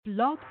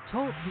Blog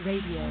Talk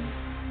Radio.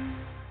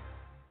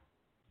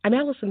 I'm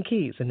Allison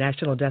Keyes, a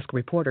National Desk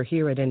reporter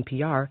here at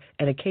NPR,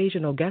 an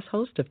occasional guest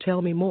host of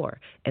Tell Me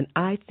More, and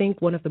I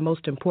think one of the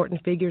most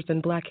important figures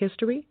in Black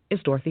history is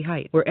Dorothy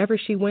Height. Wherever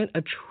she went,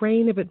 a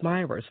train of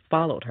admirers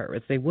followed her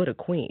as they would a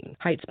queen.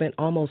 Height spent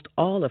almost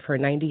all of her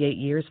 98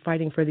 years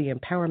fighting for the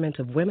empowerment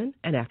of women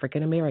and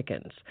African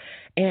Americans,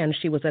 and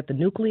she was at the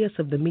nucleus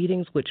of the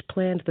meetings which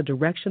planned the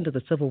direction to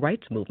the Civil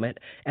Rights Movement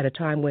at a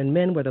time when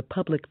men were the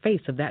public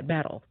face of that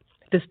battle.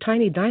 This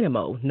tiny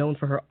dynamo, known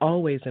for her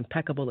always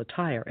impeccable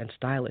attire and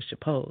stylish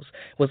pose,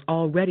 was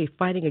already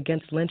fighting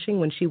against lynching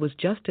when she was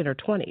just in her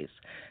 20s.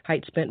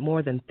 Height spent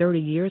more than 30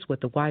 years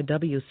with the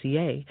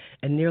YWCA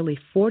and nearly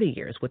 40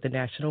 years with the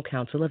National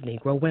Council of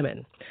Negro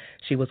Women.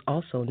 She was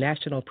also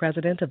national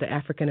president of the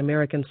African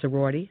American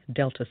sorority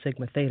Delta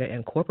Sigma Theta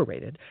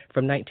Incorporated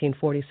from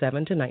 1947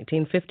 to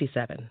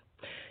 1957.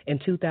 In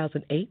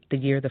 2008, the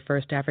year the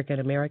first African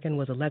American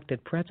was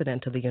elected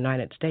president of the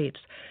United States,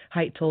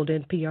 Height told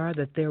NPR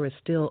that there is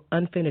still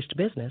unfinished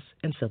business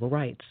in civil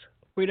rights.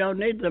 We don't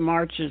need the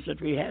marches that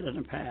we had in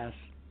the past,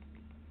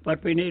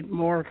 but we need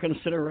more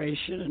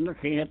consideration in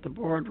looking at the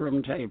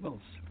boardroom tables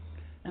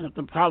and at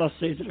the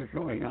policies that are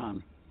going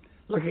on,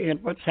 looking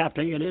at what's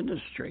happening in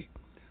industry,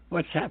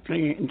 what's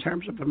happening in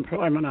terms of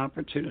employment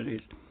opportunities,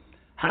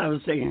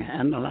 housing,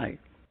 and the like.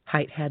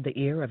 Height had the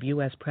ear of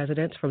U.S.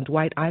 presidents from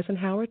Dwight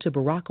Eisenhower to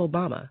Barack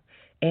Obama,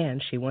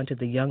 and she wanted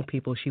the young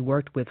people she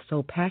worked with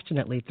so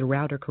passionately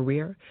throughout her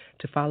career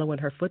to follow in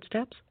her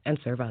footsteps and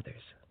serve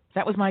others.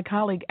 That was my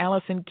colleague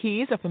Allison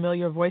Keyes, a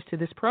familiar voice to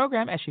this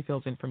program as she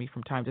fills in for me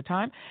from time to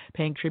time,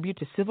 paying tribute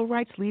to civil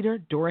rights leader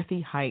Dorothy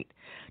Height.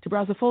 To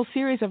browse a full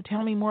series of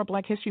Tell Me More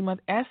Black History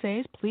Month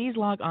essays, please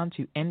log on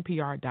to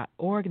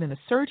npr.org and in the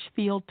search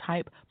field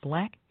type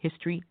Black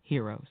History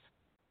Heroes.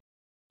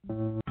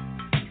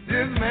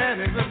 This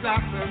man is a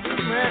doctor, this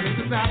man is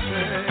a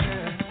doctor.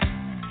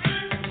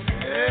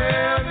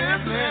 Yeah,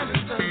 this man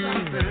is a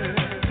doctor.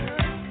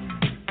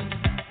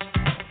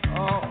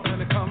 Oh,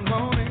 and it comes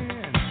on in.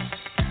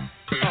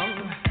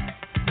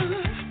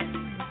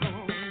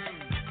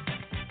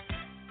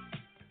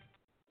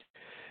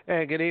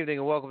 And good evening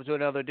and welcome to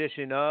another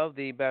edition of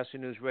the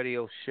Bastard News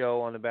Radio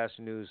Show on the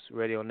Bastard News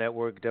Radio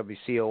Network,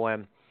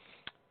 WCOM,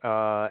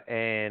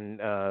 and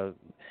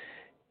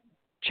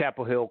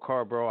Chapel Hill,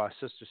 Carborough, our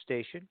sister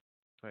station.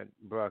 I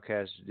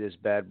broadcast this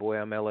bad boy.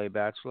 I'm LA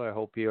Bachelor. I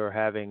hope you're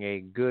having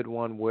a good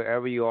one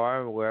wherever you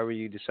are and wherever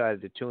you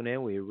decided to tune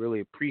in. We really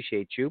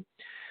appreciate you.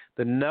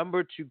 The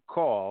number to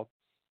call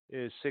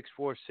is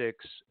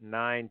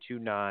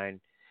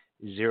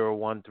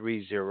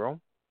 646-929-0130.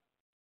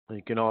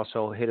 You can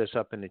also hit us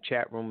up in the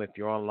chat room if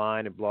you're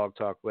online at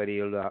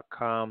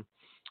blogtalkradio.com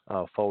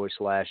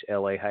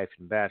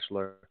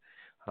 /LA-Bachelor.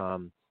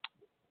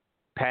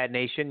 Pad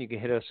Nation, you can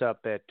hit us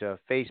up at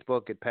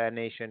Facebook at Pad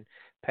Nation,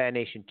 Pad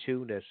Nation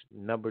 2, that's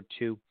number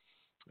 2,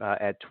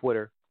 at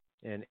Twitter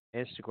and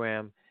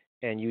Instagram,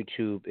 and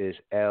YouTube is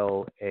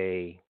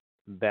LA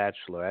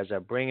Bachelor. As I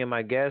bring in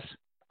my guest,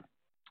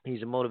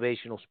 he's a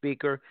motivational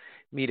speaker,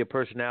 media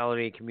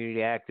personality,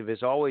 community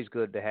activist. Always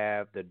good to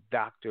have the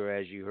doctor,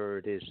 as you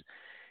heard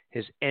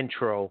his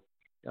intro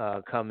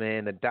come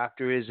in. The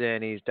doctor is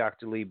in. He's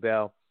Dr. Lee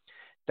Bell.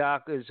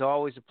 Doc, it's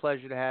always a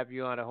pleasure to have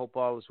you on. I hope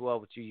all is well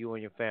with you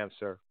and your fam,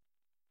 sir.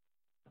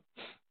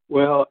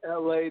 Well,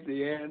 LA,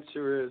 the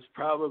answer is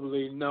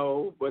probably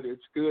no, but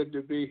it's good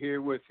to be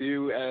here with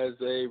you as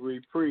a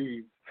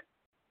reprieve.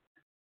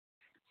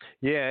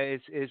 Yeah,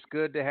 it's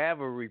good to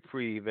have a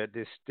reprieve at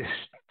this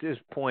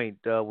point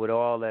with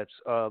all that's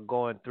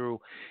going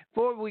through.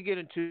 Before we get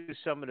into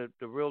some of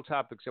the real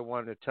topics I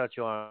wanted to touch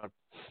on,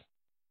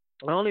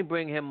 I only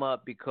bring him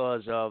up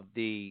because of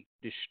the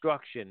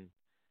destruction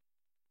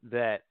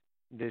that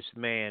this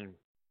man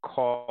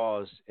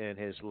caused in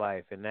his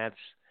life, and that's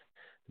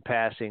the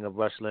passing of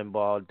Rush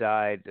Limbaugh.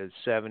 Died at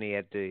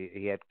 70.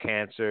 He had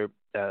cancer.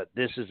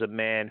 This is a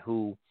man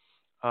who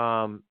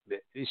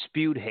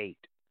spewed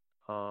hate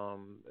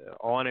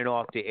on and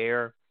off the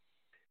air.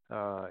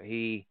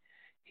 He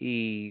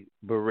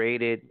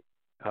berated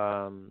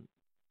and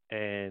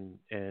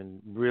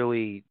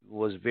really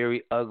was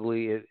very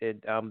ugly.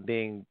 I'm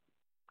being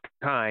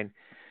kind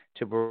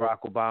to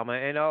Barack Obama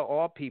and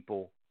all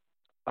people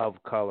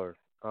of color.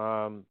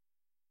 I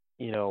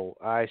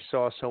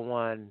saw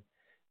someone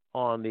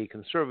on the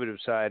conservative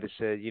side that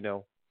said,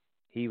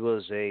 he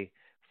was a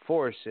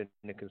force in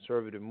the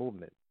conservative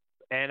movement.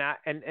 And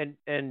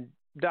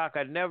Doc,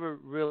 I'd never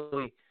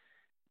really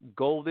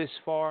go this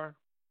far,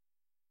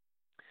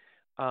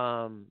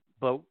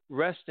 but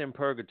rest in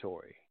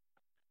purgatory.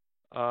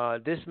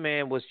 This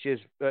man was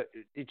just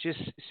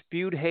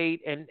spewed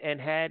hate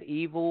and had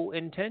evil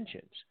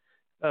intentions.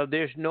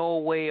 There's no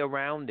way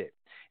around it.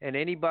 And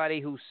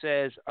anybody who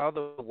says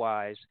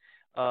otherwise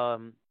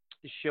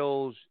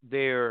shows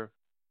their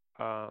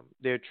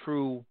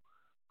true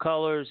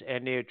colors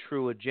and their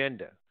true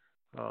agenda,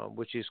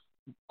 which is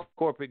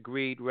corporate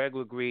greed,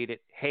 regular greed,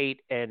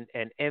 hate, and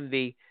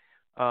envy,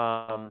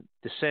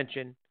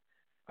 dissension,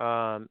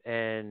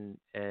 and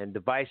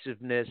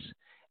divisiveness,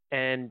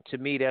 And to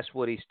me, that's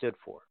what he stood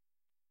for.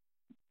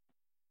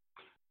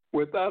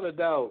 Without a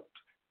doubt,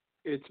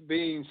 it's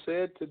being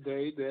said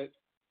today that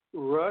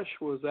Rush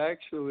was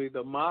actually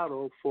the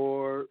model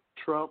for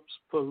Trump's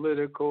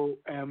political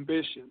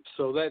ambitions.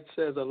 So that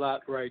says a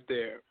lot right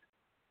there.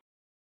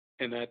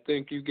 And I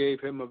think you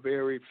gave him a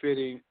very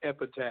fitting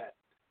epithet.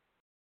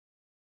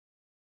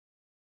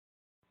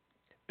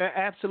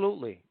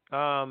 Absolutely.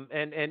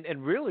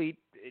 And really,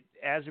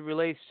 as it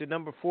relates to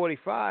number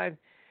 45,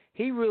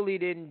 he really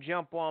didn't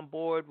jump on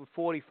board with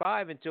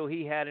 45 until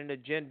he had an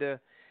agenda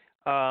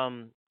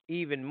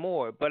even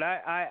more. But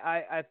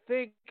I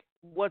think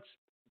what's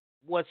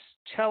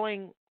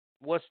telling,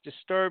 what's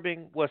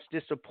disturbing, what's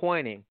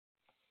disappointing,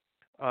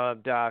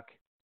 Doc,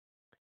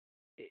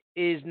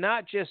 is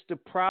not just the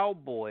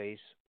Proud Boys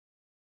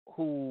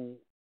who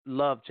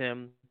loved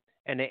him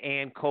and the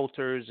Ann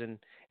Coulters and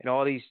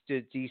all these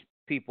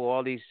people,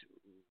 all these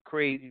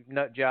crazy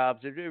nut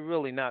jobs. They're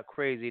really not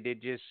crazy.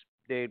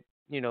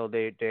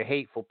 They're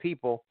hateful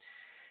people.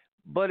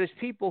 But it's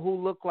people who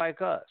look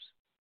like us.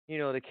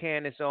 The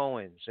Candace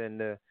Owens and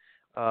the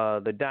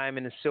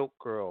Diamond and Silk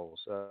Girls,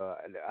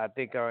 I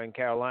think are in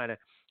Carolina.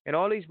 And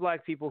all these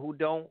black people who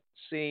don't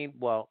seem,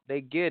 well,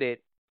 they get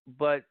it,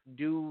 but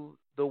do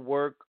the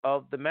work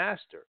of the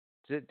master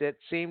that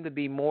seem to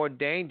be more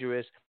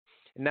dangerous,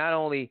 not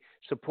only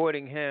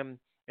supporting him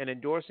and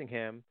endorsing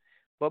him,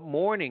 but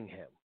mourning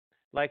him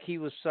like he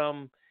was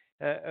some.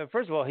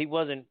 First of all, he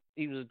wasn't.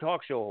 He was a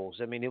talk show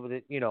host. I mean, it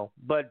was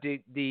but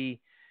he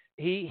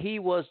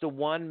was the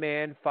one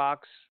man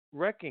Fox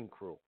wrecking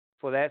crew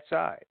for that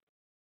side.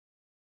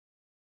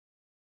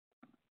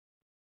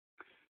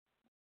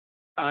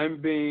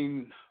 I'm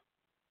being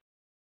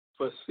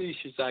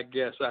facetious, I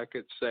guess I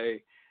could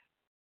say.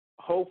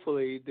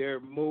 Hopefully, their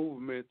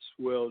movements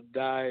will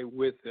die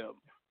with them.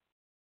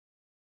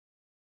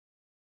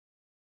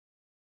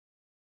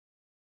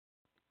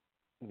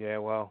 Yeah,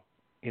 well,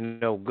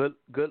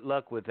 good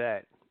luck with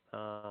that.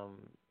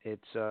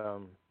 It's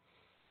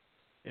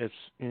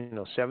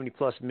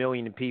 70+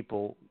 million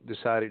people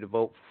decided to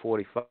vote for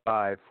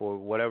 45 for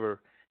whatever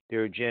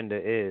their agenda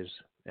is,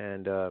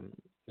 and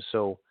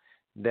so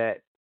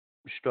that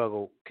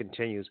struggle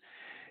continues.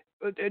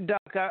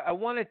 Doc, I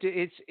wanted to.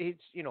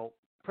 It's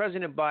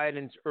President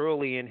Biden's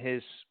early in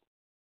his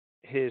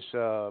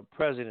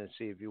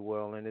presidency, if you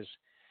will,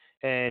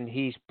 and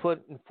he's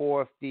putting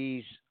forth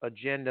these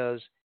agendas.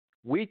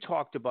 We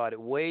talked about it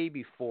way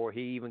before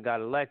he even got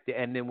elected,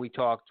 and then we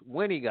talked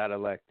when he got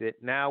elected.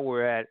 Now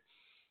we're at,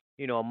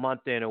 a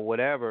month in or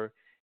whatever,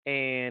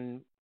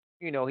 and,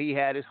 he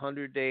had his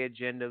 100-day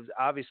agendas,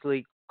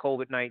 obviously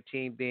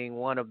COVID-19 being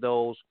one of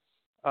those,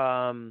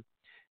 criminal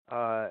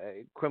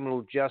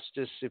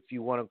justice, if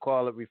you want to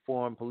call it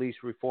reform, police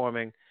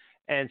reforming,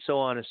 and so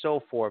on and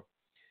so forth.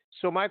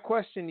 So my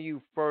question to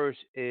you first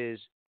is,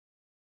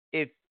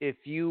 if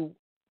you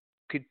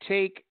could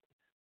take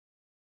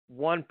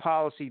one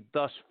policy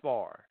thus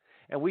far,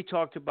 and we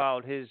talked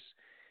about his,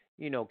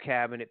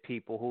 cabinet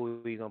people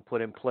who he's going to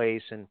put in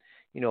place, and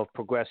if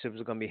progressives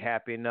are going to be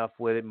happy enough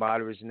with it,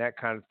 moderates and that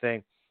kind of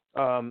thing.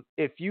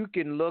 If you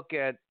can look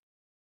at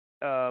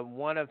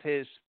one of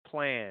his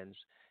plans,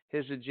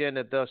 his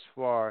agenda thus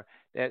far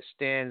that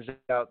stands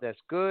out, that's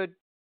good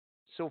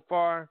so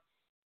far,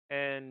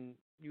 and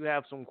you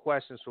have some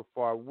questions so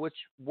far, what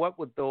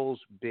would those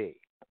be?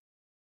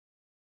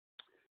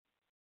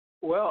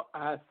 Well,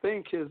 I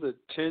think his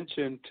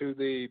attention to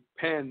the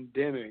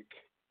pandemic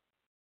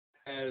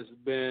has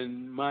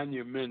been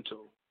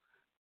monumental.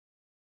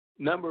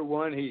 Number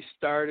one, he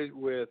started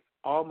with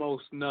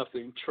almost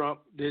nothing.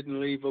 Trump didn't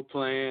leave a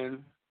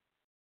plan,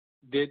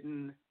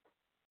 didn't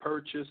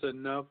purchase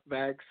enough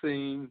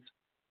vaccines,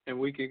 and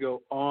we could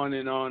go on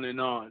and on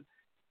and on.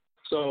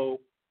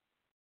 So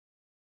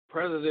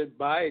President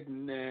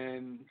Biden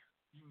and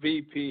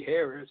VP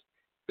Harris,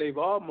 they've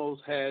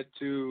almost had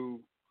to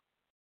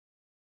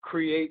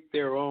create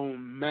their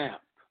own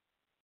map.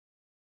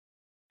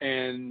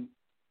 And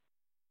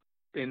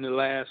in the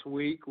last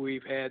week,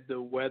 we've had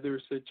the weather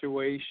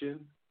situation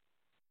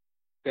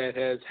that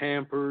has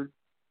hampered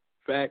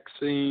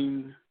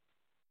vaccine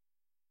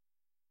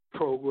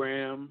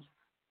programs.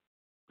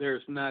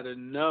 There's not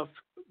enough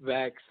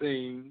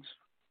vaccines,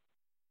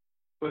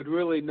 but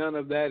really none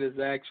of that is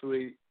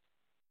actually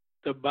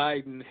the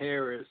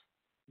Biden-Harris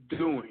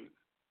doing.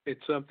 It's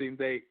something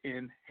they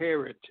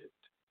inherited.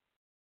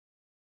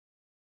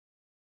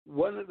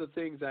 One of the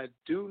things I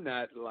do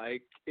not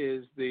like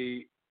is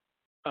the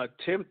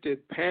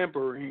attempted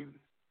pampering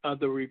of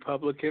the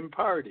Republican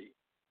Party,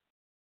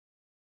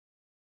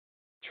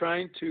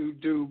 trying to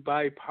do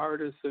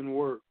bipartisan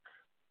work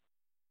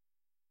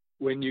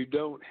when you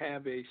don't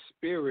have a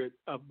spirit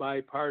of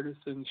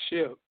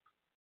bipartisanship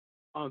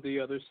on the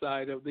other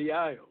side of the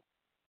aisle.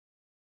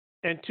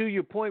 And to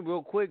your point,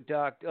 real quick,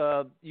 Doc,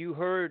 you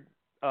heard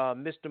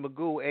Mr.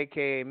 Magoo,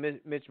 a.k.a.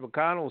 Mitch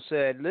McConnell,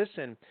 said,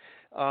 listen,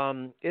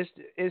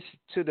 it's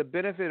to the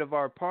benefit of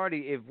our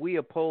party if we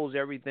oppose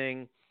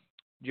everything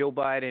Joe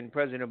Biden,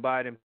 President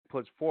Biden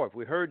puts forth.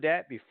 We heard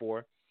that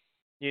before.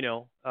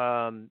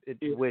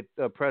 with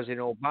President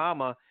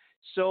Obama.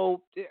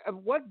 So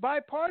what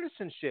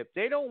bipartisanship?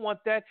 They don't want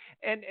that.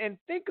 And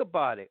think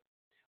about it.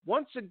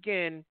 Once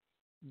again,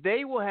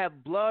 they will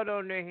have blood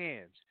on their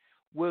hands.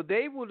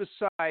 They will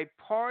decide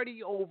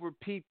party over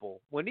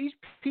people when these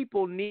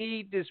people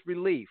need this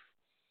relief,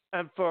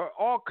 and for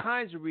all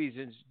kinds of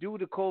reasons due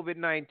to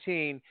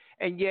COVID-19,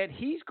 and yet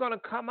he's going to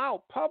come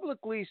out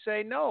publicly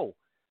say, no,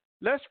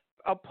 let's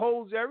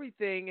oppose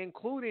everything,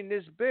 including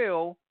this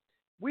bill.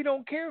 We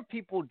don't care if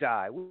people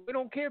die. We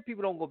don't care if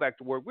people don't go back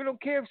to work. We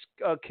don't care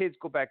if kids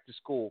go back to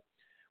school.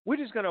 We're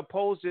just going to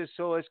oppose this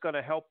so it's going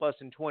to help us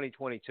in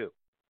 2022.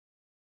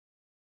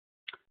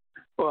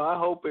 Well, I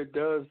hope it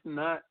does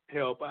not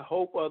help. I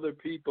hope other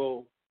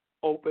people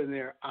open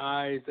their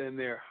eyes and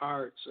their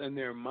hearts and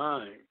their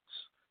minds.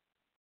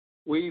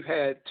 We've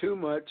had too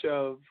much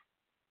of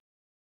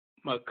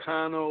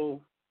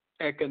McConnell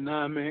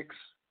economics,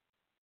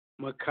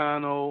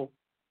 McConnell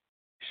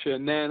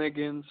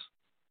shenanigans.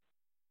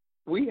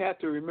 We have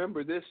to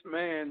remember this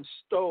man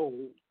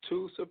stole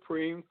 2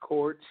 Supreme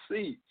Court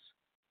seats,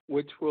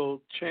 which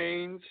will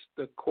change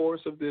the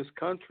course of this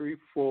country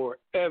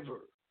forever.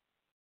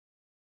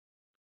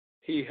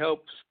 He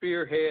helped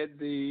spearhead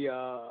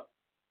the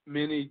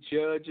many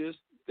judges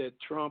that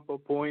Trump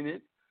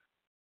appointed,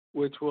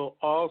 which will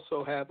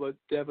also have a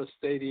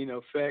devastating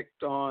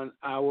effect on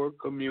our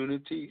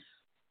communities.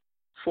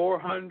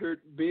 400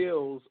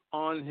 bills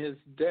on his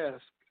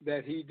desk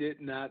that he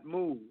did not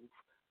move,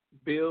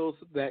 bills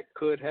that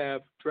could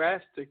have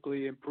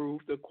drastically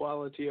improved the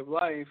quality of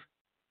life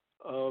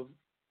of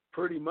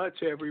pretty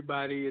much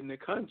everybody in the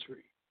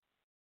country.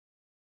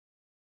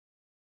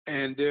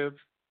 And if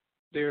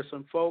there are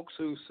some folks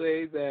who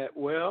say that,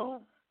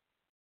 well,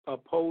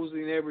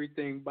 opposing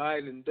everything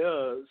Biden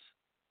does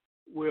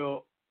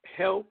will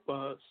help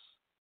us,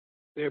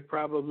 they're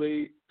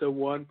probably the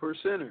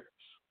 1%ers.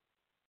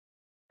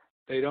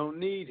 They don't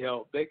need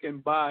help. They can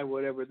buy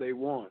whatever they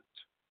want.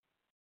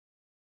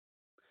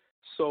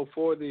 So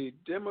for the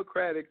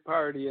Democratic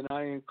Party, and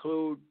I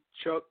include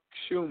Chuck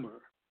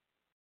Schumer,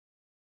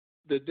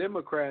 the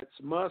Democrats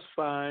must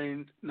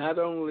find not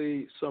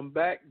only some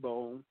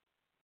backbone,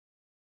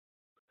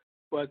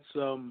 but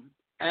some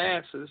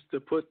asses to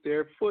put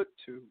their foot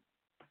to.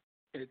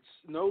 It's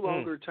no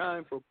longer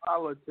time for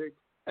politics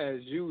as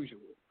usual.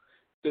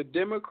 The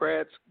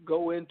Democrats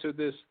go into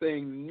this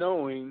thing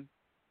knowing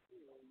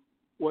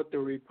what the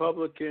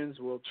Republicans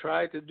will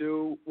try to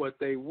do, what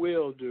they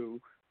will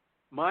do.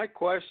 My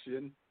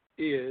question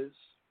is,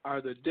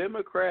 are the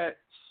Democrats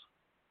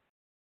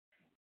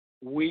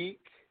weak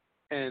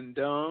and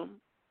dumb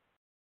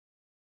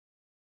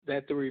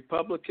that the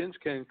Republicans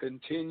can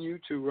continue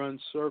to run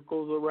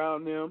circles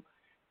around them?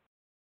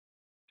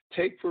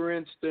 Take, for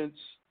instance,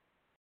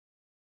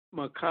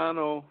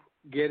 McConnell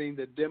getting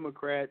the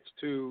Democrats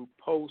to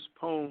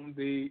postpone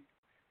the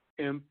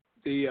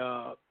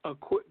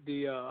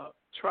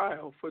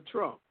trial for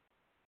Trump,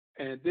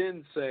 and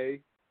then say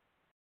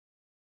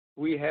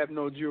we have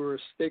no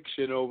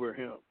jurisdiction over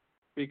him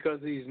because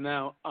he's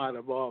now out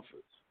of office.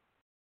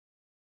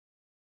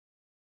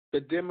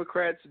 The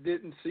Democrats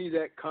didn't see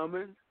that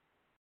coming.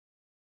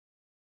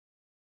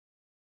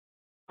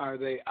 Are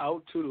they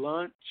out to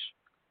lunch?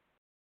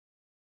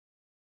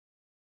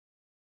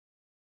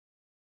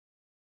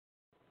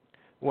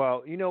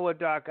 Well, you know what,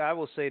 Doc? I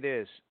will say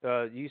this.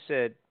 You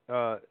said,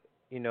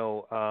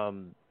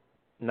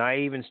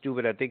 naive and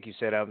stupid. I think you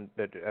said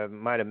that I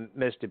might have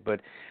missed it,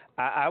 but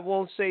I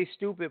won't say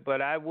stupid.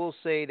 But I will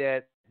say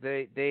that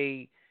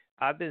they.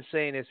 I've been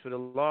saying this for the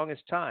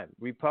longest time.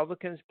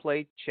 Republicans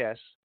play chess.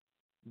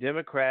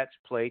 Democrats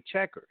play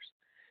checkers.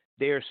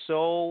 They're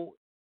so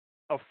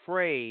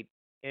afraid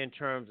in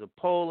terms of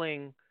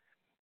polling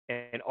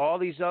and all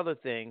these other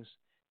things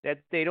that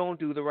they don't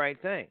do the right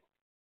thing.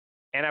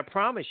 And I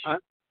promise you,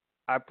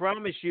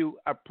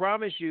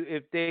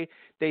 if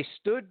they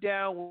stood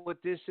down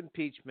with this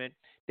impeachment,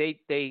 the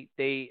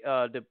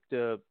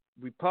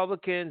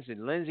Republicans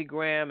and Lindsey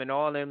Graham and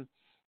all them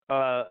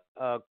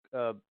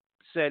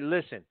said,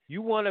 listen,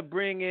 you want to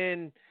bring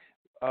in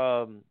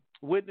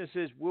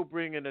witnesses, we'll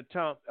bring in a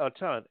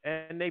ton,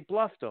 and they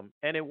bluffed them,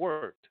 and it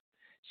worked.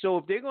 So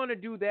if they're going to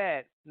do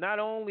that, not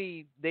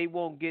only they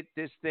won't get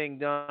this thing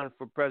done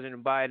for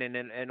President Biden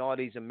and all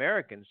these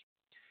Americans,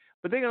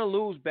 but they're going to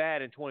lose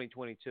bad in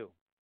 2022.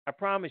 I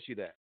promise you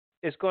that.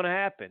 It's going to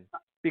happen,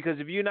 because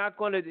if you're not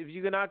going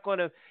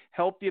to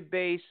help your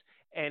base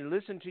and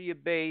listen to your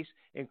base,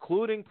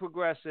 including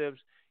progressives,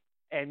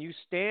 and you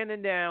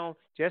standing down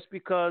just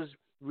because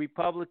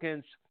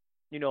Republicans,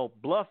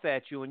 bluff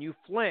at you and you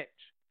flinch,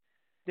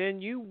 then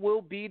you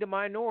will be the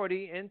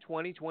minority in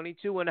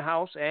 2022 in the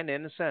House and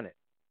in the Senate.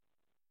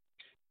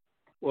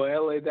 Well,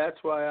 L.A., that's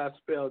why I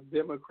spelled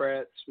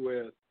Democrats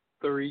with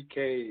 3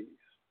 Ks.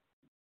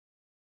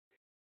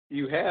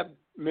 You have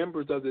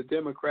members of the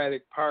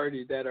Democratic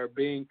Party that are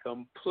being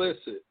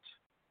complicit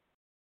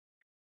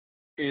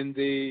in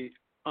the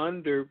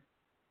underpinning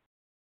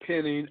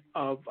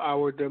of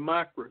our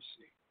democracy.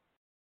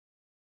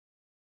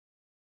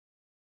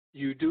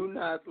 You do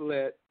not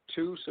let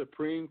 2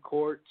 Supreme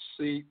Court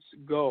seats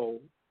go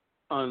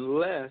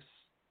unless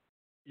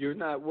you're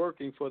not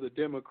working for the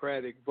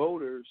Democratic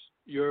voters,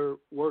 you're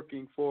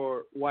working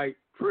for white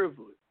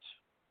privilege.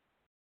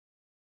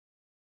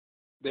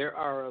 There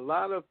are a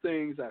lot of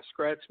things I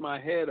scratch my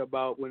head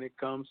about when it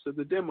comes to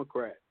the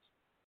Democrats.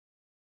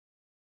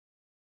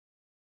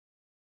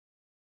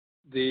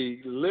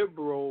 The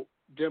liberal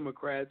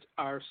Democrats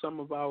are some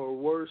of our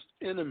worst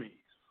enemies.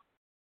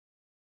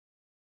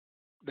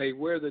 They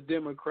wear the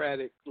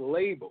Democratic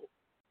label,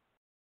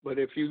 but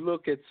if you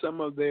look at some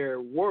of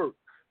their work,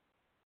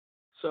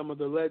 some of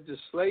the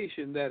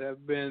legislation that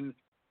have been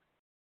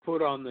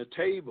put on the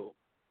table,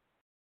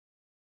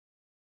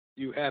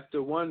 you have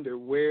to wonder,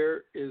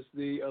 where is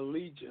the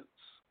allegiance?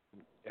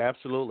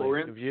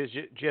 Absolutely. If you're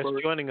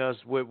just joining us,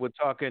 we're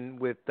talking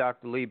with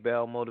Dr. Lee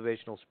Bell,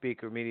 motivational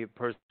speaker, media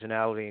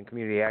personality, and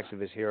community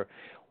activist here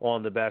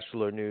on the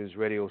Bachelor News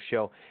Radio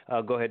Show.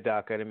 Go ahead,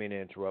 Doc. I didn't mean to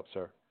interrupt,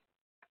 sir.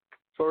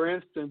 For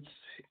instance,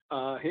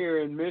 here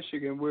in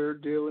Michigan, we're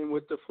dealing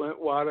with the Flint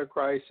water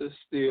crisis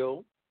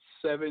still,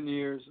 7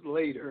 years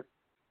later,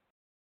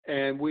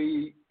 and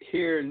we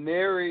hear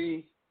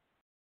nary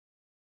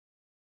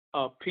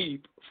a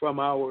peep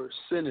from our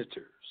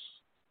senators.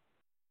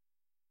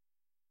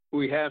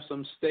 We have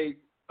some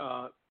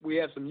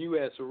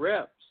U.S.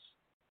 reps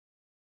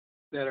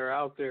that are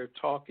out there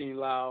talking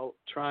loud,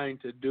 trying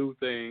to do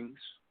things,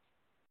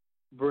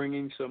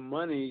 bringing some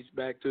monies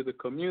back to the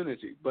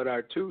community. But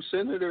our 2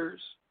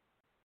 senators,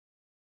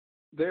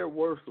 they're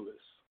worthless.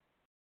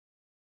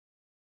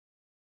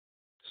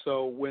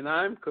 So when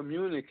I'm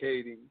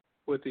communicating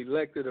with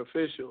elected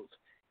officials,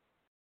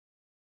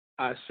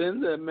 I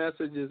send the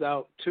messages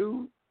out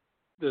to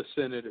the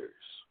senators,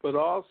 but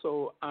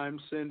also I'm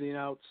sending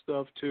out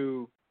stuff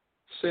to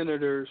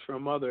senators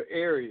from other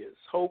areas,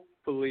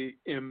 hopefully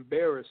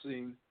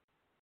embarrassing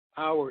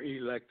our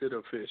elected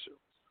officials.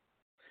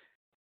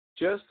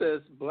 Just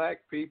as black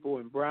people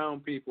and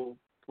brown people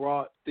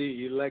brought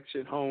the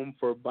election home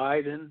for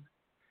Biden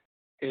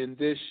in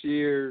this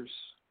year's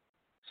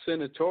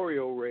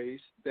senatorial race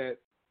that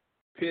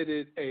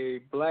pitted a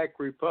black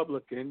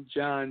Republican,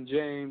 John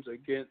James,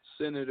 against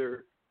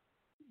Senator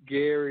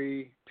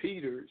Gary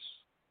Peters,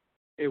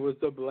 it was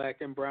the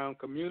black and brown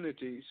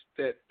communities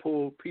that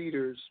pulled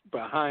Peters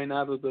behind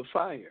out of the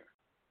fire.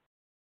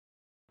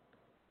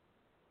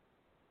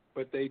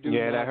 But they do.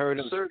 Yeah, and I heard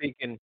him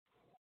speaking.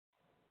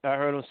 I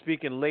heard him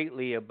speaking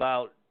lately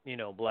about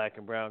black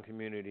and brown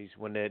communities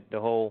when the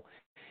whole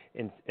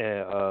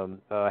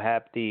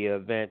Happy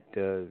event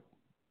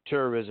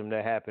terrorism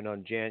that happened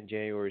on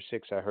January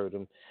 6th. I heard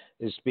him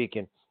is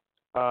speaking.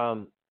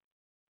 I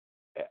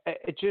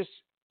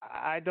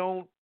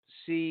don't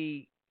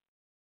see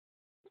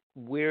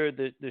where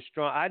the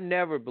strong. I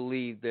never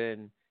believed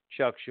in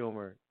Chuck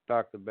Schumer,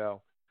 Dr.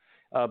 Bell,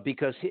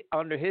 because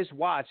under his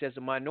watch as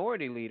a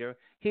minority leader,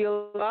 he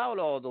allowed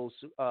all those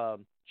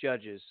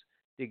judges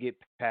to get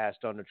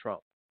passed under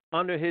Trump,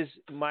 under his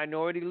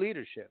minority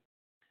leadership.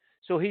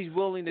 So he's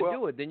willing to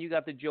do it. Then you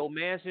got the Joe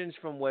Mancins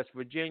from West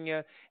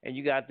Virginia, and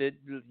you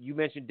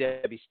mentioned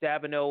Debbie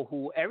Stabenow,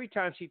 who every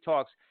time she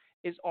talks,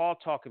 it's all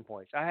talking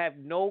points. I have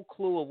no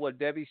clue of what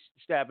Debbie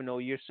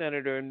Stabenow, your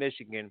senator in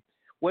Michigan,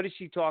 what is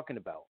she talking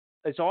about?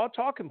 It's all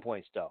talking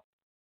points, though.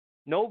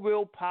 No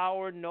real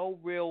power, no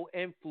real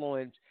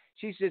influence.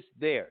 She's just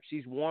there.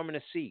 She's warming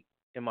a seat,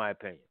 in my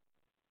opinion.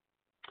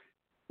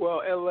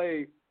 Well,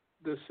 L.A.,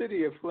 the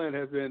city of Flint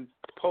has been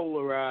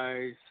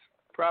polarized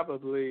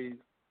probably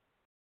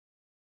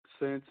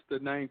since the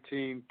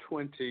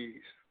 1920s.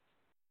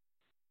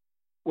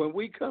 When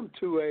we come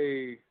to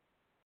a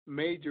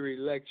major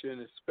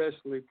election,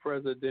 especially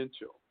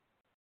presidential,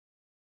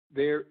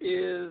 there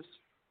is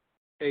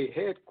a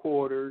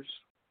headquarters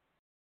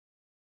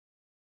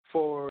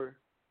for,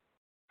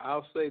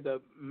 I'll say, the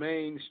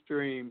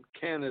mainstream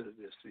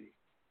candidacy.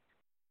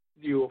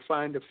 You will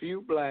find a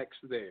few blacks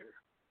there,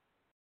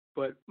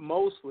 but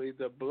mostly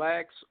the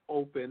blacks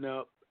open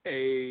up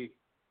a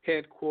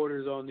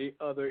headquarters on the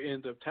other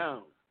end of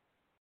town.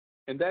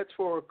 And that's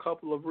for a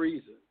couple of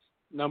reasons.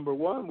 Number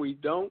one, we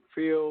don't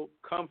feel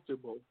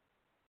comfortable.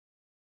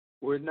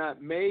 We're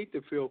not made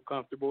to feel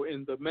comfortable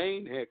in the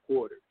main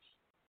headquarters.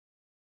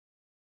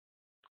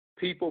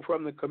 People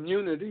from the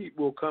community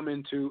will come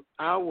into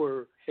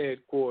our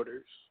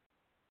headquarters,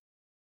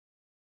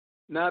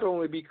 not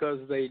only because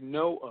they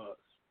know us,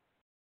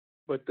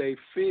 but they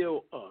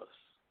feel us.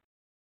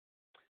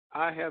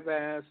 I have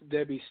asked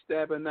Debbie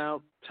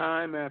Stabenow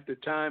time after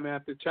time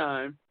after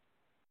time,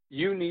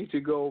 you need to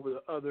go over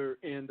the other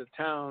end of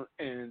town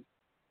and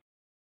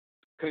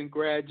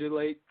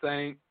congratulate,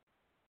 thank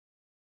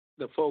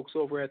the folks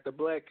over at the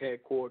black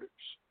headquarters.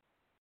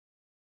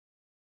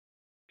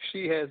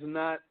 She has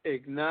not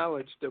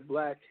acknowledged the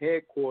black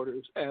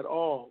headquarters at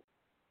all.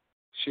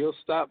 She'll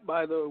stop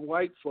by the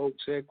white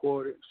folks'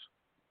 headquarters,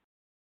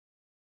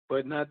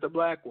 but not the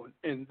black one.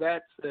 And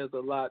that says a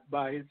lot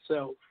by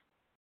itself.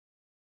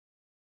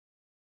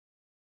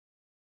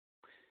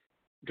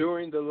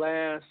 During the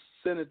last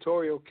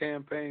senatorial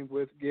campaign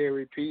with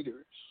Gary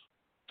Peters,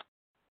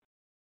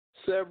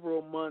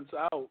 several months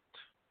out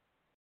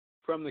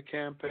from the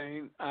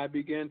campaign, I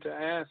began to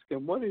ask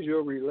him, what is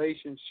your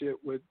relationship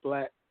with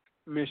Black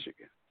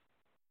Michigan?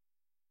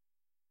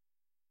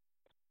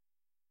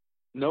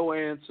 No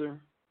answer.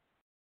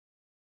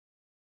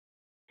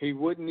 He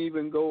wouldn't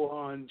even go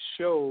on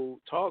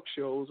talk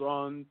shows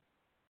on,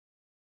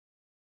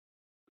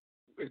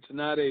 it's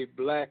not a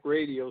black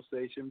radio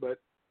station, but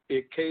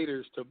it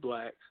caters to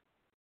blacks.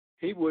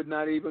 He would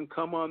not even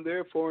come on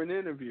there for an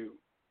interview.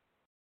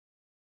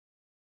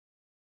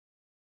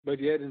 But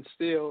yet and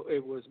still,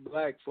 it was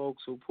black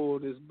folks who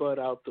pulled his butt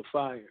out the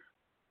fire.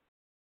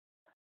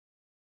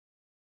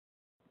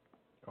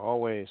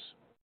 Always.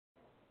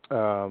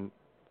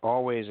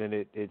 Always, and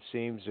it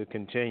seems to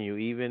continue.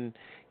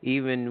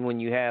 Even when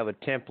you have a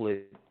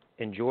template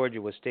in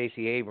Georgia with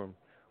Stacey Abrams,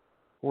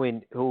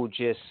 who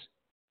just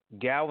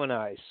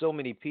galvanized so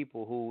many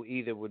people who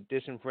either were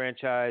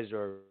disenfranchised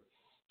or,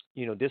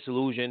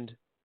 disillusioned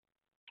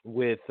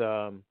with,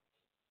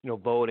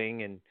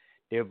 voting, and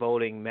their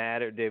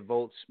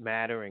votes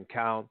matter and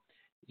count.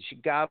 She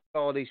got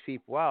all these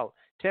people out.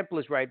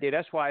 Template's right there.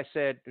 That's why I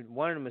said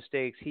one of the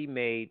mistakes he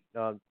made,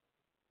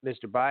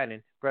 Mr.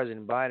 Biden,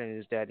 President Biden,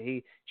 is that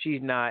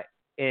she's not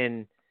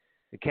in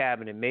the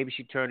cabinet. Maybe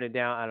she turned it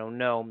down. I don't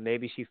know.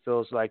 Maybe she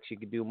feels like she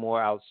could do more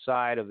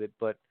outside of it.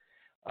 But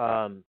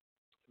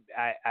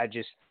I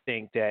just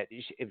think that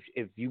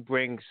if you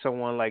bring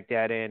someone like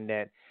that in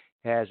that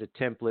has a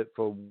template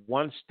for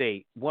one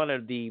state, one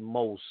of the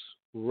most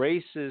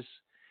racist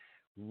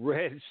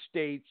red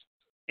states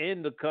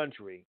in the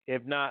country,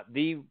 if not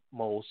the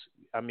most.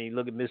 I mean,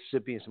 look at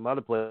Mississippi and some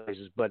other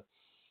places, but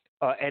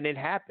and it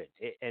happened,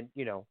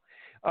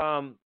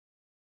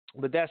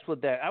 but that's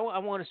what that. I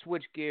want to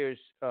switch gears,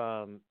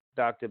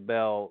 Dr.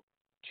 Bell,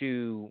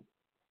 to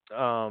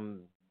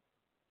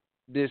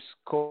this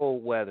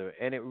cold weather,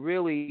 and it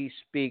really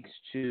speaks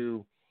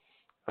to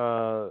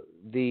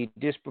the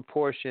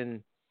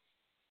disproportionate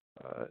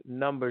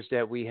numbers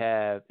that we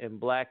have in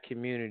black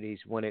communities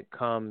when it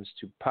comes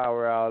to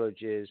power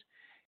outages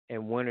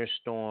and winter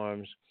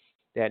storms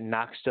that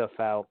knock stuff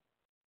out.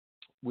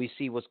 We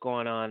see what's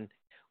going on.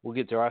 We'll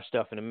get to our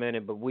stuff in a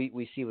minute, but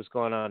we see what's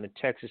going on in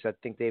Texas. I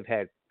think they've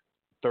had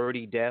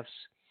 30 deaths,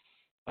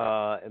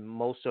 and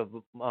most of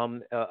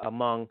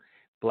among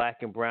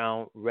black and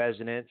brown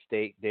residents.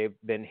 They've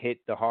been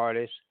hit the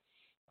hardest.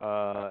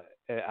 I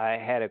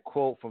had a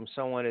quote from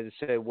someone that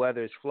said,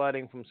 whether it's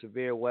flooding from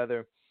severe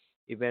weather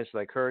events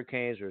like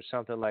hurricanes or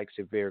something like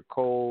severe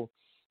cold,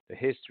 the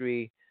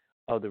history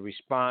of the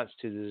response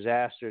to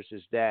disasters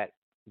is that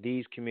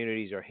these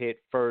communities are hit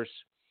first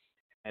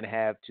and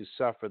have to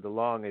suffer the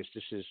longest.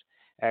 This is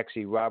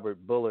actually Robert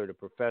Bullard, a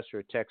professor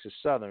at Texas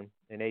Southern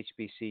and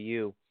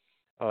HBCU,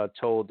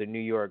 told the New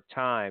York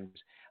Times.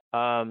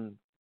 And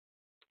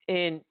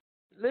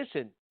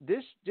listen,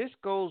 this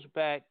goes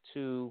back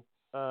to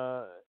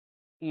the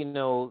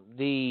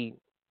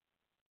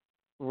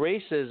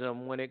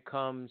racism when it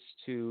comes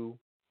to,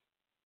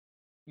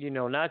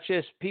 not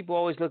just people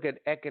always look at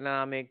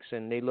economics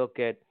and they look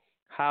at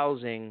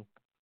housing,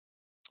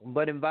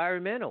 but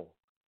environmental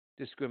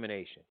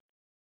discrimination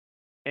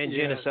and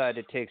genocide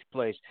that takes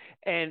place.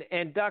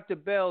 And Dr.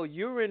 Bell,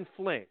 you're in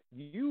Flint.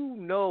 You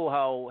know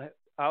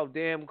how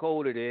damn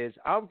cold it is.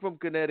 I'm from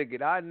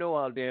Connecticut. I know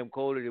how damn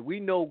cold it is.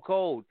 We know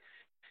cold.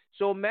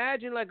 So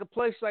imagine like a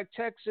place like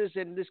Texas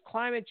and this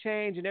climate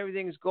change and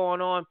everything is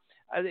going on.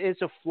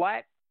 It's a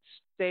flat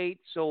state,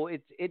 so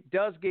it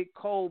does get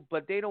cold,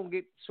 but they don't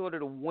get sort of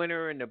the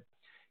winter and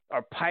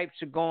our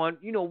pipes are going.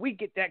 We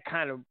get that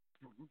kind of,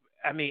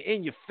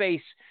 in your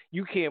face,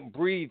 you can't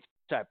breathe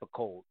type of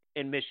cold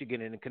in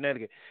Michigan and in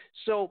Connecticut.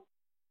 So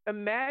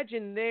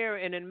imagine there,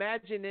 and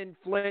imagine in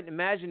Flint,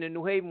 imagine in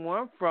New Haven, where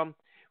I'm from,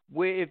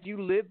 where if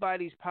you live by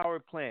these power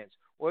plants,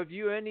 or if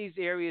you're in these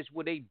areas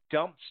where they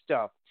dump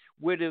stuff,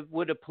 where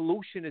the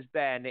pollution is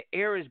bad and the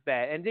air is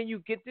bad, and then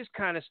you get this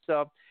kind of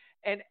stuff,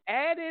 and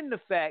add in the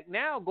fact,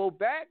 now go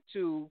back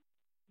to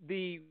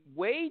the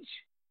wage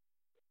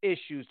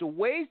issues, the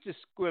wage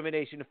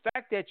discrimination, the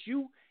fact that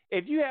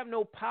if you have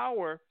no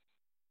power,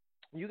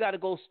 you got to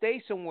go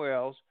stay somewhere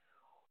else,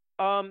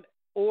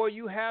 or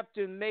you have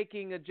to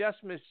making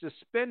adjustments to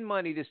spend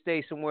money to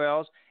stay somewhere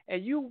else,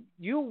 and you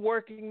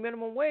working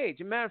minimum wage.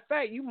 As a matter of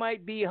fact, you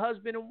might be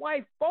husband and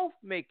wife both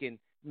making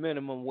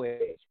minimum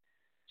wage.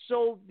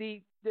 So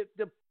the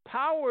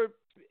power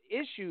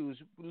issues,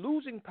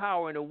 losing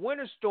power, and the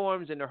winter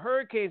storms and the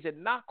hurricanes that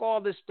knock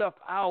all this stuff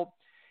out,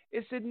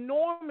 it's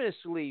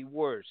enormously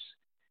worse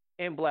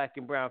in black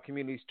and brown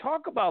communities.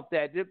 Talk about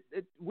that.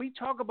 We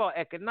talk about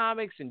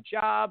economics and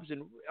jobs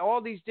and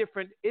all these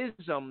different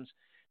isms.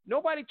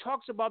 Nobody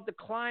talks about the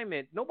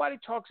climate. Nobody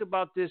talks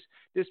about this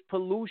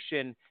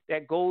pollution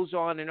that goes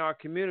on in our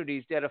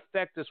communities that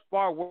affect us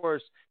far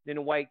worse than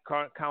the white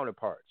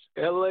counterparts.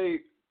 LA,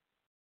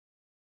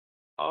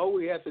 all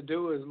we have to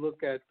do is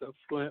look at the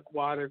Flint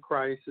water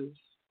crisis,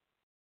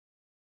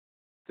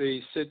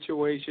 the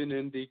situation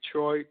in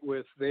Detroit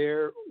with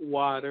their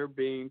water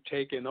being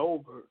taken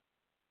over.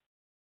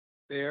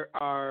 There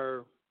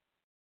are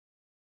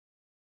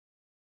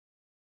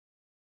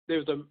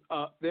there's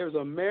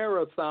a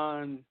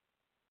Marathon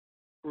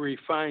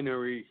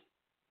refinery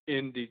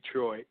in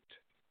Detroit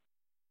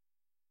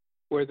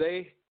where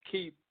they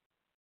keep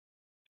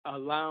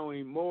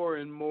allowing more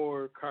and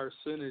more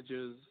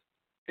carcinogens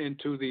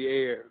into the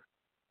air.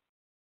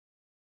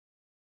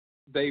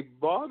 They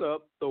bought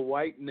up the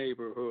white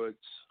neighborhoods,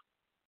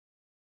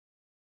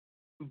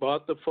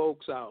 bought the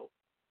folks out,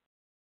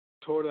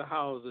 tore the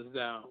houses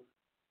down,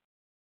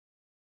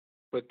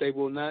 but they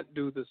will not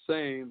do the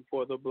same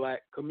for the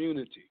black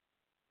community.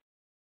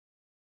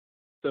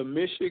 The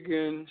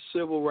Michigan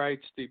Civil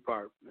Rights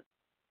Department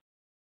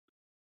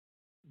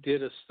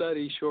did a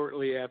study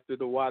shortly after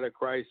the water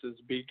crisis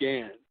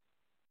began,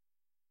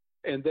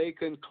 and they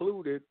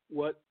concluded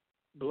what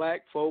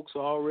black folks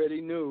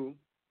already knew,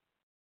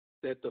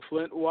 that the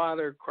Flint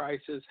water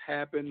crisis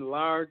happened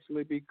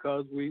largely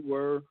because we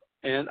were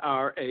and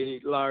are a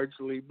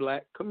largely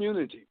black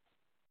community.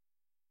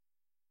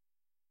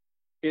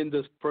 In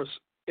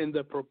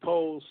the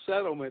proposed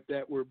settlement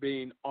that were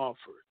being offered,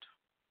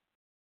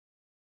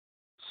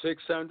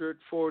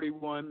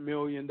 $641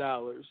 million,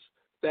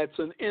 that's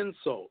an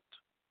insult.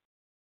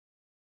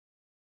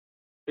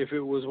 If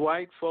it was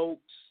white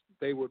folks,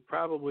 they would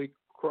probably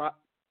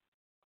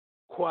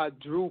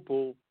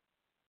quadruple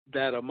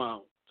that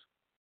amount.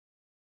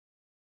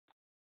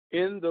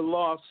 In the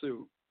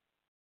lawsuit,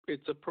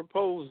 it's a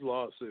proposed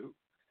lawsuit.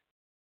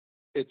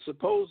 It's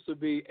supposed to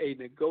be a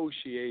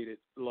negotiated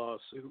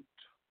lawsuit.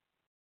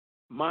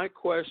 My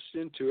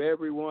question to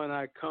everyone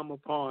I come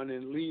upon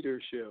in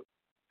leadership,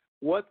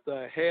 what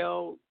the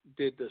hell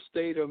did the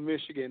state of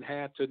Michigan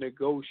have to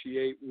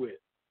negotiate with?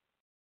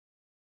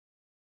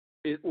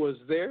 It was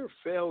their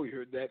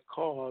failure that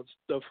caused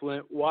the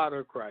Flint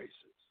water crisis.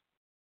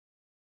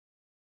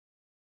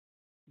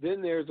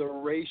 Then there's a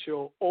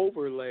racial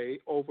overlay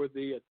over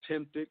the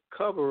attempted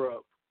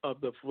cover-up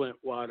of the Flint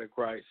water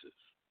crisis.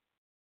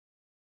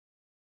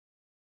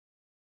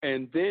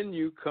 And then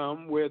you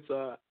come with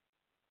a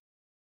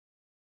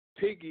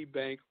piggy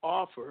bank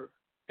offer,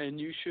 and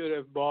you should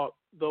have bought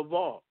the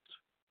vault.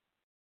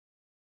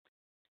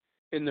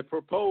 In the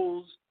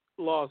proposed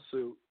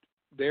lawsuit,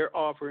 they're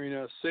offering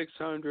us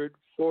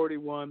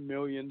 $641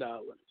 million.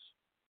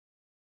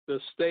 The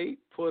state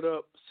put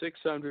up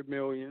 $600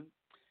 million.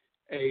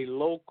 A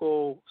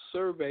local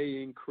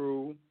surveying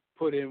crew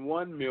put in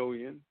 $1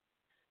 million.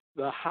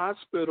 The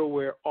hospital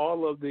where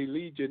all of the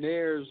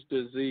Legionnaire's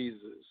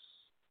diseases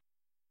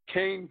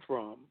came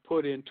from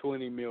put in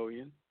 $20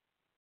 million.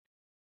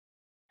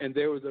 And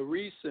there was a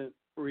recent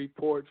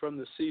report from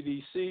the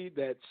CDC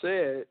that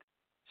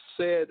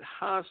said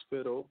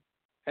hospital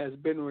has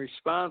been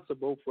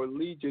responsible for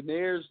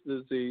Legionnaire's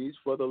disease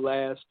for the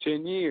last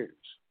 10 years.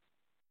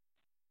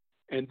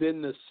 And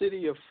then the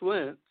city of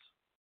Flint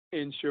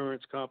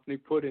insurance company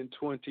put in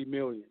 $20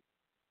 million.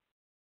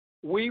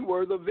 We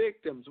were the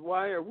victims.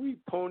 Why are we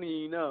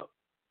ponying up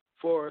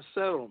for a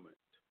settlement?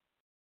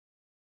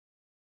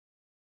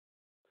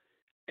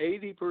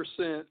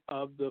 80%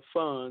 of the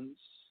funds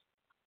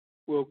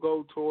will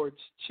go towards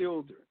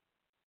children.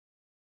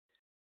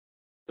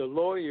 The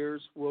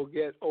lawyers will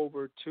get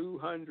over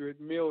 $200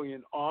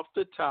 million off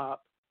the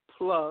top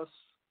plus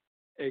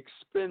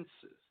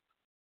expenses.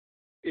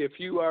 If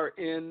you are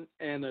in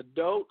an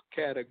adult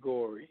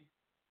category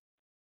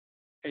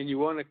and you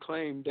want to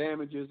claim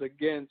damages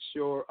against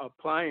your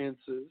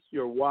appliances,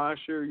 your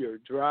washer, your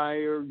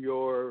dryer,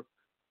 your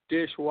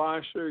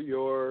dishwasher,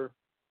 your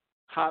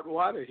hot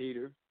water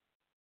heater,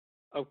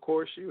 of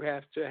course you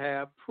have to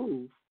have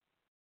proof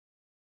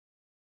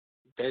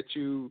that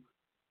you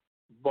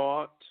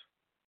bought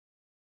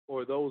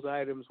or those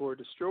items were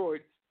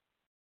destroyed.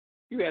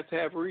 You have to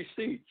have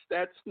receipts.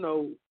 That's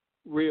no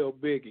real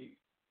biggie.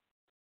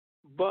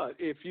 But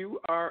if you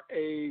are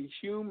a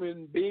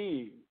human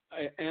being,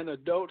 an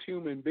adult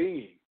human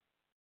being,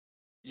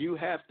 you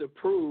have to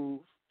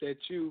prove that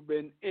you've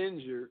been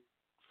injured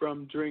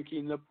from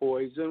drinking the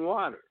poison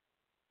water.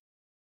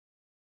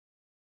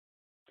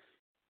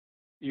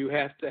 You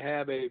have to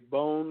have a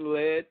bone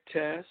lead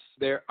test.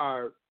 There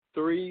are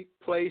 3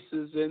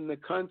 places in the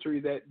country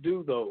that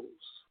do those.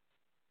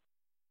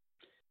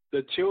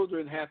 The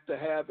children have to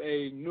have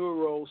a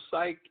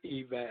neuropsych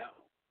eval,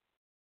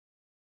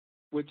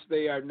 which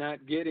they are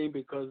not getting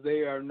because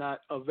they are not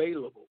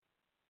available.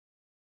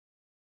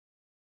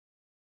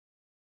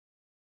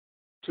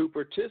 To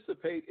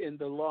participate in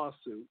the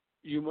lawsuit,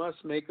 you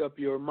must make up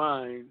your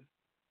mind.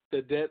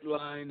 The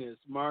deadline is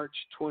March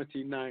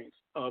 29th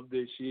of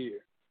this year.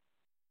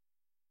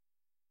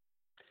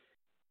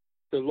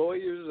 The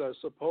lawyers are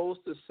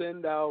supposed to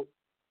send out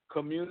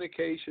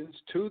communications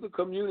to the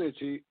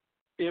community,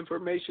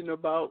 information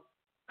about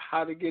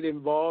how to get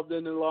involved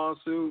in the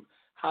lawsuit,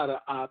 how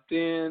to opt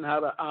in, how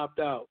to opt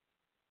out.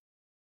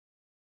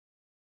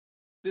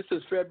 This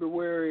is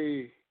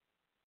February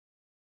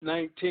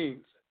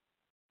 19th.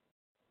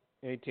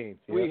 18th.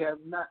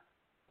 Yep.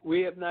 We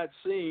have not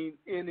seen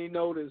any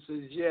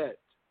notices yet.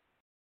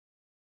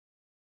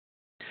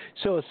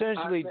 So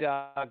essentially,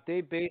 Doc,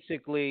 they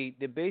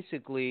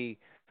basically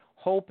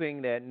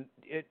hoping that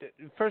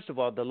first of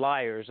all, the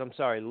lawyers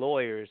are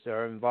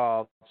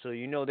involved, so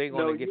they're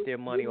going to get their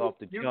money off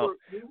the jump,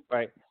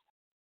 right?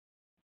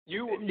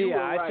 You were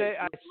right.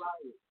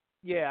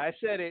 I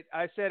said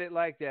it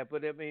like that,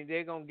 but I mean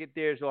they're going to get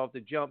theirs off the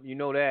jump,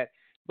 that.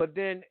 But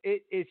then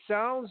it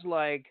sounds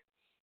like,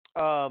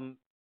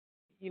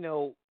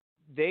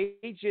 they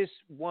just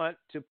want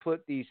to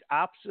put these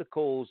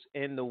obstacles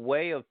in the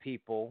way of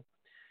people,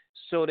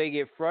 so they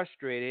get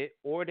frustrated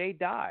or they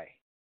die,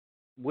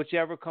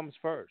 whichever comes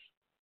first.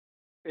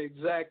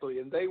 Exactly,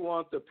 and they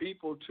want the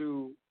people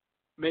to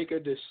make a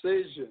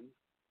decision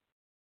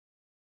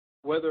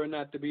whether or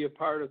not to be a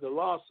part of the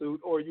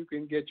lawsuit, or you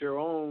can get your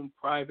own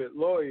private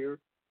lawyer,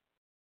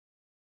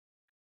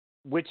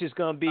 which is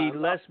going to be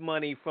less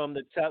money from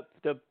the top,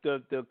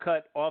 the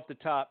cut off the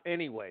top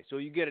anyway. So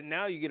you get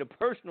a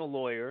personal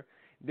lawyer,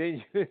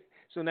 then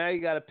so now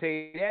you got to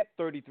pay that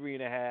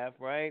 $33.50,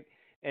 right?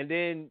 And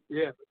then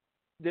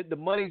the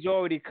money's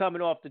already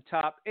coming off the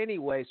top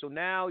anyway, so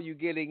now you're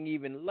getting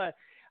even less.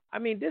 I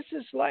mean, this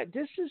is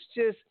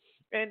just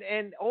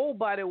and oh,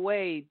 by the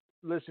way,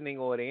 listening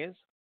audience,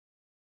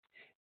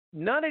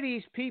 none of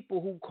these people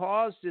who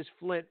caused this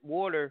Flint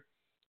water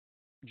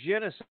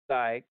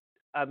genocide,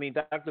 I mean,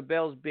 Dr.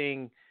 Bell's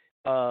being,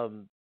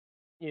 kind.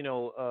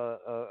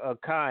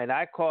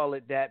 I call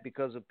it that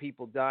because of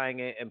people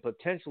dying and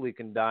potentially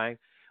dying.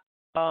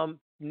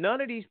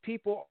 None of these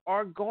people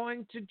are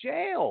going to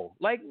jail.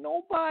 Like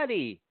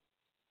nobody's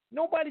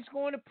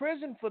going to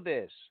prison for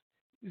this.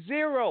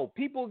 Zero.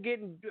 People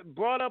getting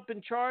brought up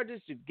in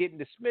charges, getting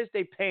dismissed.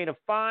 They paying a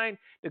fine.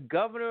 The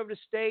governor of the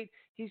state,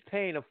 he's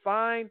paying a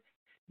fine.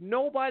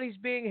 Nobody's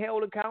being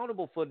held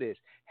accountable for this.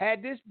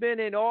 Had this been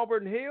in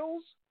Auburn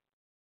Hills,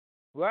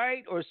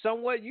 right, or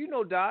somewhat,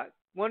 Doc,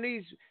 one of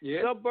these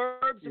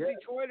suburbs of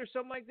Detroit or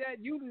something like that,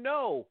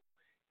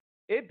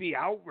 it'd be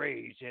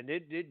outrage, and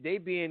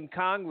they'd be in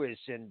Congress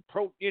and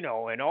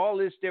and all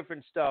this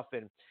different stuff,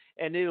 and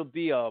it'll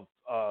be a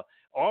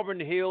Auburn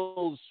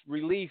Hills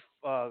relief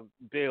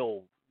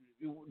bill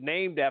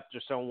named after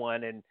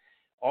someone, and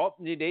all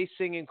they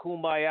singing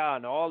Kumbaya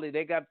and all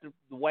they got the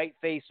white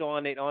face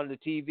on it on the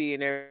TV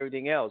and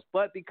everything else.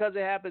 But because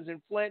it happens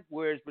in Flint,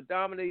 where it's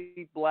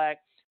predominantly black,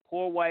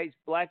 poor whites,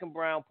 black and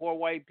brown, poor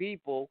white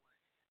people,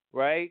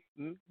 right?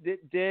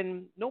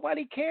 Then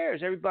nobody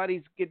cares.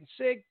 Everybody's getting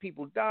sick,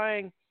 people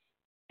dying,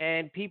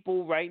 and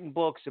people writing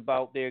books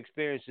about their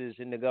experiences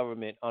in the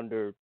government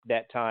under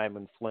that time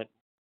in Flint,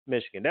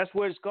 Michigan. That's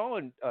where it's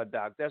going,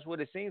 Doc. That's what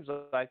it seems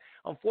like.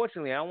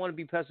 Unfortunately, I don't want to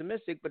be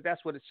pessimistic, but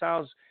that's what it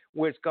sounds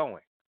where it's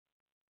going.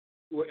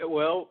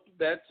 Well,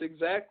 that's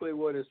exactly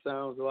what it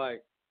sounds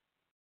like.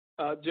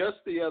 Just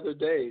the other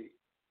day,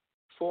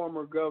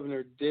 former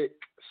Governor Dick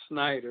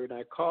Snyder, and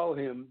I call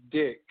him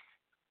Dick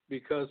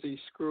because he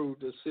screwed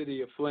the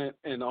city of Flint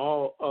and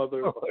all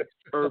other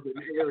urban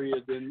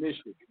areas in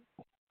Michigan.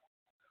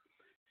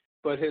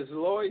 But his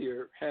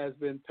lawyer has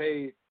been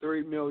paid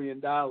 $3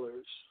 million,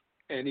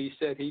 and he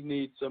said he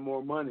needs some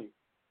more money.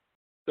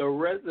 The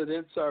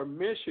residents of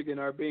Michigan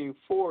are being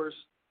forced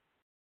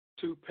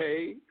to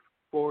pay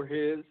for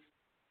his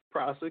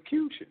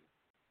prosecution.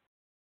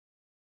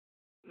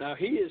 Now,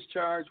 he is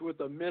charged with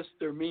a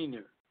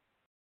misdemeanor.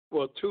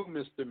 Well, 2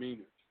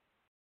 misdemeanors.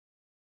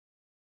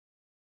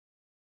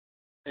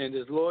 And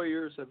his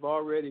lawyers have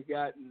already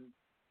gotten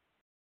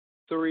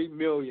 $3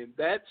 million.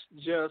 That's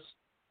just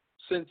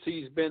since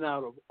he's been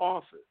out of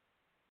office.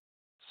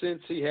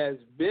 Since he has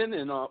been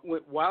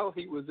while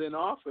he was in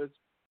office,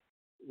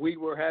 we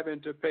were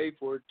having to pay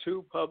for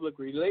 2 public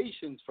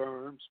relations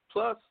firms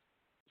plus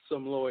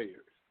some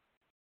lawyers.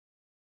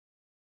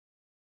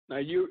 Now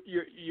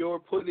you're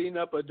putting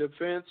up a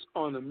defense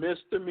on a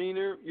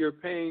misdemeanor. You're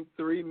paying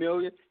 $3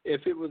 million.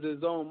 If it was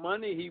his own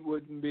money, he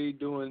wouldn't be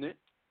doing it.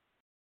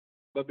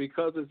 But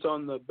because it's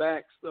on the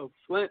backs of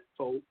Flint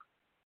folk,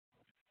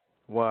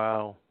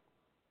 wow,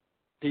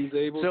 he's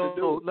able to do it.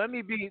 So let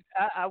me be.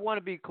 I want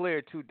to be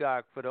clear too,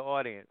 Doc, for the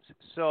audience.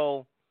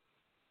 So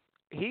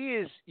he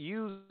is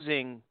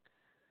using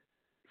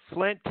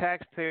Flint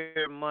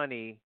taxpayer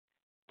money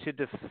to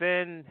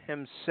defend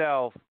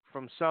himself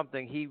from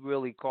something he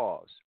really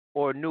caused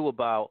or knew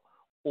about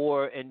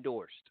or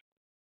endorsed.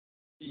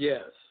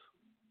 Yes.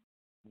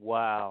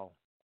 Wow.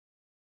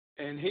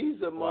 And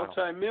he's a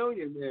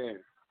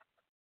multimillionaire.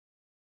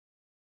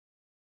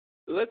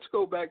 Let's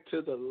go back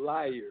to the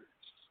liars.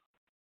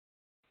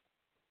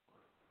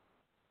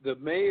 The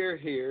mayor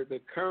here,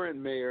 the current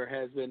mayor,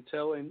 has been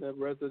telling the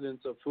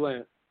residents of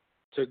Flint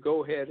to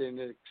go ahead and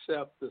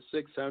accept the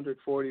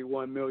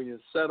 $641 million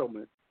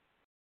settlement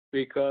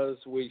because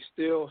we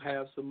still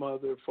have some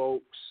other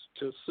folks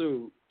to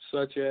sue,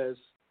 such as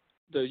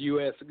the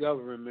U.S.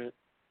 government,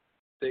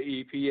 the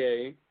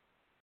EPA.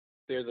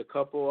 There's a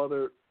couple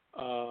other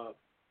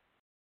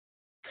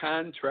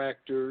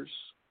contractors,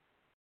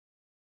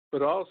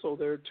 but also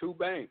there are 2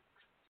 banks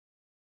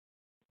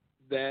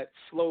that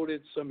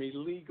floated some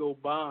illegal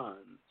bonds,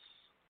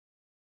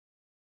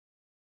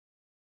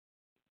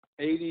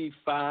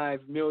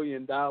 $85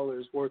 million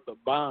worth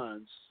of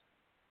bonds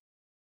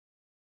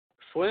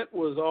Flint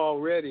was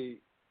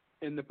already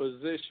in the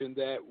position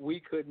that we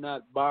could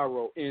not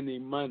borrow any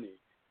money.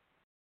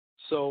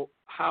 So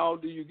how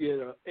do you get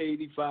a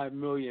 $85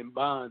 million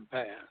bond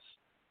passed?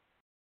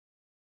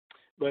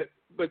 But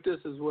this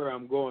is where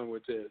I'm going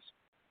with this.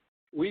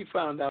 We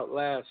found out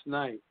last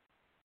night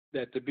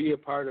that to be a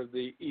part of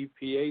the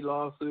EPA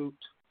lawsuit,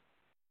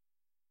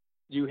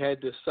 you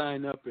had to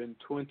sign up in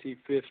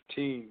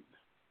 2015.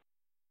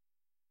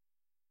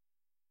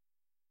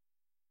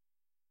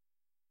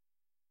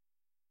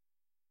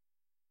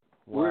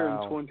 Wow. We're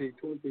in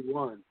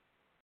 2021.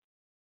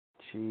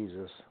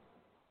 Jesus.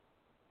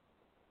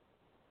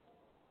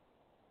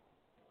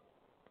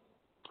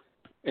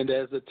 And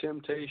as the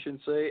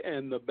Temptations say,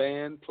 and the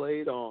band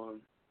played on.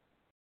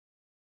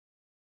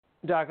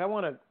 Doc, I'm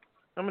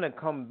gonna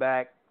come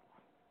back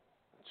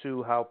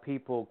to how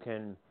people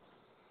can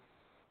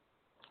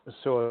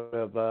sort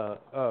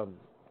of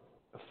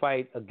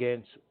fight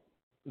against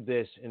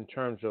this in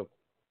terms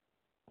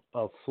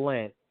of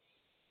Flint.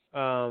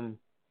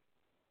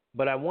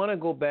 But I want to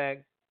go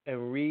back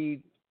and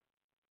read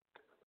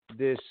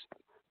this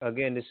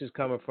again. This is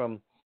coming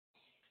from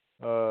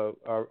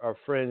our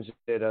friends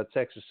at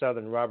Texas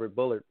Southern, Robert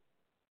Bullard.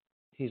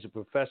 He's a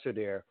professor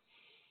there.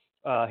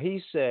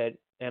 He said,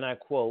 and I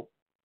quote,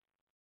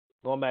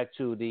 going back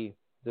to the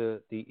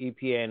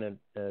EPA and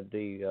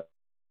the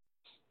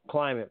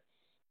climate,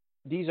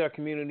 these are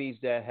communities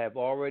that have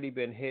already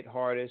been hit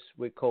hardest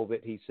with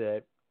COVID, he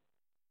said.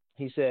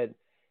 He said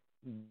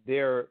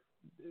their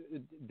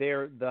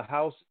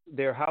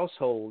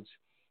households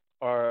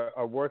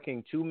are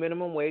working 2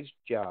 minimum wage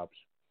jobs,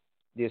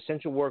 the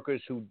essential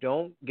workers who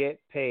don't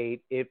get paid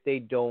if they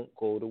don't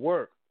go to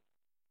work.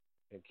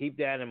 And keep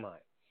that in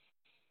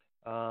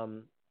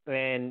mind.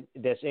 And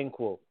that's end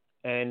quote.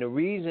 And the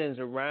reasons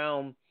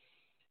around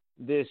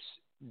this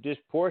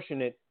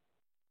disproportionate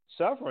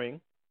suffering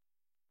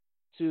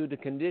to the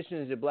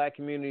conditions that black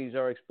communities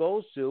are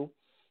exposed to,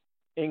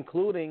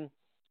 including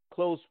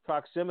close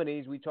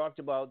proximities we talked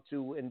about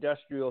to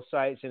industrial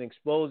sites and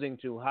exposing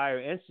to higher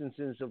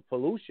instances of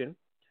pollution,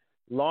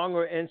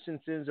 longer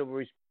instances of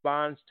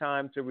response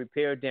time to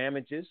repair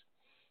damages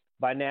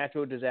by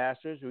natural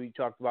disasters. We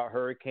talked about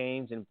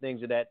hurricanes and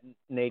things of that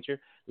nature,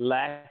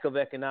 lack of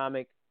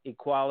economic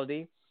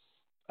equality.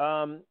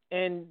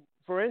 And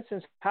for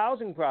instance,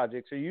 housing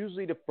projects are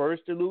usually the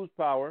first to lose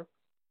power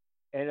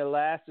and the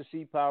last to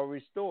see power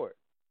restored.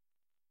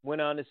 Went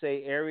on to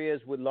say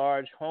areas with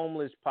large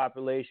homeless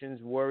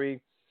populations worry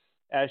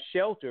as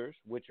shelters,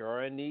 which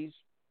are in these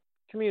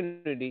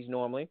communities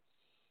normally,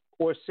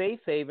 or safe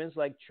havens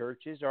like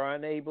churches are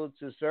unable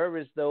to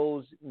service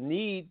those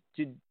need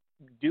to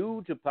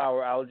due to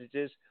power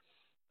outages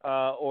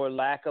or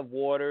lack of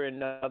water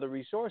and other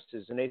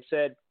resources. And they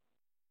said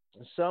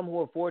some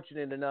who are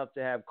fortunate enough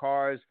to have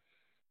cars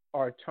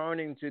are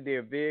turning to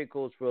their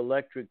vehicles for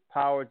electric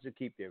power to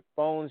keep their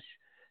phones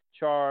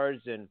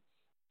charged and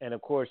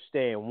of course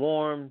staying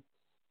warm.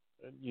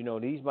 You know,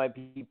 these might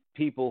be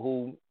people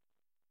who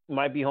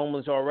might be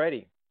homeless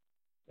already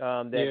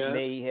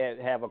may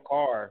have a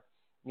car,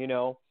 you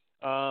know.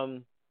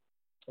 And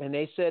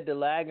they said the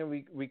lag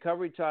in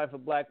recovery time for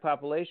black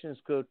populations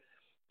could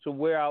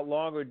wear out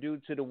longer due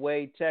to the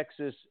way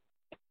Texas,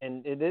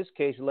 and in this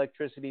case,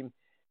 electricity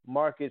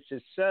markets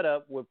is set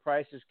up where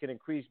prices can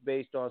increase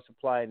based on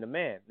supply and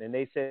demand. And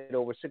they said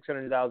over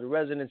 600,000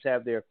 residents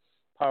have their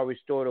power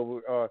restored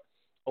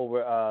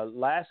over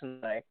last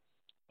night.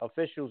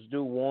 Officials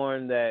do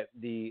warn that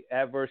the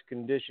adverse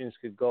conditions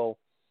could go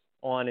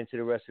on into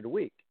the rest of the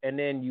week. And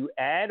then you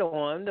add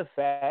on the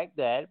fact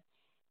that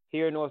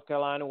here in North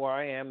Carolina, where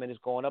I am, and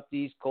it's going up the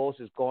East Coast,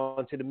 it's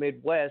going to the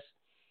Midwest,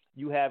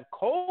 you have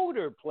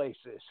colder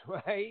places,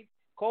 right?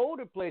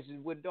 Colder places.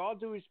 With all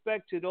due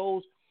respect to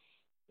those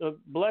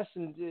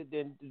blessings,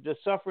 the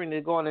suffering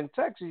that's going on in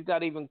Texas, you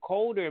got even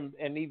colder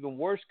and even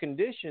worse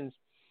conditions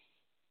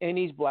in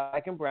these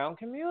black and brown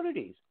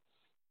communities.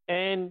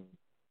 And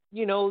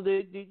you know,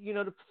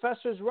 the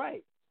professor's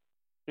right.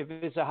 If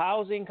it's a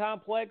housing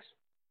complex,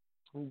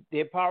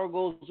 their power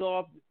goes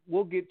off.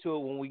 We'll get to it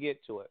when we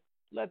get to it.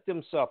 Let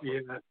them suffer.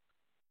 Yeah.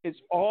 It's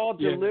all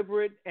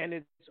deliberate and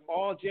it's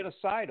all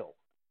genocidal.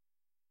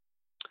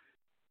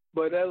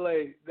 But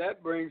LA,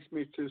 that brings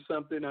me to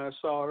something I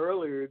saw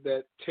earlier,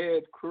 that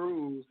Ted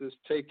Cruz is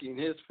taking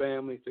his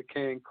family to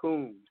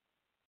Cancun.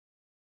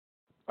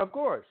 Of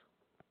course.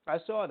 I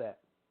saw that.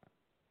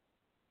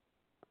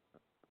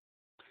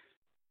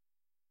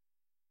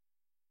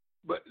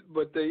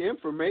 But the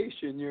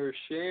information you're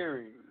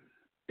sharing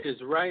is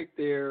right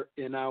there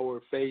in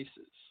our faces.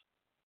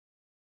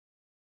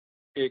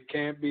 It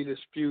can't be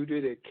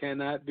disputed. It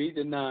cannot be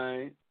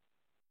denied.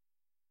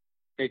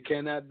 It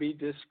cannot be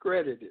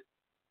discredited.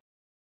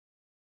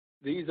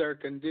 These are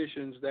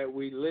conditions that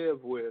we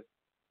live with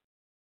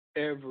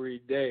every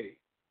day.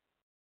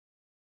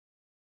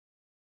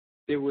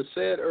 It was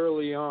said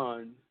early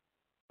on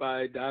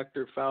by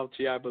Dr.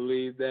 Fauci, I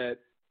believe, that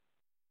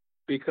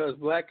because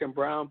black and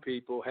brown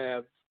people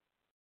have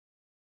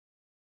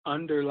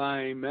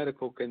underlying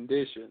medical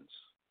conditions,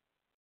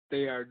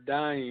 they are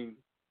dying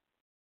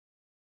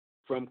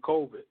from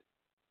COVID.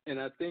 And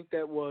I think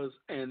that was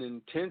an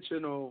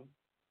intentional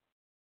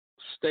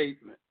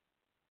statement.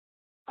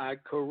 I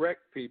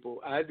correct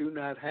people. I do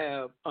not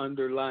have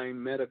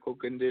underlying medical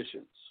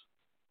conditions.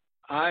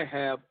 I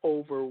have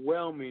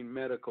overwhelming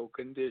medical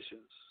conditions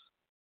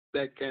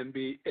that can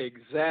be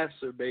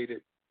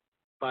exacerbated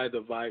by the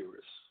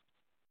virus.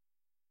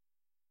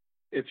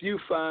 If you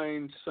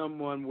find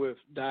someone with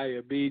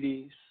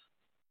diabetes,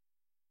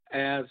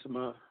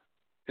 asthma,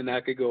 and I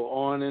could go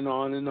on and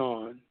on and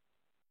on,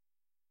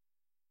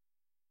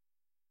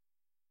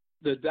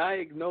 the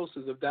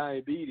diagnosis of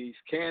diabetes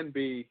can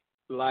be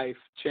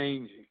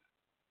life-changing.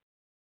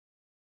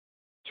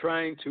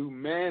 Trying to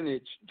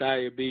manage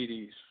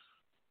diabetes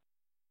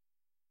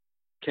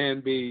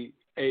can be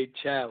a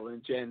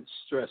challenge and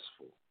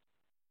stressful.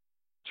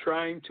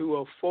 Trying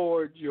to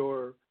afford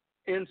your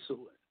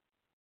insulin,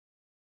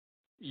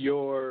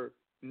 your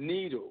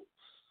needles,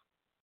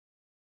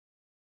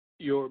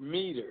 your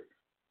meter,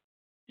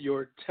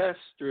 your test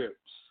strips,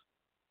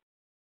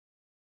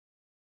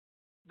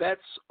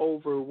 that's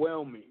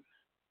overwhelming.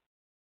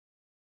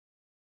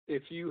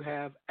 If you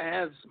have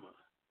asthma,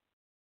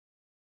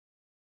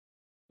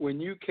 when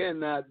you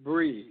cannot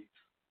breathe,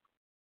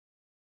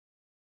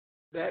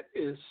 that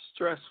is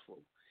stressful.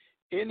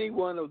 Any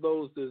one of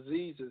those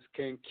diseases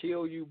can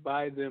kill you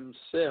by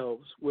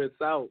themselves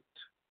without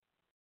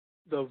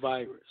the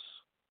virus.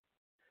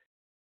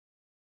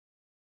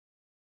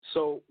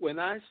 So when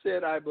I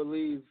said I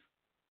believe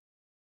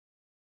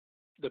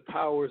the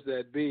powers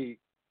that be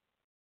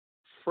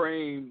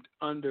framed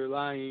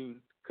underlying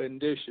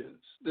conditions,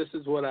 this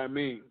is what I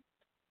mean.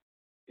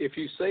 If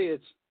you say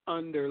it's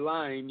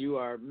underlying, you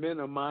are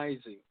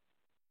minimizing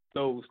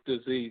those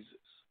diseases.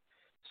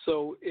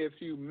 So if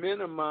you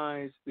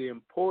minimize the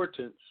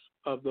importance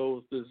of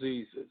those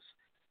diseases,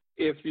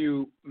 if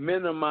you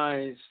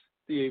minimize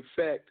the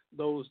effect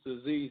those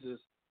diseases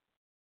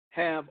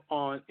have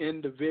on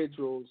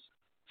individuals,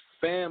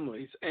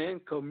 families,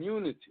 and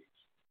communities,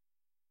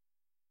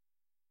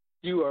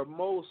 you are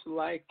most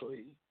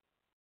likely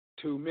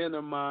to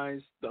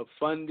minimize the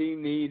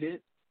funding needed.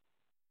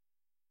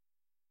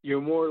 You're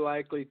more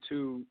likely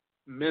to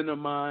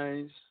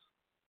minimize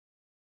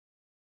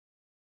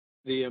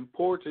the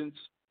importance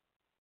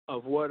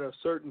of what a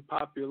certain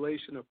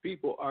population of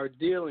people are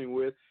dealing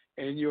with,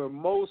 and you're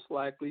most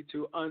likely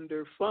to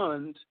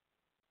underfund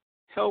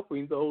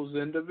helping those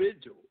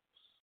individuals.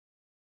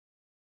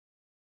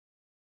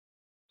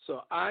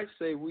 So I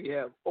say we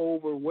have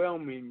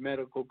overwhelming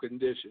medical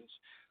conditions.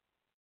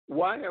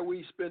 Why are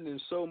we spending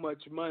so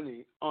much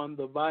money on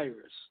the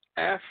virus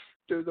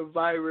after the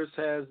virus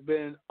has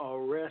been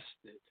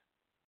arrested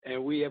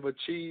and we have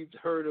achieved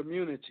herd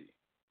immunity?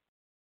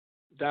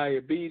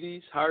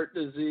 Diabetes, heart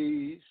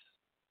disease,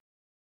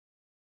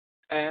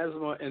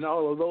 asthma, and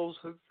all of those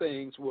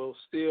things will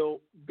still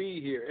be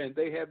here, and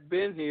they have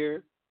been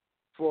here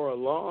for a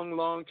long,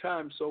 long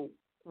time. So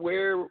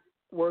where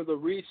were the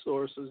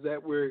resources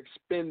that we're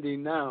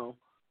expending now?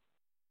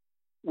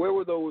 Where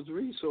were those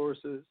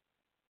resources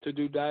to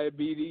do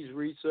diabetes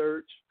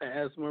research,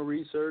 asthma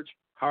research,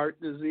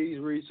 heart disease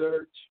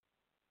research?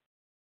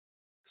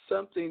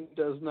 Something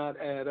does not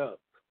add up.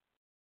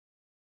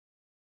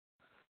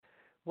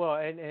 Well,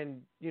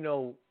 and you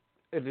know,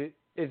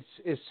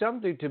 it's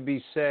something to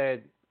be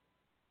said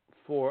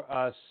for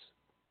us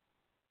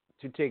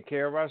to take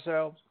care of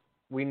ourselves.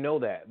 We know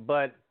that,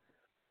 but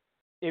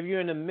if you're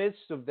in the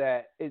midst of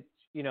that, it's,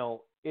 you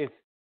know, if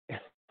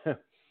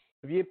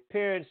if your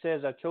parent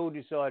says "I told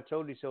you so,"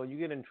 and you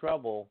get in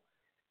trouble,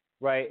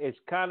 right? It's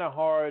kind of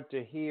hard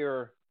to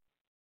hear.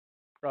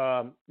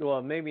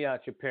 Well, maybe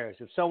not your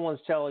parents. If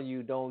someone's telling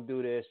you don't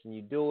do this and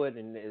you do it,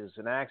 and it's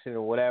an accident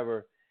or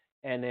whatever,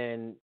 and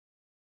then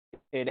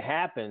it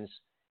happens,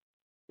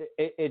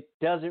 it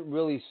doesn't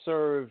really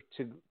serve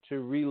to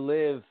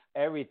relive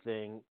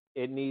everything.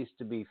 It needs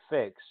to be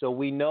fixed. So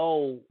we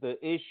know the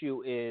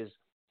issue is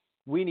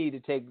we need to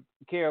take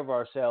care of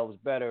ourselves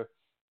better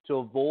to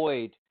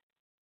avoid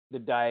the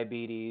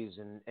diabetes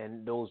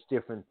and those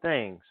different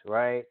things,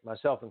 right?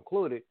 Myself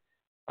included.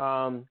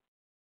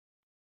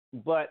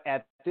 But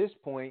at this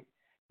point,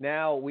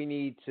 now we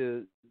need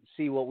to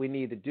see what we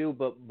need to do.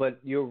 But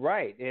you're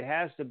right. It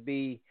has to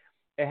be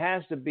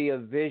a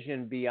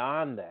vision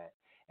beyond that.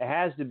 It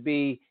has to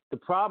be, the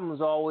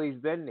problem's always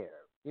been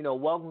there. You know,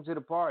 welcome to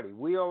the party.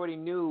 We already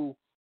knew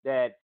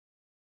that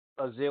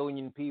a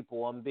zillion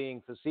people, I'm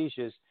being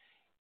facetious,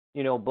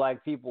 you know,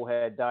 black people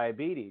had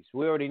diabetes.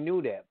 We already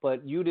knew that.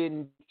 But you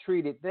didn't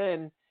treat it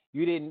then.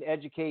 You didn't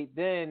educate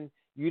then.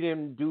 You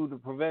didn't do the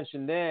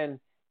prevention then.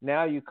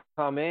 Now you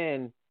come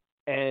in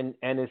and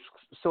it's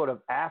sort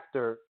of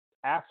after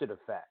the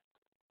fact.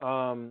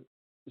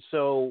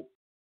 So,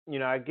 you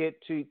know, I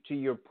get to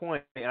your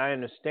point. I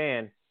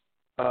understand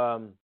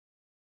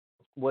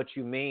what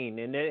you mean.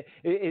 And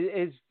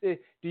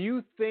do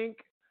you think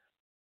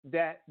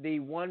that the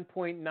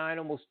 1.9,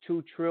 almost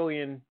 2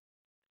 trillion,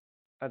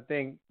 I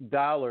think,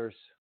 dollars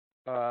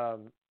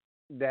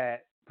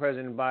that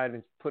President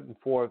Biden's putting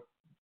forth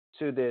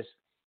to this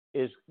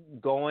is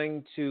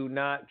going to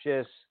not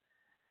just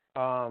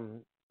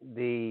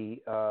the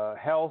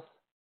health,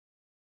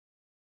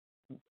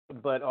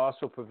 but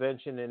also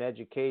prevention and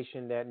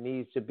education that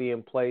needs to be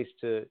in place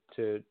to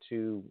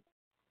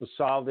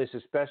solve this,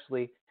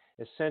 especially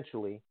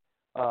essentially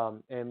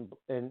in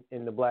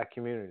the black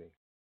community?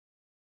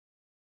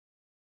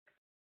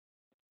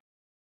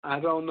 I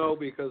don't know,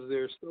 because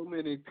there's so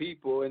many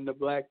people in the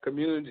black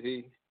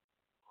community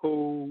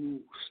who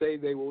say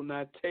they will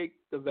not take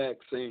the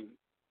vaccine.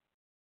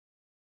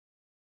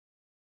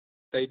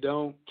 They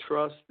don't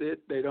trust it.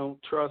 They don't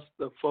trust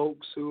the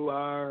folks who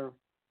are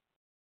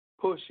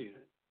pushing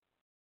it.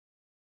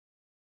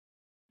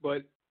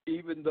 But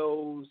even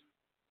those,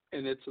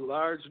 and it's a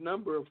large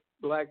number of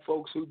black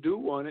folks who do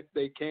want it,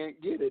 they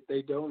can't get it.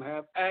 They don't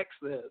have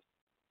access.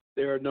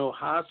 There are no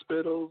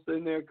hospitals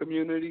in their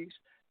communities.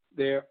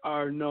 There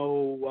are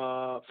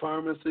no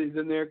pharmacies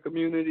in their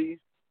communities.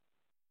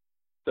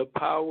 The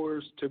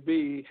powers to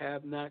be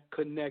have not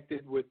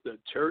connected with the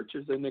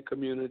churches in the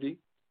community.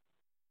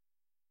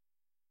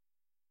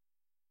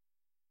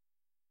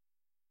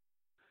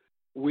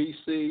 We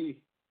see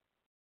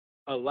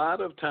a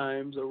lot of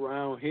times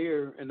around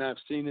here, and I've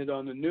seen it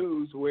on the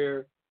news,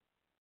 where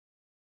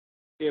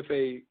if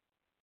a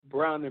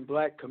brown and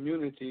black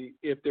community,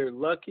 if they're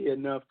lucky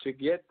enough to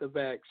get the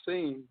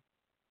vaccine,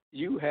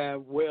 you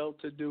have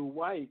well-to-do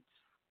whites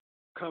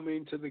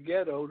coming to the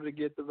ghetto to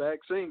get the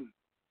vaccine.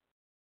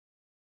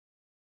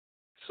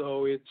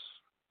 So it's,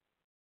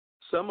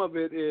 some of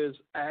it is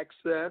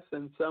access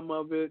and some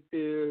of it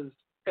is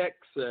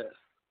excess.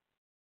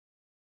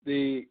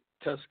 The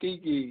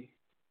Tuskegee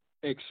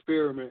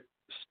experiment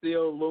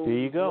still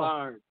looms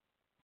large.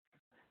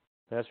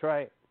 That's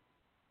right.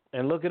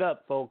 And look it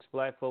up, folks,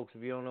 black folks,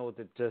 if you don't know what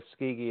the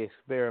Tuskegee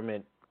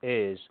experiment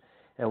is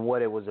and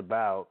what it was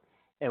about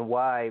and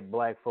why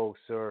black folks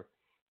are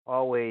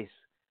always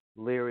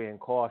leery and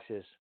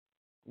cautious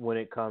when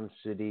it comes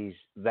to these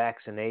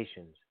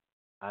vaccinations.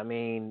 I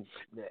mean,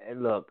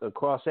 look,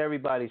 across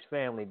everybody's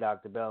family,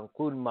 Dr. Bell,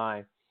 including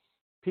mine,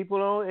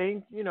 people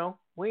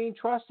we ain't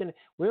trusting it.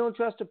 We don't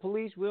trust the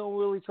police. We don't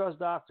really trust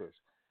doctors.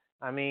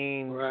 I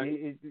mean,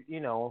 right.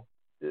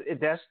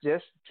 That's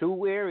just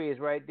two areas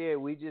right there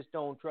we just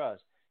don't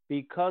trust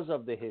because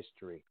of the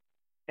history.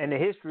 And the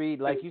history,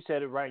 like you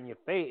said, it right in your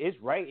face. It's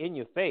right in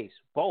your face,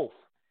 both.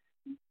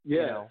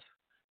 Yes.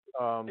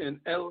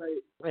 In LA,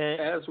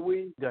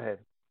 go ahead.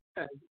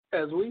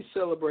 As we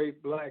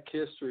celebrate Black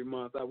History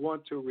Month, I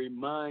want to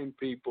remind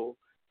people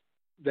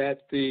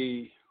that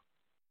the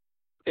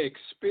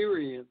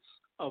experience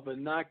of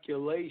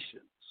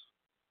inoculations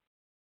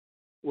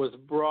was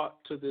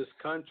brought to this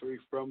country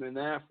from an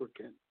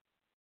African.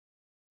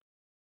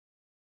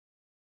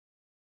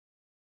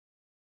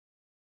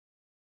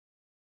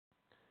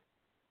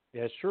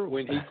 That's true.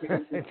 When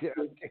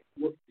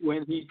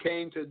he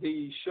came to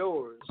these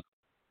shores,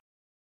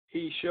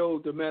 he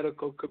showed the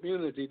medical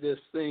community this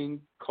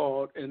thing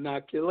called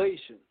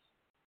inoculations.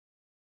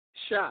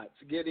 Shots,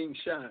 getting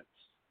shots.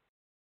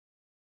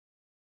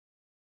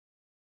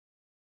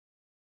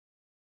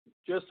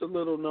 Just a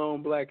little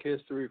known Black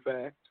history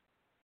fact.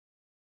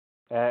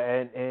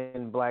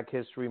 And Black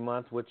History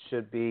Month, which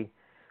should be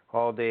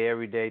all day,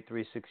 every day,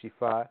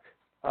 365.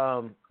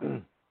 Doc,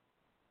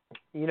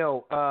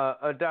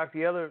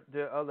 the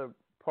other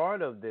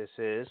part of this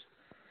is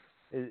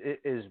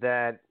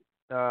that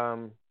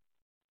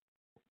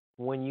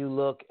when you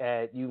look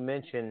at, you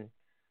mentioned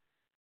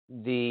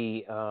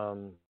the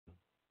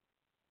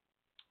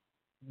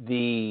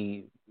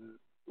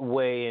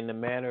way and the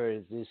manner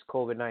as this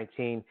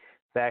COVID-19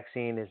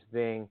 vaccine is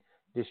being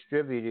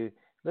distributed.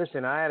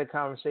 Listen, I had a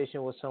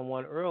conversation with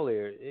someone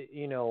earlier.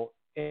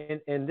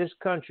 In this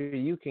country,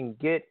 you can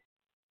get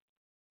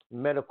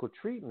medical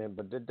treatment,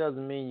 but that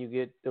doesn't mean you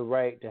get the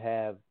right to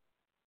have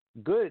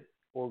good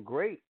or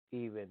great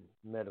even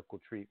medical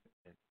treatment.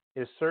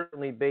 It's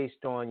certainly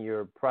based on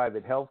your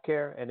private health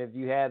care, and if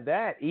you have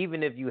that,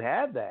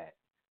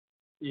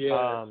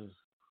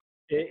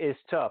 it's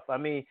tough. I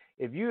mean,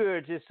 if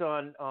you're just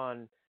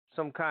on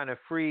some kind of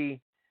free,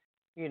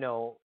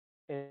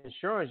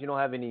 insurance, you don't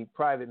have any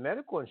private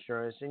medical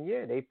insurance, and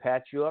they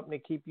patch you up and they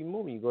keep you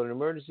moving. You go to the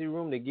emergency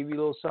room, they give you a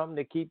little something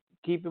to keep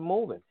it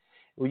moving.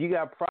 When you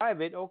got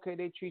private, okay,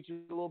 they treat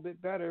you a little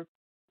bit better,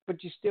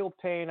 but you're still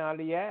paying out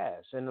of your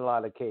ass in a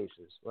lot of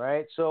cases,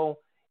 right? So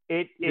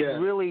it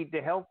really, the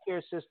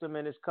healthcare system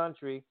in this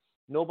country,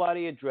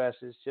 nobody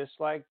addresses, just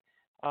like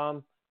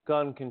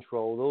gun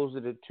control. Those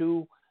are the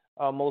two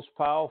most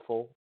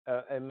powerful,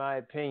 in my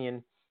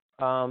opinion,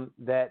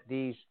 that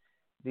these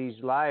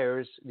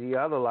liars, the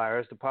other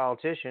liars, the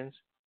politicians,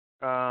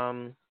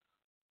 that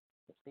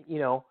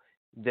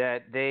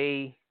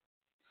they,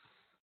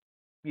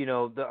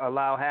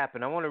 allow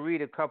happen. I want to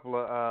read a couple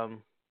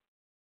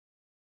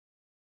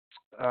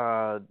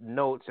of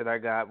notes that I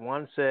got.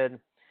 One said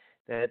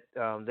that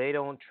they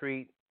don't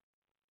treat,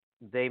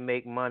 they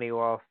make money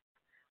off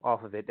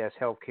of it. That's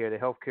healthcare. The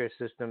healthcare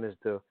system is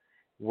the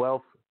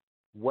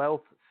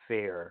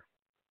welfare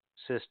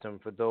system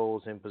for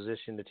those in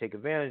position to take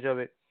advantage of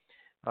it.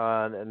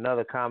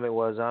 Another comment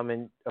was,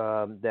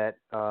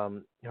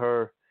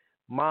 her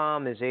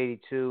mom is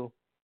 82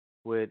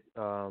 with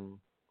one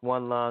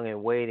lung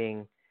and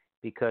waiting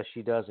because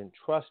she doesn't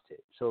trust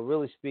it. So it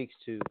really speaks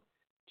to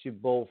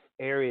both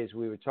areas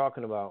we were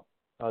talking about,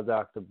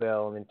 Dr.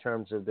 Bell, in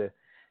terms of the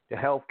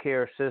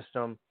healthcare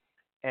system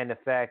and the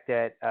fact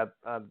that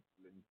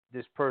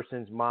this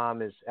person's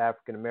mom is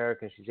African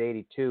American. She's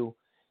 82.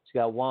 She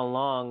got one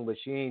lung, but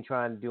she ain't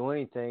trying to do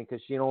anything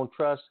because she don't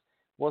trust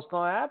what's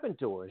going to happen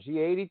to her. She's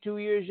 82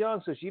 years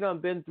young, so she done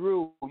been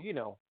through,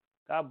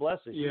 God bless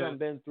her. She done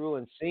been through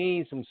and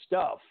seen some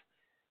stuff.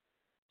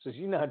 So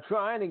she's not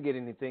trying to get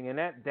anything, and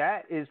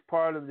that is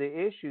part of the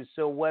issue.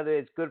 So whether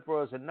it's good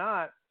for us or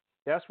not,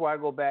 that's why I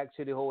go back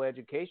to the whole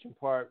education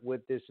part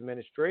with this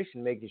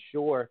administration, making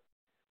sure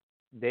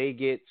they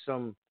get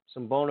some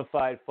bona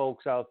fide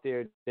folks out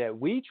there that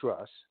we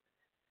trust,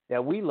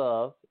 that we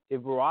love.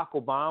 If Barack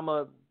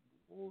Obama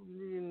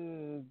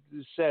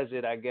says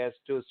it, I guess,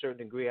 to a certain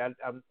degree,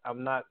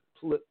 I'm not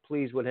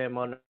pleased with him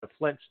on the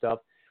Flint stuff,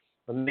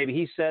 but maybe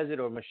he says it,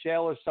 or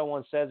Michelle or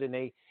someone says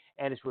it,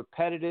 and it's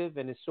repetitive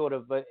and it's sort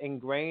of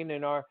ingrained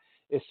in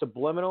it's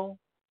subliminal,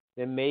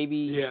 then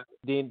maybe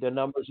the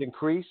numbers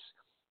increase.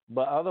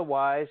 But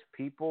otherwise,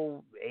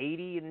 people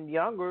 80 and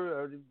younger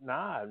are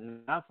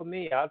not for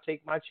me. I'll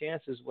take my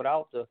chances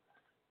without the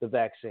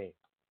vaccine.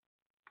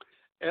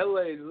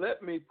 L.A.,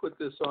 let me put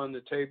this on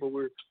the table.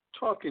 We're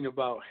talking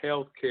about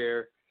health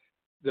care.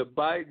 The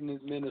Biden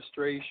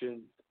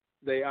administration,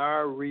 they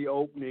are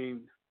reopening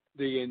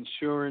the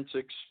insurance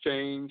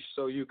exchange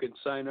so you can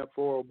sign up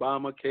for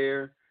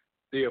Obamacare,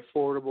 the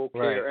Affordable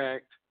Care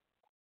Act.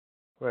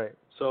 Right.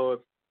 So if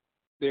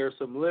there are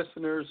some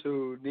listeners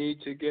who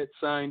need to get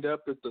signed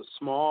up, it's a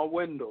small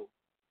window.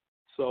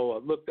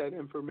 So look that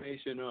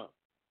information up.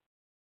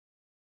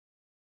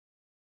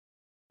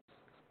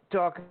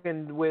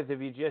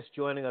 If you're just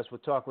joining us, we're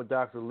talking with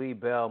Dr. Lee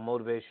Bell,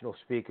 motivational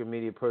speaker,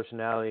 media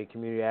personality,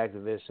 community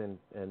activist,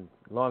 and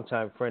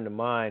longtime friend of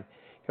mine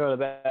here on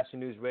the Boston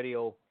News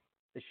Radio,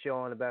 the show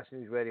on the Boston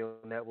News Radio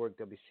Network,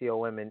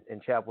 WCOM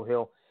in Chapel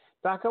Hill.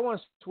 Doc, I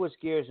want to switch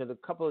gears at a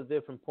couple of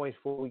different points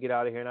before we get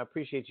out of here, and I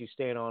appreciate you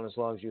staying on as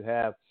long as you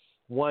have.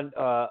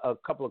 A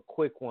couple of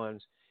quick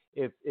ones,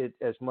 if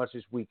as much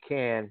as we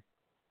can.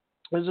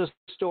 There's a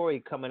story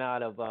coming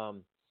out of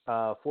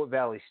Fort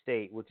Valley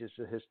State, which is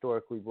a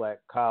historically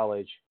black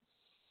college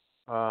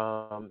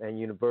and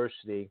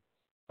university,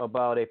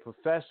 about a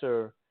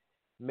professor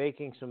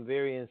making some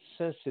very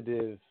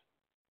insensitive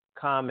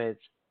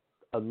comments,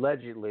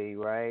 allegedly,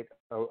 right,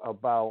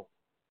 about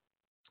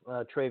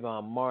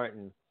Trayvon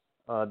Martin.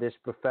 This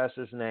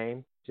professor's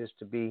name, just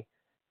to be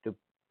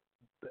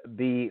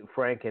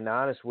frank and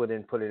honest with it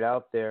and put it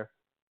out there,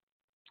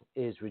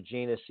 is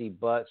Regina C.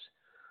 Butts,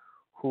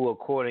 who,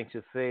 according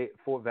to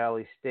Fort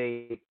Valley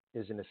State,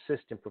 is an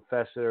assistant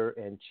professor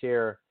and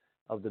chair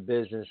of the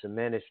Business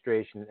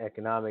Administration and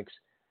Economics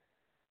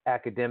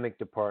Academic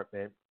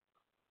Department.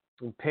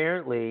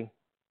 Apparently,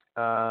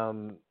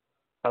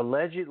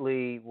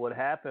 allegedly, what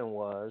happened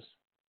was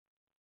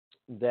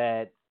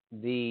that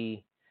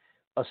a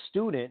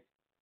student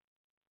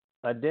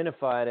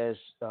identified as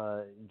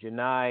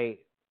Janai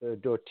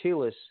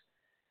Dortilis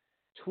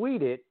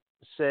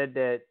said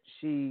that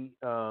she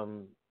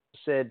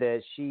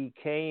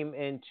came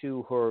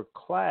into her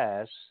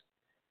class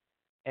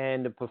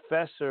and the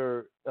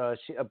professor, this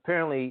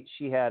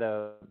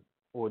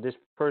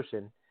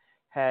person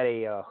had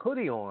a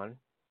hoodie on,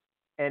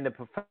 and the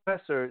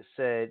professor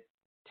said,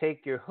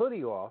 "Take your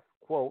hoodie off,"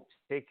 quote,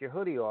 "take your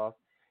hoodie off.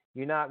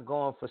 You're not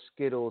going for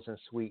Skittles and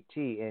sweet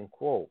tea," end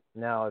quote.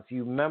 Now, if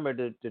you remember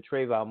the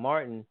Trayvon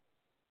Martin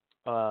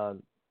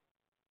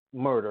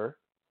murder,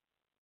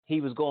 he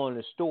was going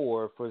to the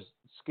store for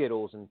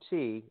Skittles and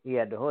tea. He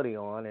had the hoodie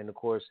on, and of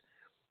course,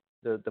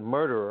 the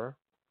murderer,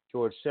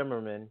 George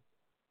Zimmerman,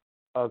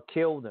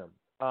 killed him.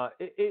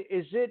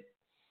 It's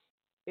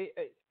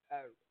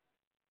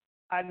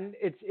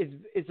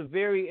a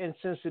very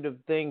insensitive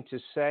thing to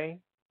say.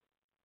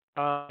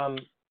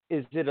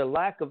 Is it a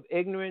lack of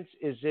ignorance?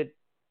 Is it?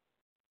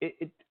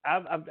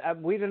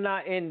 We are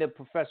not in the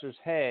professor's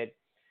head,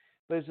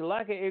 but it's a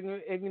lack of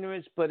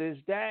ignorance. But is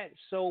that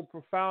so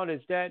profound?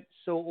 Is that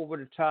so over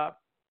the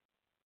top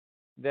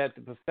that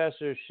the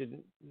professor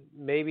should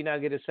maybe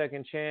not get a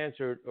second chance,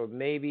 or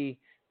maybe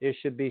there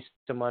should be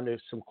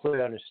some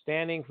clear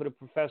understanding for the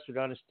professor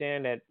to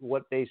understand that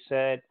what they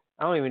said?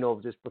 I don't even know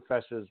if this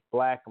professor is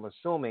black. I'm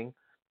assuming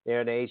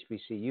they're at the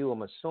HBCU.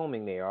 I'm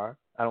assuming they are.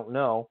 I don't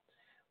know.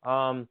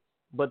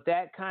 But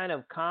that kind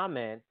of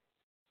comment,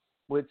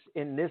 which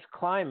in this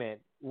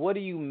climate, what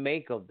do you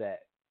make of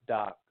that,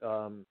 Doc?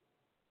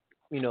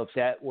 If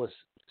that was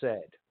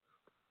said.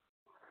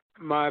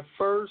 My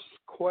first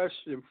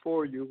question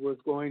for you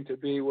was going to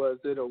be, was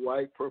it a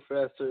white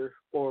professor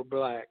or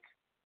black?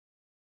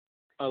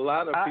 A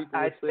lot of people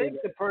I say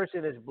think the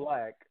person is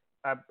black.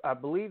 I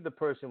believe the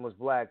person was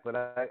black, but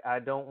I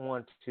don't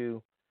want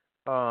to,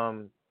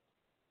 and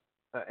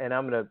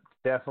I'm going to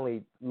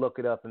definitely look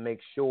it up and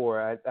make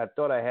sure. I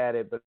thought I had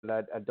it, but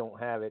I don't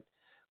have it.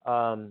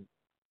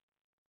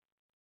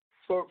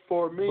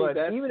 For me, but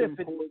that's even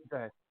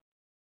important.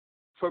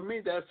 If for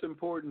me, that's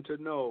important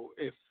to know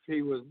if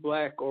he was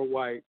black or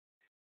white.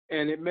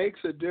 And it makes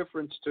a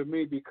difference to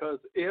me because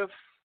if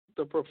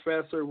the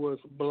professor was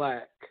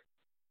black,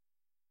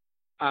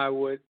 I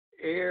would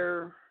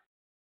err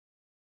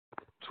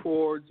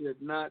towards it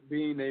not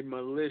being a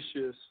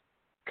malicious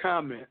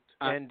comment.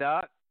 And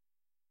Doc,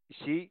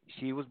 she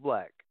was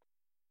black.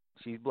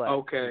 She's black.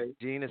 Okay.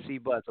 Gina C.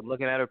 Butts. I'm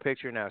looking at her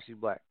picture now. She's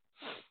black.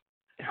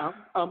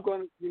 I'm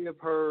going to give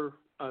her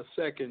a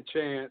second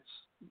chance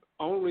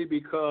only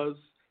because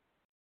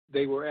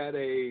they were at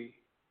a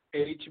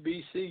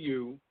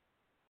HBCU,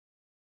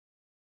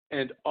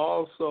 and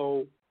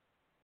also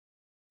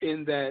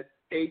in that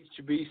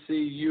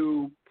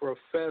HBCU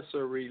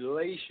professor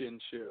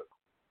relationship,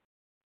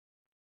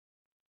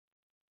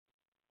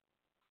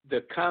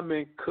 the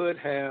comment could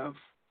have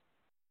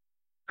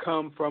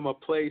come from a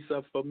place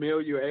of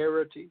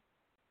familiarity.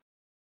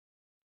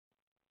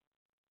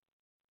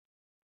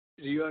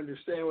 Do you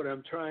understand what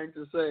I'm trying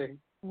to say?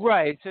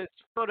 Right. To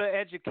go to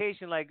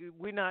education, like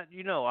we're not,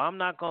 I'm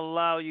not going to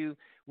allow you.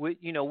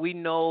 We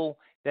know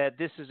that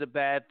this is a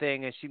bad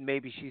thing, and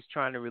she's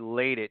trying to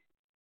relate it,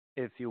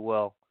 if you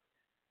will,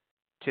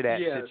 to that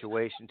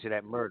situation, to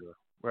that murder.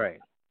 Right.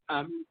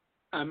 I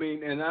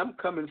mean, and I'm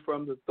coming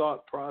from the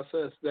thought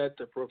process that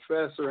the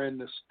professor and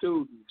the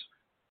students,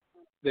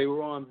 they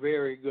were on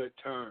very good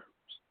terms,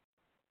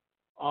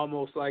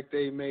 almost like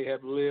they may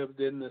have lived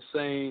in the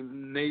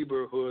same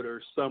neighborhood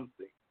or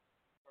something.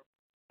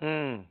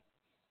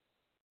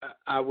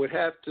 I would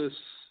have to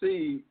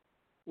see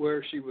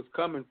where she was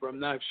coming from.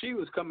 Now, if she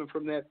was coming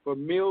from that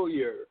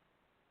familiar,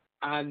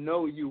 I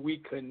know you, we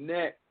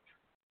connect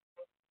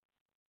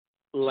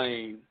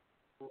lane,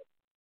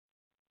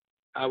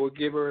 I would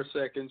give her a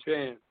second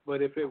chance.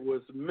 But if it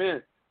was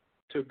meant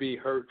to be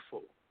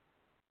hurtful,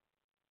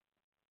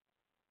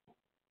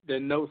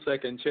 then no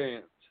second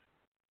chance.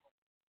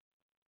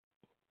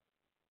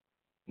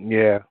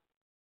 Yeah.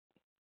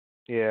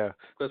 Yeah.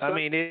 I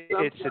mean,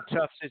 it's a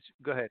tough situation.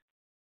 Go ahead.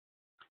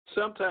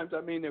 Sometimes,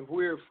 I mean, if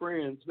we're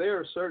friends, there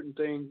are certain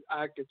things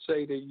I could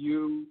say to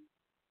you,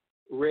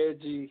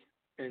 Reggie,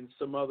 and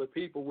some other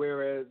people,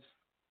 whereas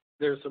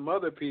there's some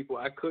other people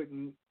I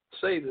couldn't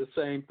say the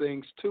same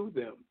things to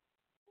them.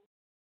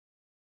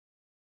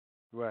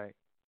 Right.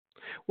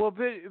 Well,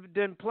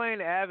 then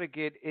playing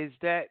advocate,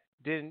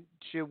 then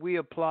should we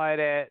apply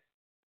that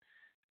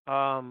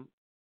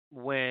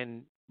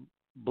when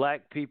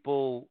black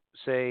people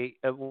say,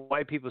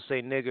 white people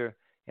say nigger,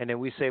 and then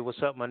we say,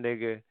 what's up, my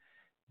nigger,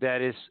 that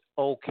it's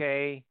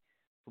okay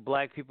for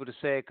black people to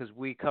say it because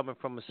we coming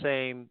from the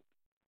same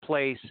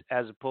place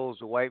as opposed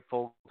to white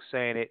folks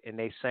saying it and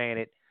they saying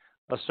it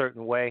a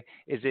certain way?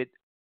 Is it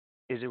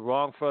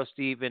wrong for us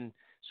to even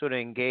sort of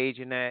engage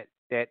in that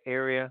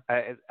area?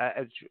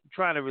 I'm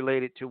trying to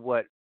relate it to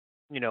what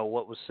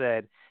was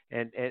said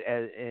and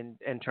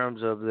in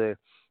terms of the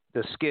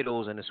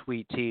Skittles and the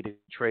sweet tea to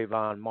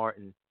Trayvon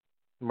Martin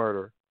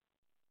murder.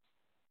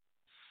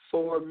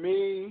 For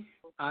me,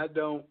 I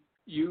don't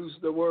use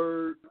the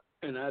word,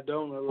 and I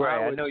don't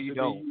allow it to be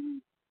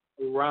used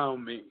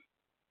around me.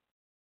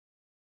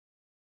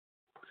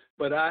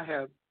 But I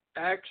have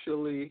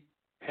actually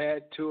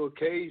had two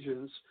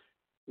occasions.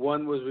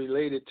 One was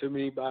related to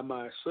me by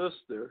my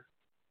sister.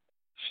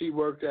 She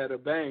worked at a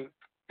bank,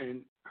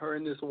 and her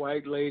and this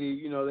white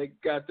lady, they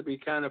got to be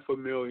kind of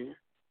familiar.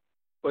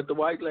 But the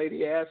white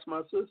lady asked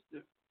my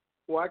sister,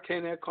 why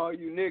can't I call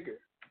you nigger?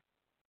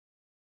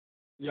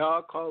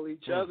 Y'all call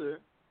each other.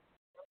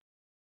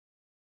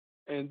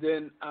 And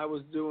then I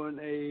was doing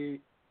a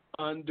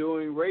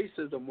Undoing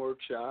Racism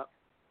workshop,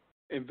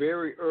 and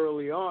very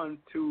early on,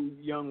 two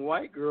young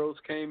white girls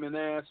came and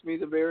asked me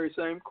the very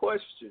same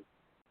question.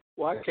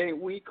 Why can't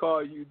we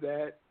call you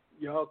that?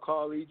 Y'all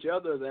call each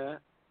other that.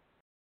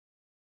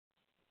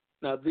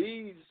 Now,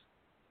 these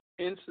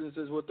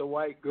instances with the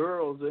white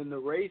girls in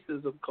the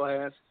racism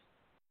class,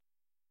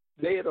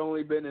 they had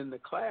only been in the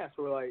class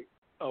for like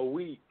a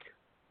week.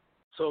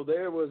 So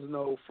there was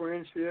no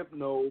friendship,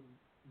 no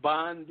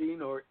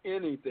bonding or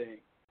anything.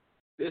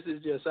 This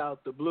is just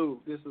out the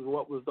blue. This is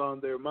what was on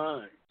their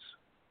minds.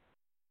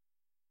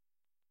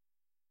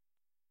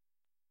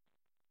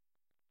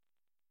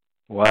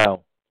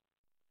 Wow.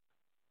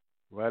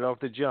 Right off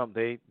the jump,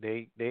 they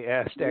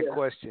asked that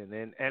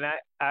question, and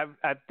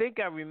I think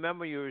I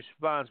remember your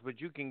response,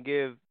 but you can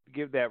give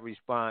that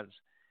response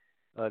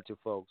to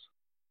folks.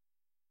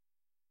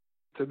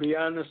 To be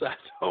honest, I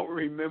don't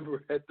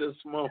remember at this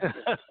moment.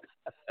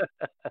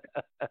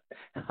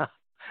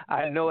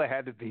 I know it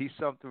had to be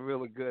something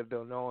really good,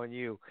 though. Knowing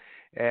you,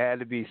 it had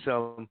to be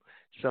some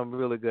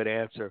really good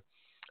answer.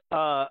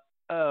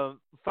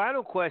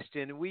 Final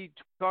question. We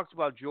talked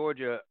about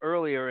Georgia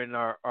earlier in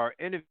our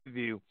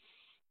interview,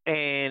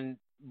 and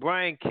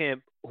Brian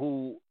Kemp,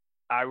 who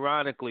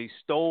ironically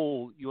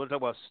stole, you want to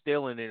talk about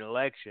stealing an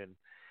election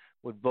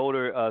with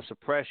voter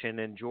suppression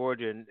in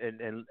Georgia,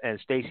 and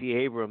Stacey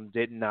Abrams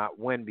did not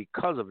win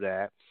because of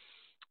that,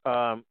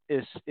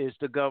 is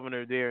the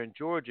governor there in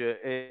Georgia.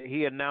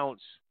 He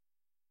announced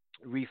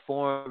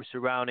reforms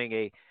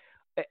surrounding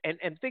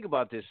and think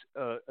about this,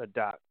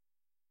 Doc.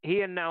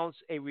 he announced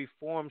a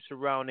reform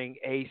surrounding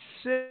a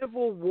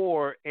Civil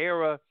War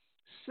era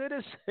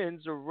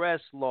citizens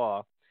arrest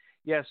law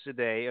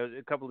yesterday,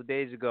 a couple of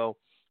days ago,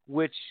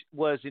 which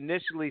was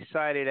initially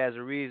cited as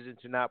a reason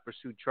to not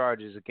pursue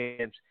charges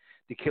against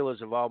the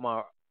killers of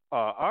Ahmaud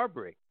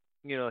Arbery.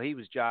 You know, he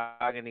was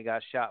jogging, he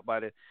got shot by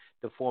the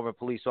former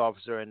police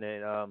officer and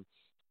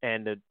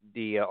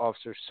the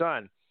officer's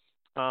son.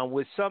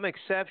 With some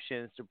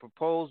exceptions, the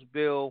proposed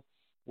bill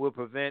will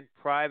prevent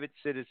private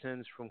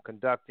citizens from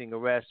conducting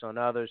arrests on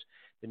others.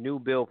 The new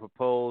bill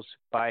proposed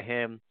by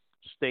him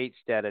states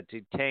that a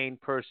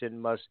detained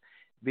person must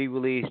be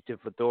released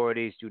if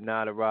authorities do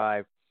not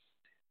arrive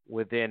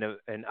within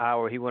an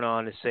hour. He went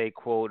on to say,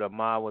 quote,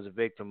 Ahmaud was a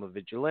victim of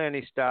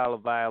vigilante style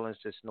of violence.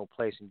 There's no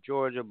place in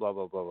Georgia, blah,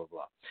 blah, blah, blah,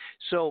 blah.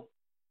 So,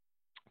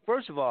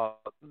 first of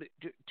all,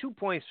 2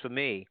 points for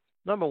me.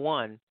 Number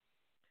one,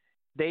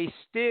 they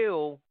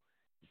still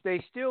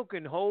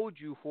can hold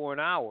you for an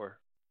hour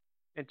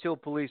until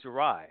police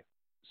arrive.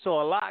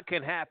 So a lot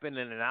can happen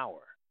in an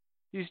hour.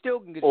 You still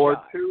can get or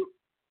shot.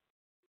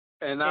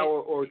 An hour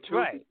or two,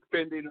 right.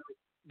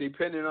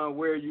 depending on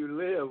where you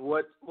live.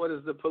 What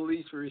is the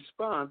police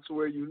response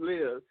where you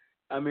live?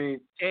 I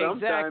mean,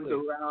 sometimes exactly.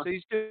 around, so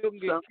you still can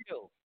get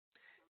killed.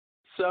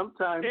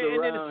 Sometimes and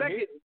around then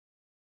here,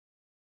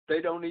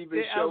 they don't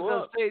even show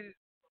up.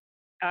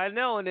 I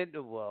know, and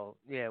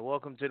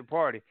welcome to the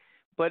party.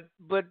 But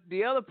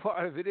the other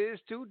part of it is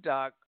too,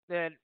 Doc,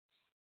 that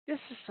this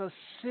is a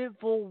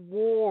Civil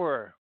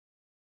War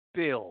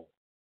bill.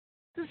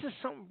 This is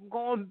something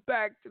going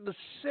back to the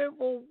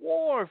Civil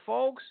War,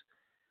 folks.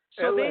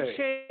 So they're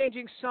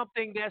changing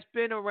something that's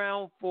been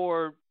around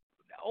for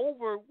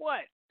over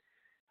what?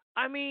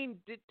 I mean,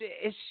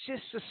 it's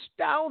just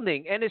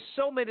astounding. And it's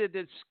so many.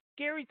 The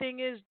scary thing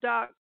is,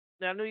 Doc,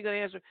 I know you're going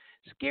to answer.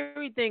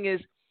 Scary thing is,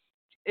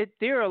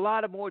 there are a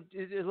lot more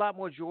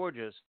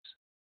Georgias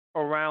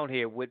around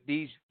here with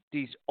these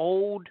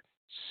old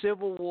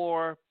Civil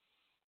War,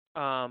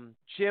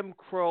 Jim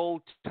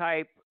Crow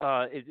type.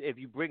 If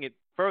you bring it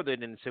further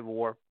than the Civil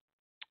War,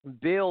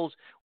 bills,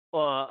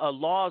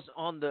 laws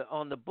on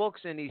the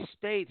books in these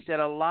states that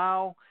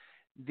allow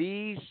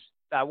these.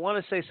 I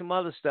want to say some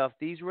other stuff.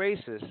 These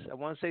racists. I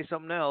want to say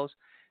something else.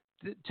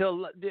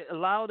 To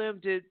allow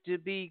them to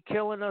be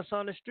killing us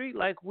on the street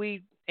like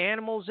we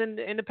animals in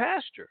the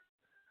pasture.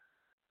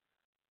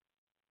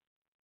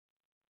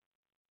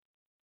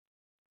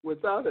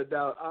 Without a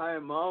doubt, I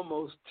am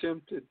almost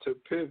tempted to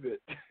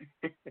pivot.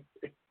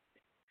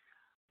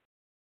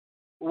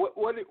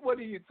 What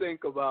do you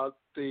think about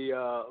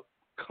the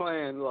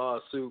Klan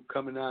lawsuit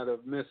coming out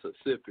of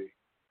Mississippi?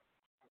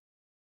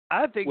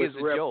 I think it's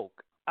a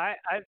joke. I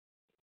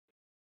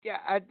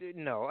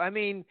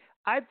mean,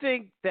 I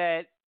think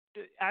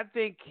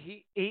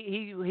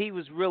he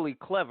was really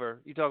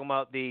clever. You're talking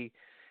about the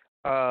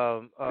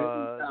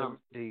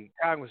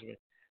congressman,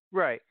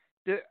 right?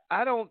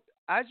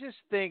 I just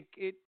think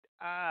it.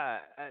 I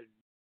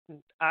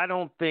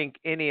don't think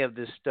any of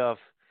this stuff.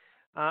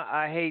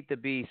 I hate to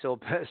be so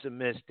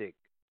pessimistic.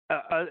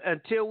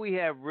 Until we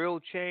have real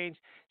change.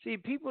 See,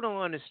 people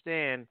don't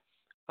understand.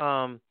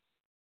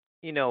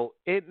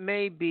 It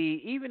may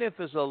be, even if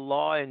it's a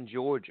law in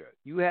Georgia,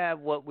 you have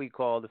what we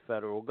call the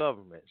federal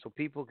government. So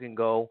people can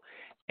go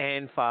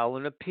and file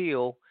an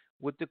appeal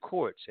with the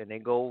courts, and they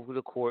go over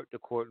to court,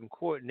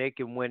 and they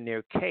can win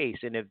their case.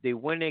 And if they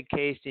win their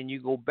case, then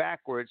you go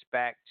backwards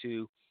back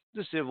to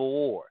the Civil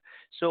War.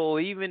 So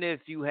even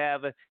if you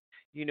have a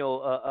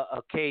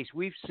case,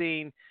 we've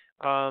seen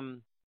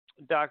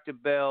Dr.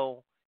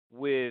 Bell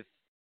with,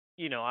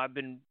 I've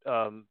been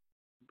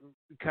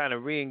kind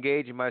of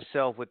re-engaging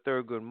myself with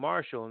Thurgood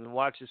Marshall and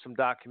watching some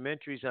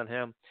documentaries on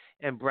him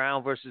and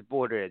Brown versus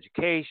Board of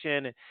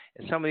Education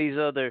and some of these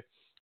other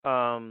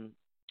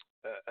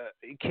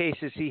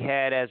cases he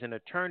had as an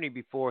attorney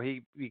before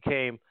he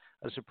became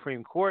a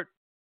Supreme Court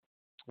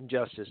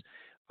justice.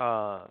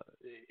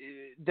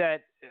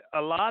 That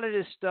a lot of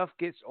this stuff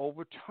gets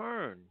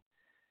overturned.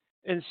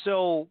 And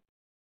so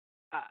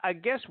I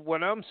guess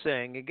what I'm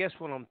saying,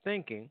 what I'm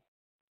thinking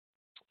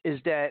is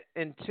that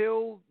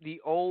until the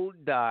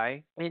old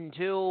die,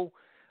 until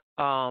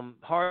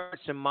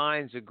hearts and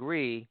minds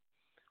agree,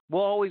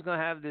 we're always going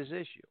to have this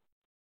issue.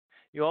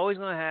 You're always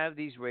going to have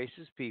these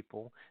racist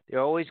people. They're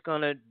always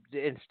going to,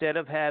 instead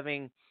of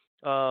having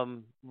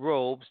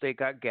robes, they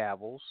got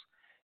gavels.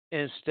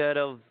 Instead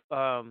of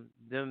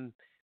them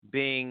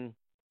being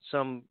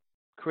some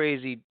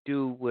crazy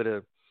dude with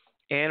a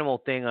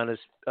animal thing on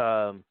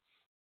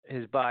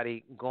his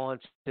body going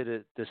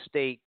to the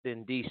state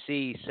in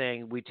D.C.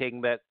 saying we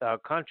taking back our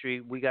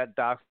country, we got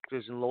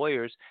doctors and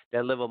lawyers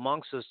that live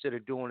amongst us that are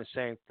doing the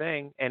same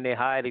thing, and they're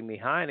hiding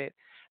behind it.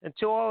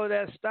 Until all of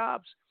that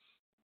stops,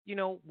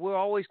 we're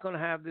always going to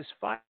have this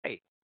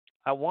fight.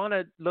 I want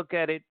to look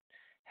at it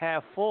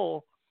half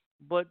full,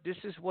 but this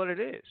is what it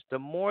is. The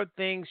more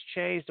things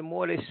change, the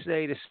more they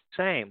stay the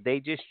same. They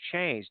just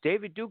change.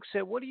 David Duke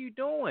said, "What are you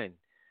doing?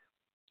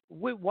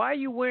 Why are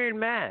you wearing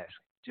masks?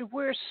 Just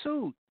wear a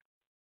suit.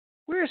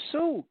 Wear a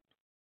suit.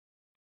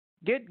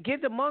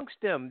 Get amongst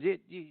them.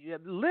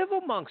 Live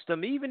amongst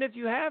them, even if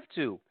you have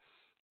to.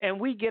 And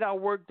we get our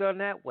work done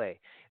that way.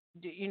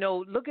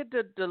 Look at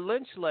the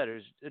Lynch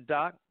letters,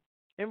 Doc,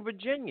 in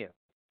Virginia.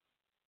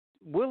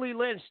 Willie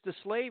Lynch, the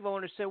slave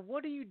owner, said,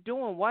 "What are you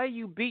doing? Why are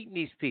you beating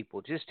these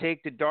people? Just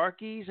take the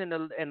darkies and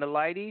the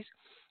lighties,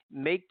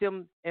 make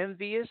them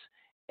envious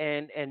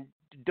and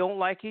don't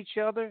like each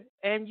other,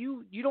 and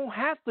you don't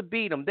have to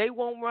beat them. They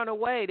won't run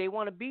away. They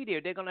want to be there.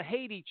 They're going to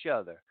hate each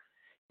other."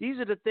 These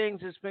are the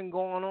things that's been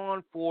going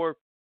on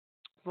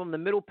from the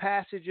Middle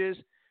Passages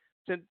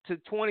to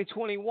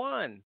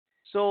 2021.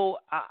 So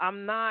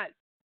I'm not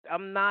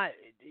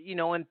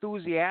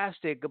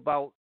enthusiastic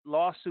about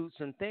lawsuits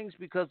and things,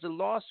 because the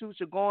lawsuits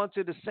are going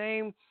to the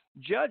same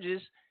judges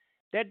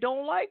that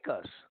don't like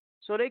us,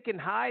 so they can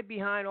hide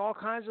behind all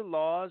kinds of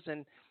laws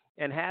and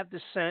have the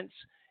sense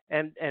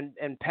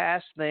and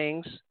pass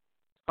things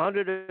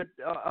under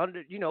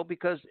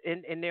because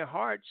in their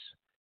hearts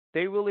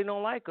they really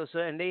don't like us,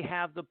 and they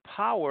have the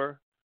power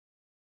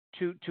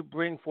to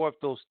bring forth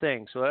those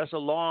things. So that's a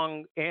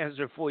long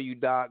answer for you,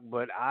 Doc,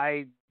 but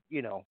I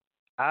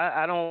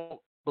don't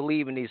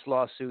believe in these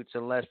lawsuits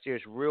unless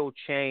there's real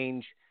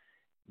change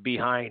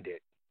behind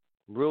it.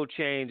 Real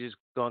change is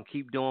going to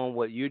keep doing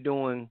what you're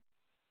doing.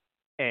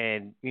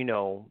 And,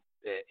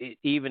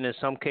 even in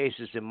some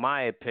cases, in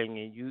my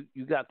opinion,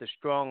 you got to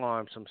strong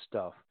arm some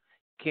stuff.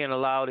 You can't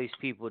allow these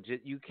people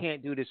you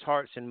can't do this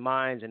hearts and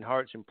minds and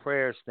hearts and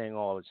prayers thing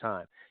all the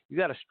time. You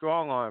got to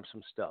strong arm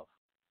some stuff.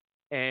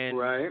 And,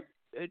 right.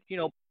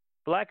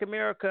 Black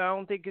America, I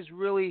don't think is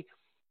really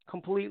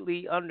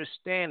completely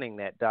understanding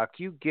that, Doc.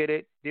 You get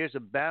it. There's a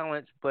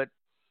balance, but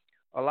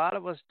a lot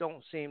of us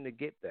don't seem to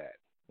get that.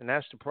 And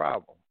that's the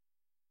problem.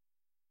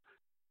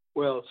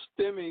 Well,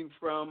 stemming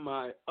from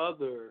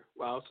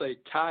I'll say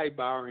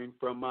tie-barring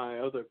from my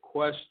other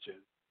question,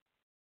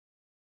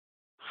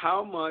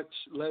 how much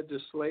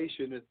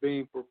legislation is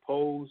being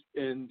proposed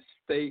in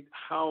state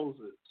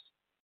houses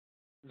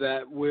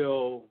that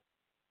will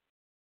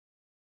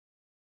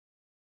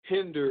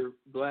hinder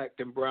black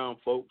and brown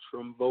folks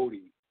from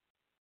voting?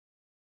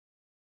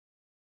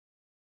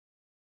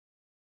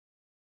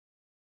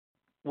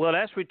 Well,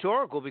 that's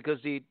rhetorical, because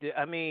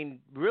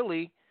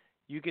really,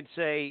 you could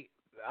say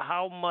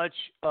how much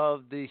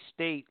of the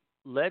state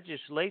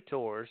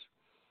legislators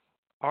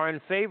are in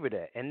favor of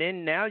that, and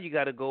then now you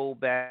got to go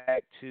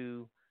back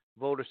to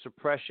voter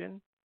suppression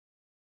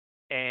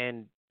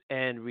and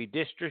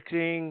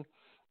redistricting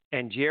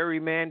and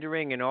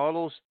gerrymandering and all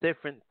those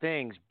different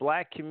things.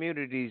 Black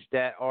communities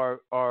that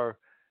are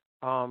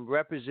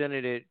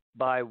represented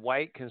by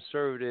white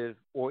conservative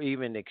or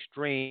even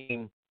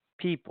extreme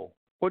people.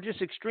 Or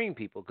just extreme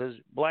people, because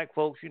black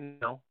folks,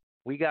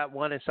 we got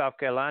one in South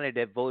Carolina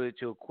that voted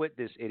to acquit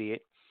this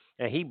idiot,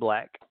 and he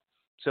black.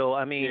 So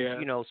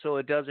so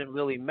it doesn't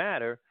really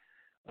matter.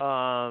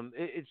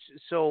 It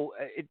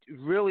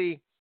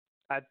really,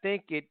 I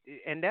think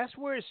and that's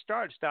where it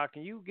starts, Doc.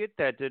 And you get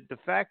that. The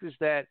fact is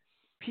that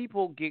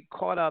people get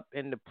caught up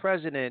in the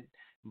president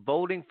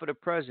voting for the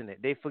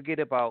president. They forget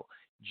about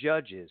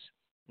judges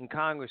and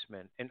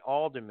congressmen and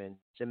aldermen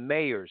and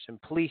mayors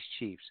and police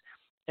chiefs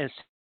and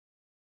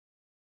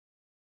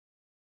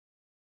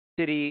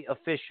city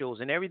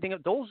officials and everything.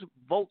 Those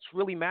votes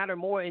really matter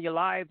more in your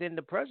life than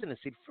the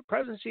presidency.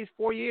 Presidency is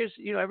 4 years,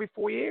 every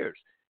 4 years.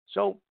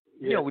 So,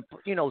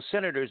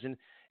 senators and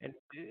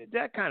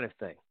that kind of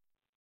thing.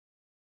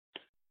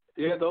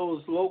 Yeah,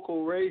 those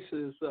local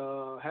races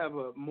have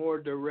a more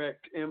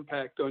direct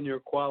impact on your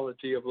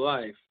quality of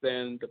life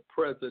than the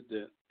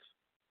president.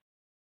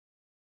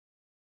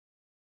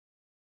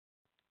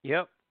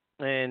 Yep.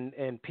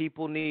 And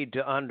people need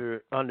to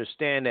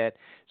understand that.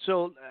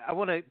 So I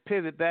want to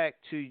pivot back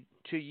to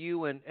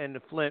you and the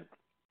Flint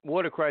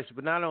water crisis,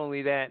 but not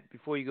only that.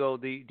 Before you go,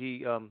 the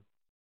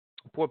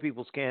Poor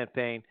People's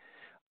Campaign,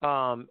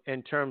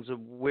 in terms of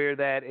where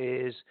that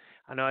is.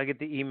 I know I get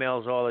the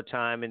emails all the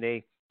time, and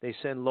they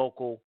send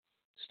local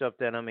stuff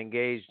that I'm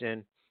engaged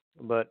in.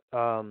 But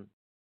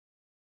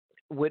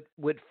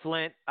with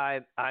Flint,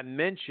 I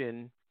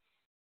mentioned,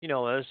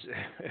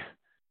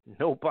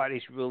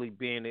 nobody's really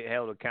being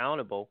held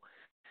accountable.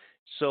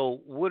 So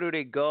where do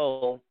they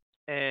go?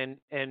 And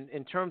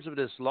in terms of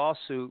this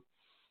lawsuit,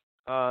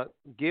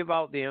 give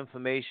out the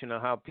information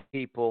on how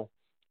people,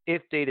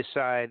 if they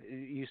decide,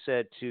 you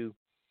said to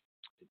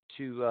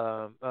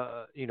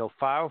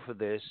file for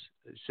this,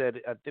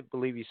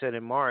 believe you said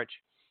in March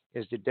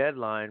is the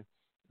deadline,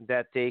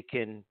 that they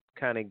can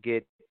kind of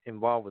get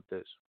involved with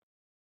this.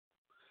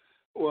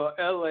 Well,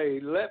 LA,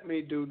 let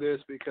me do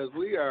this, because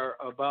we are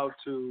about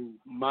to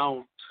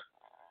mount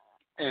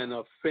an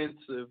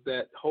offensive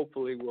that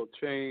hopefully will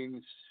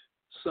change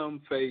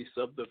some face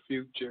of the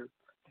future.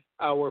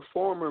 Our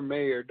former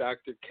mayor,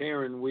 Dr.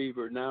 Karen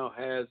Weaver, now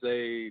has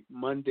a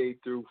Monday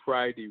through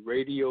Friday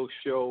radio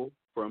show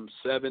from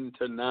 7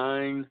 to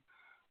 9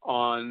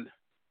 on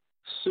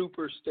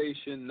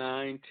Superstation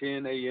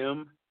 910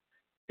 AM.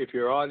 If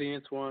your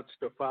audience wants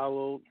to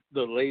follow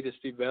the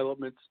latest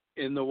developments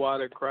in the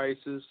water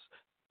crisis,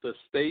 the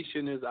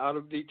station is out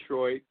of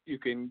Detroit. You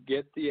can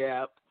get the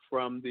app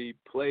from the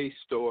Play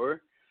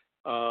Store.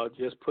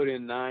 Just put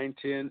in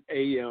 910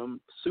 AM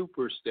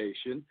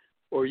Superstation,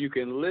 or you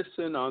can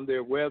listen on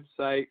their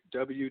website,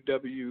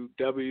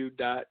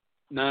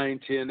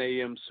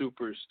 www.910am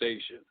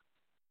Superstation.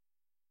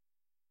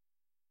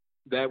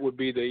 That would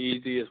be the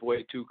easiest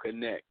way to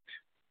connect.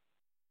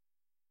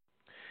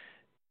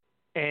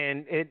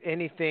 And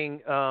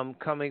anything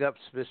coming up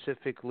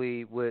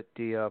specifically with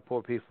the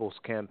Poor People's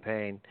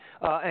Campaign?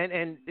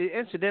 And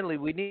incidentally,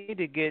 we need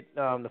to get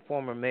the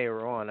former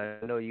mayor on.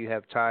 I know you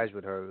have ties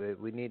with her.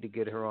 We need to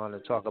get her on to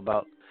talk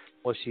about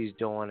what she's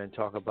doing and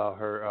talk about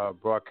her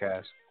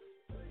broadcast.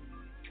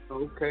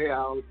 Okay,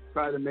 I'll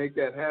try to make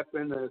that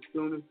happen as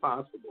soon as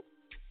possible.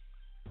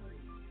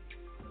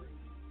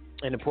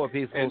 And the Poor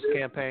People's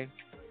Campaign?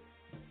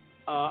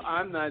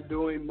 I'm not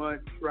doing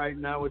much right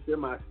now with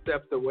them. I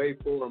stepped away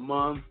for a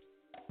month.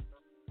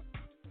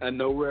 I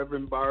know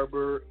Reverend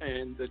Barber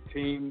and the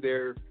team,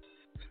 they're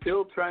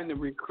still trying to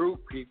recruit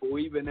people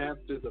even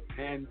after the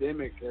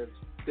pandemic has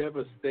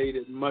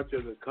devastated much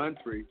of the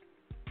country.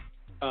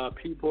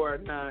 People are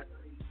not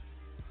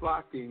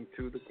flocking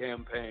to the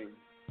campaign.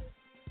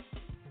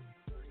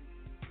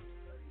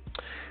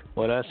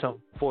 Well, that's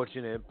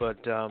unfortunate, but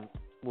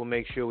we'll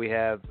make sure we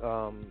have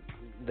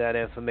that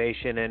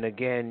information. And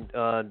again,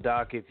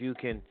 Doc, if you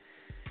can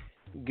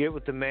get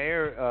with the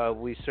mayor,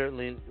 we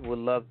certainly would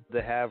love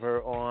to have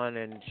her on,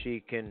 and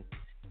she can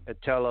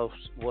tell us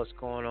what's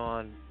going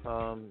on,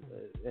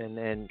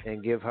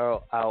 and give her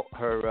out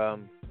her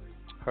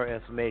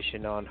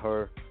information on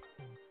her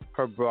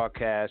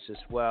broadcast as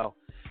well.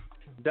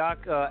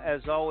 Doc,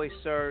 as always,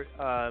 sir,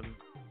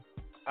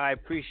 I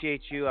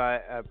appreciate you. I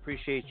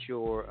appreciate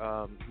your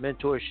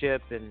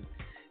mentorship and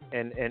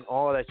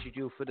all that you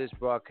do for this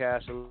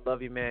broadcast. I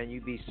love you, man.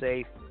 You be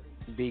safe,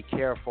 be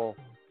careful,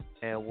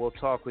 and we'll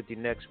talk with you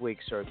next week,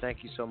 sir.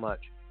 Thank you so much.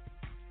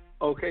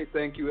 Okay,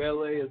 thank you,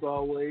 LA, as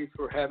always,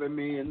 for having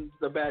me in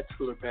the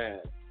bachelor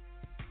pad.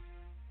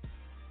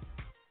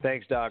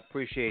 Thanks, Doc.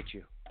 Appreciate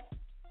you.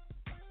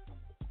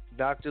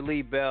 Dr.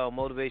 Lee Bell,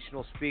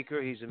 motivational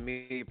speaker. He's a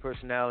media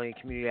personality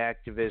and community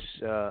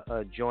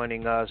activist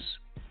joining us,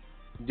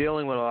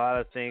 dealing with a lot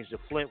of things. The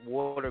Flint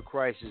water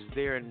crisis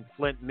there in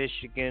Flint,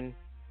 Michigan.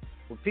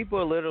 Well, people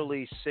are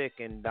literally sick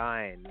and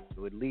dying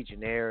with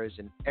Legionnaires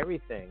and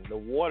everything, the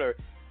water,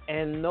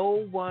 and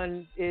no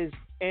one is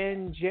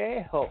in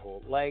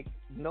jail. Like,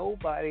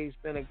 nobody's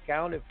been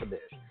accounted for this.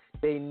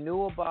 They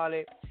knew about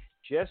it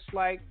just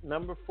like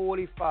number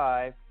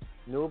 45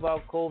 knew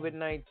about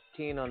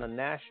COVID-19 on a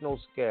national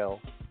scale.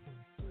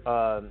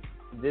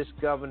 This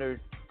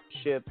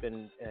governorship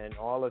and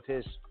all of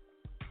his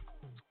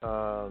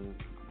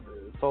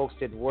folks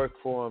that work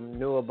for him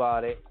knew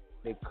about it.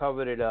 They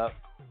covered it up.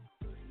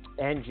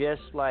 And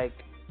just like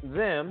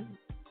them,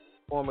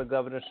 former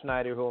Governor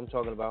Snyder, who I'm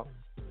talking about,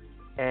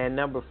 and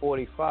number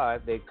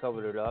 45, they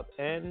covered it up,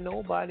 and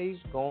nobody's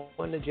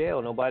going to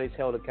jail. Nobody's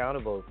held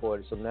accountable for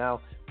it. So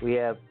now we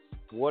have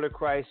water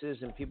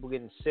crisis and people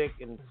getting sick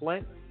in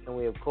Flint, and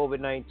we have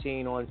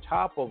COVID-19 on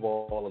top of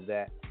all of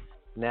that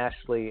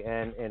nationally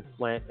and in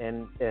Flint.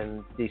 And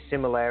the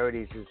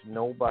similarities is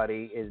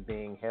nobody is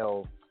being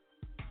held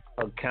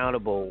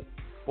accountable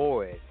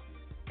for it.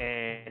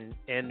 And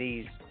in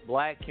these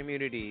black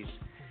communities,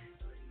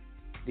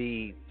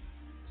 the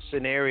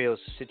scenarios,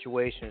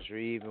 situations are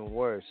even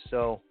worse.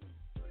 So,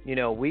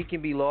 we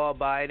can be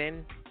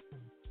law-abiding.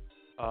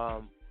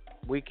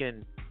 We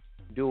can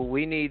do what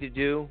we need to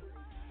do.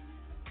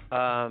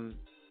 But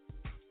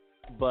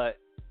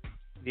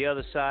the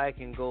other side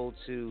can go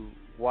to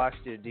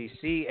Washington,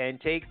 D.C. and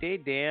take their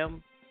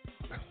damn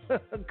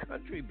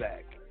country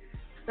back.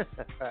 I'm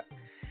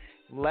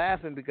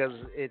laughing because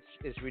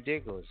it's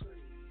ridiculous.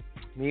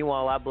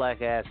 Meanwhile, our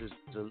black asses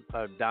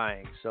are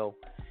dying, so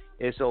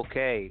it's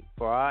okay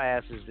for our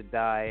asses to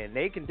die, and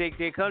they can take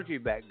their country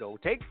back, though.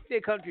 Take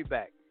their country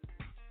back.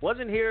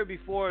 Wasn't here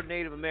before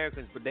Native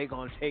Americans, but they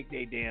gonna take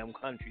their damn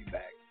country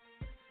back.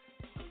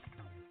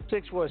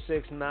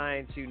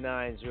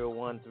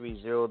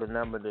 646-929-0130, the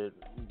number to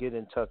get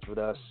in touch with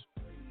us.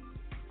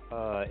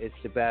 It's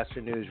the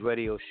Bastard News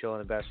Radio Show on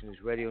the Bastard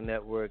News Radio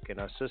Network, and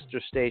our sister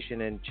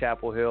station in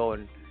Chapel Hill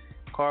and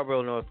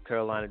Carrboro, North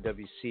Carolina,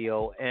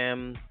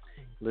 WCOM.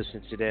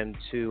 Listen to them,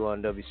 too,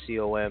 on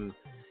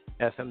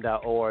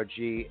WCOMFM.org.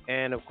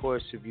 And, of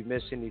course, if you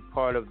miss any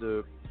part of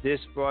this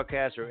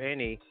broadcast or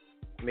any,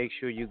 make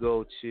sure you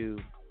go to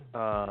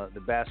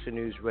the Bastard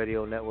News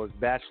Radio Network,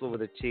 Bachelor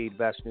with a T,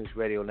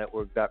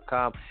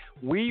 BastardNewsRadioNetwork.com.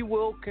 We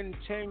will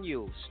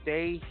continue.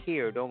 Stay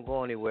here. Don't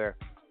go anywhere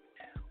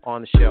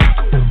on the show.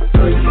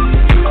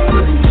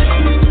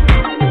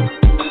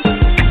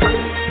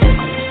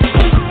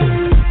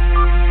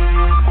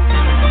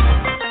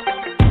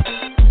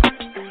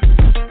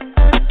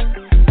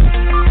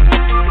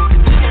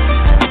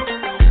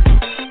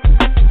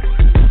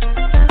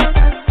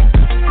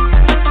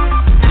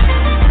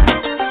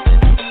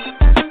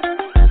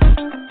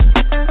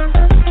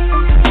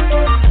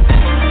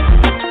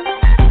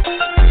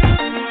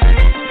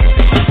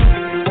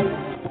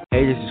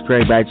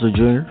 Larry Batchelor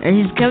Jr. And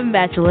this is Kevin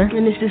Batchelor.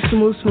 And this is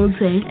Smooth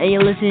Tay. And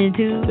you're listening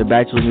to The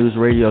Batchelor News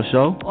Radio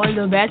Show on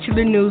the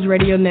Batchelor News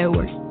Radio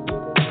Network.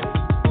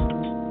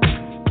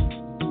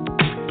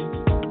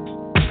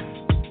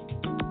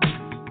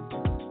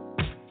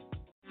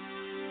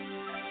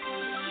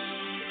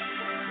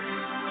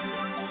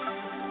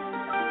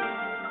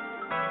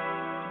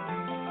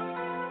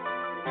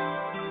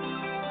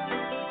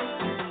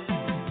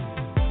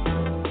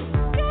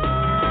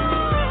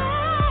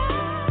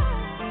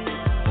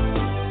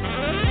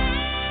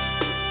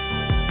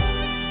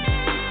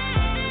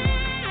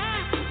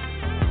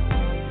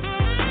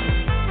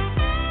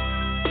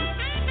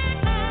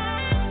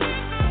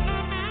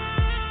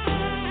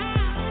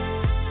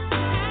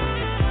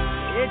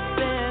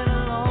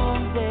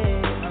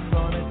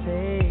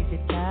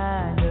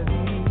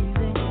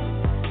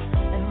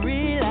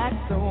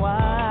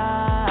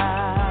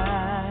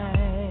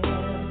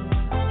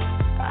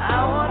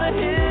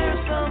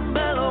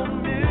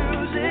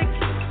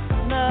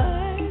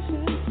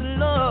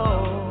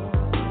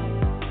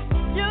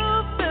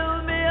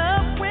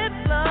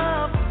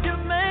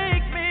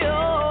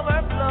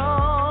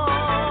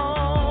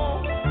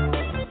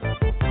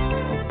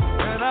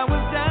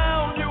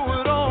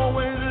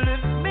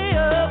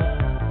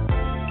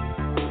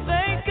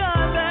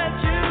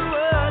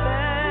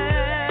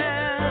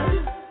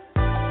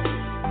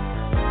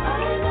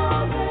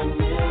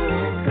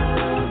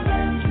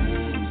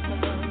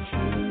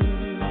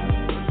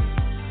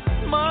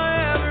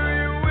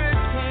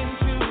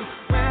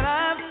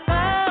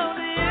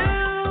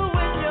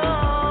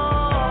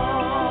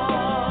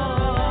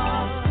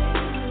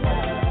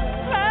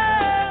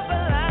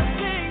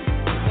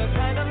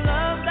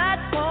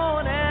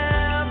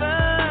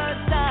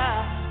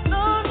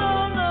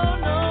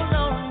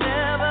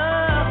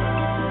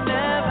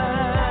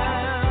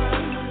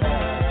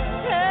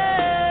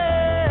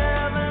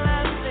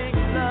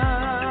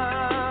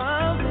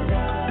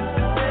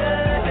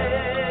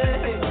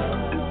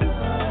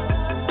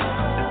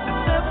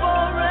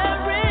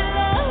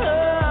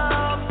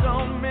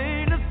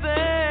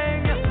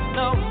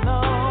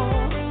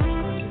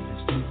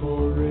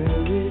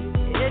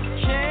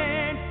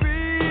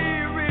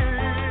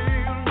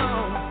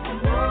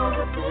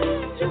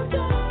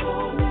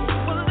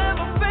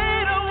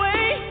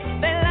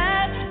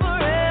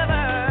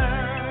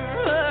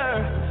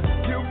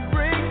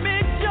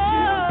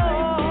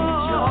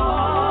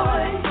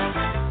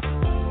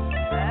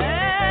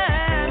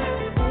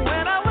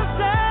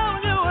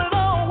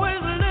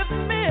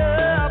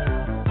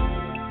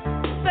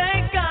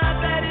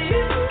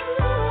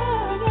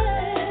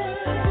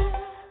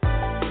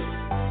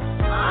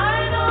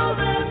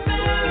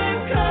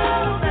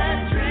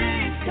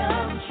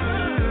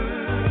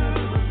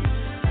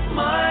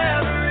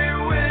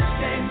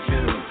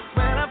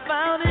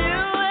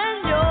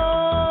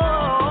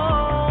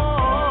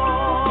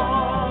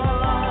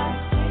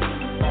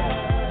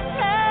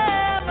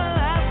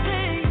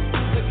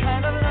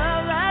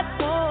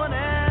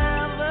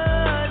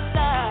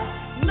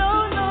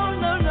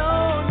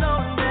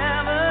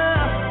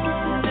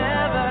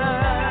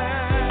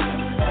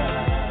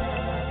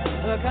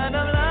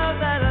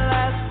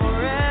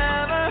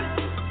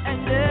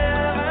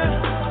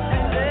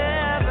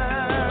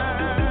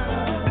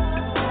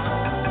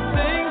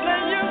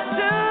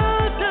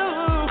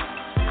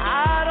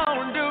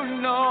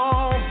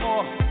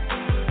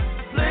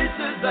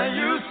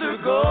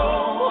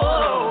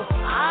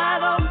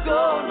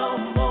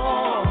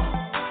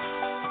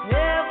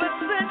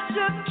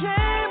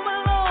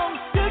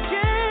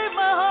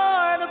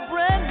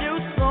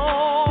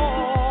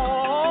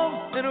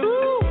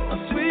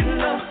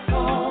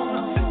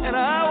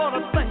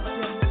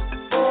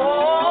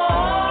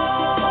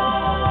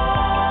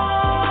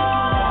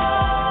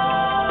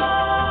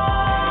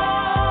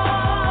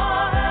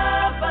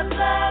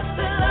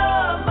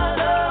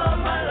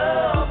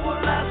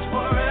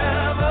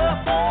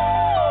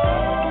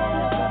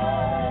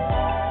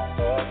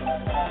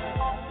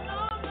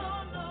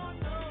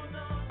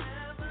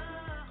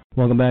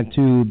 Welcome back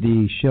to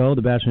the show,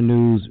 the Batchelor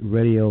News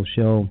Radio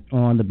Show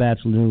on the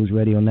Batchelor News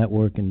Radio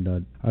Network,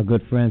 and our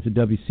good friends at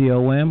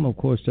WCOM, of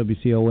course,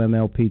 WCOM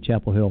LP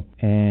Chapel Hill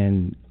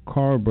and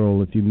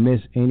Carrboro. If you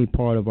miss any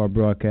part of our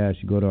broadcast,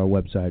 you go to our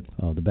website,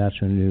 the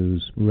Batchelor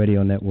News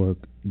Radio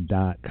Network.com.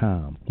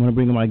 I want to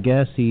bring in my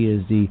guest. He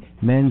is the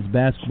men's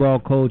basketball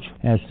coach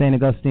at St.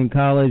 Augustine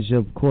College.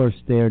 Of course,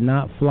 they're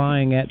not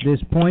flying at this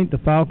point. The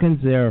Falcons,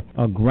 they're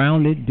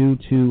grounded due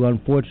to,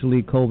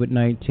 unfortunately,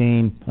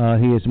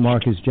 COVID-19. He is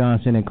Marcus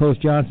Johnson. And Coach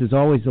Johnson, it's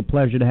always a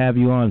pleasure to have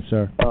you on,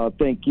 sir.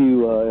 Thank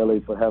you, L.A.,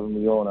 for having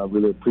me on. I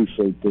really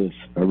appreciate this.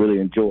 I really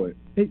enjoy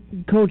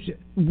it. Coach,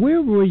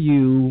 where were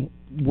you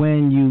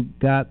when you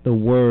got the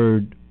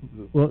word?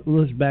 Well,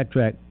 let's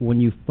backtrack. When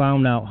you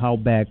found out how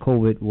bad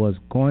COVID was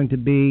going to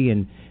be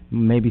and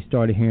maybe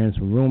started hearing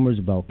some rumors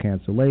about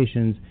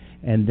cancellations,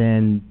 and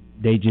then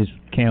they just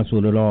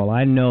canceled it all.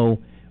 I know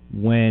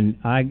when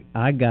I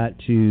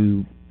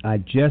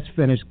just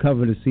finished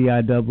covering the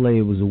CIAA.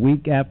 It was a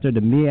week after the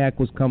MEAC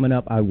was coming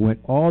up. I went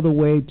all the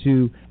way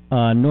to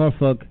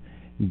Norfolk,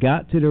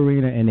 got to the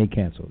arena and they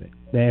canceled it.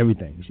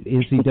 Everything.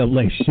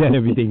 NCAA shut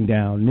everything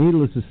down.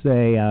 Needless to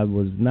say, I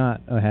was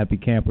not a happy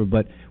camper.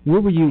 But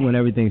where were you when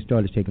everything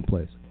started taking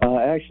place?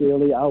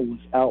 Actually, I was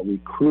out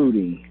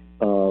recruiting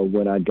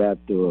when I got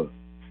the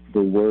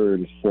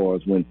word as far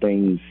as when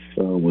things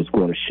was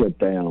going to shut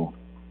down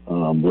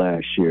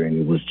last year, and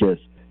it was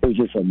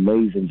just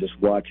amazing just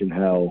watching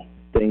how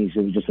things.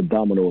 It was just a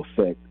domino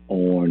effect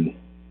on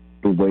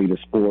the way the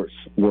sports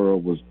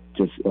world was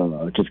just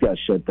got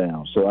shut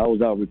down. So I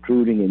was out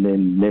recruiting, and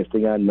then next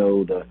thing I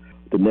know, the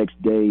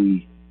next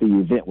day the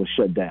event was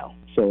shut down.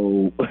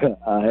 So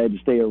I had to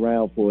stay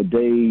around for a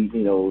day,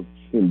 you know,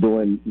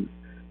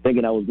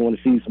 thinking I was going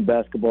to see some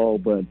basketball,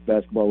 but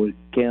basketball was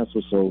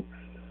canceled. So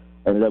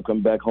I ended up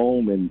coming back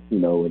home, and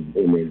we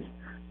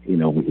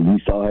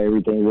saw how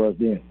everything was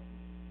then.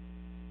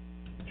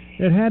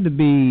 It had to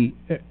be,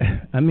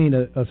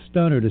 a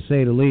stunner to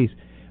say the least.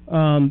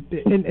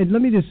 And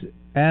let me just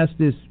ask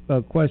this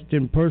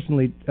question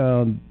personally.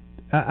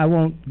 I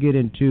won't get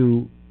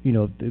into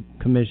the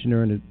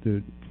commissioner and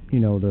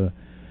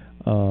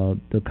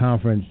the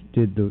conference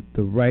did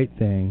the right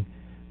thing,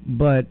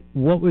 but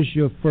what was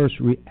your first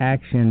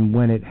reaction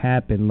when it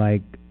happened?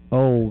 Like,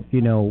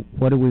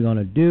 what are we going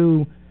to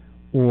do?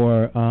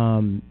 Or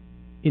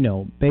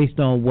based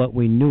on what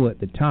we knew at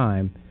the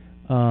time,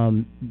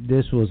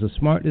 this was a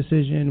smart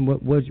decision.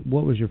 What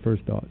was your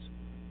first thoughts?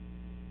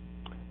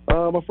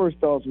 My first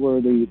thoughts were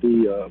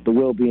the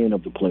well-being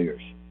of the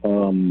players,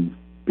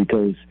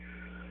 because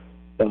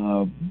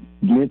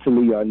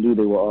mentally I knew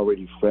they were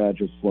already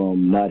fragile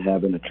from not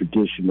having a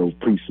traditional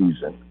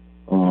preseason.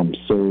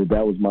 So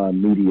that was my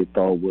immediate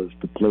thought, was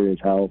the players,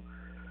 how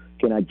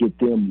can I get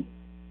them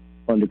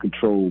under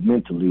control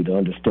mentally to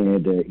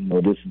understand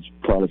that this is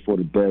probably for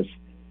the best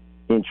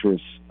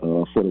interest,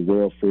 for the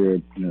welfare,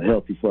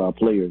 healthy for our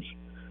players,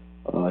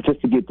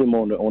 just to get them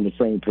on the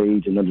same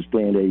page and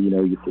understand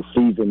that the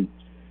season,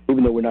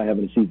 even though we're not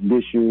having a season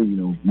this year,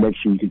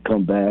 next year we can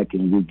come back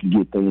and we can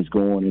get things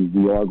going, and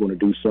we are going to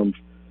do some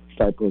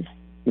type of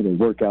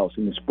workouts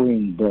in the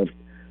spring. But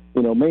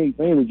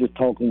mainly just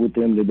talking with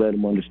them to let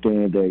them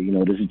understand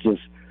that this is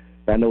just,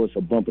 I know it's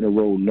a bump in the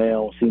road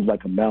now, it seems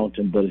like a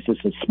mountain, but it's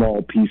just a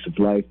small piece of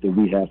life that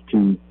we have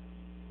to,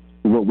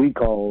 what we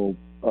call,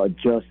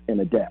 adjust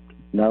and adapt.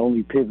 Not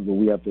only pivot, but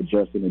we have to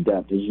adjust and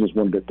adapt. This is just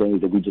one of the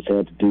things that we just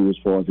had to do as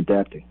far as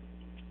adapting.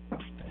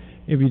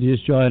 If you're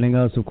just joining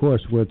us, of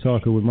course, we're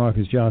talking with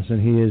Marcus Johnson.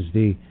 He is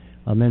the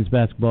men's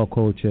basketball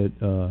coach at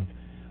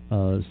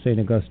St.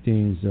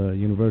 Augustine's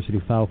University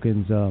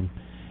Falcons,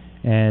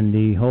 and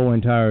the whole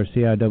entire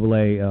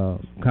CIAA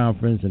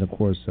conference, and of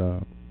course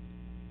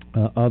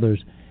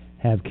others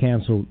have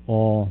canceled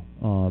all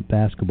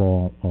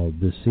basketball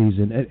this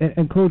season.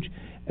 And Coach,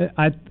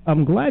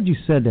 I'm glad you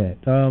said that,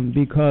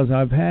 because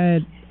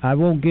I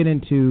won't get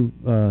into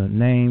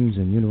names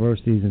and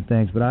universities and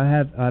things, but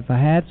I've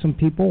had some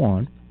people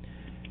on,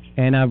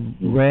 and I've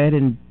read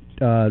and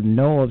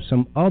know of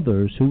some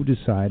others who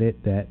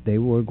decided that they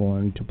were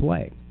going to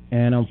play.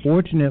 And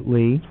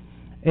unfortunately,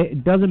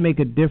 it doesn't make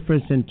a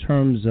difference in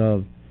terms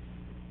of,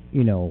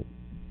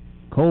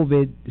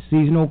 COVID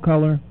seasonal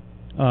color,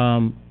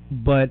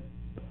 but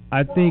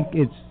I think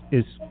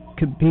it's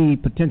could be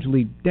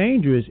potentially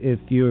dangerous if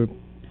you're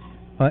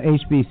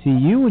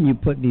HBCU and you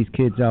put these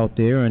kids out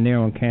there and they're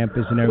on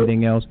campus and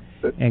everything else,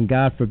 and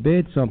God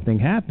forbid something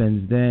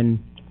happens, then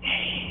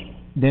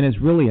it's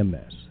really a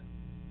mess.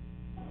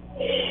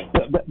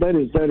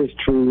 That is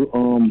true.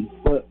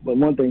 But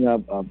one thing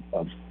I've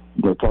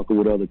talking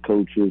with other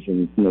coaches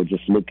and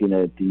just looking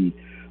at the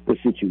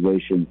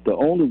situation, the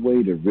only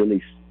way to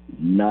really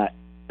not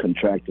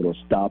contract it or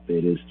stop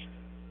it is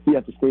you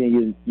have to stay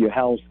in your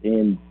house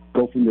and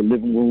go from your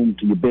living room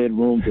to your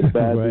bedroom to the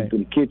bathroom right. to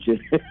the kitchen.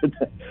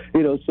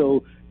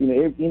 So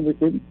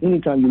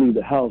anytime you leave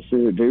the house,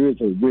 there is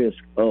a risk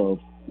of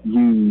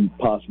you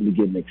possibly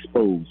getting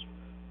exposed.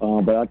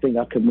 But I think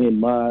I commend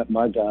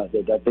my guys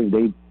that I think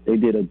they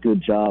did a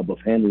good job of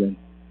handling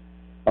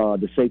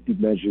the safety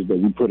measures that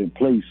we put in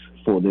place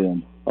for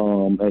them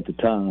at the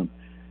time.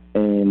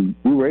 And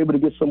we were able to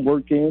get some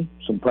work in,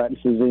 some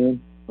practices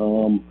in.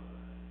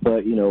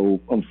 But,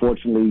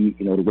 unfortunately,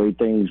 the way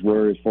things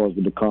were as far as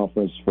with the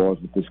conference, as far as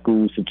with the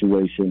school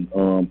situation,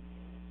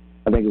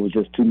 I think it was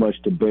just too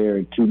much to bear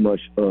and too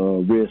much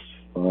risk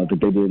that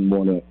they didn't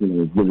want to,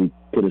 really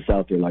put us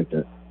out there like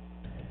that.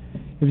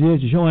 If you're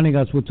just joining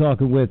us, we're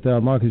talking with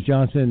Marcus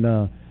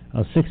Johnson,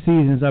 6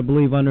 seasons, I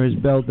believe, under his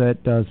belt at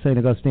St.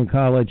 Augustine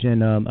College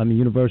and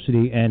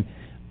University, and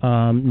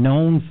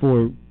known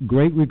for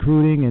great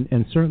recruiting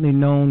and certainly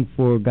known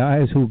for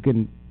guys who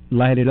can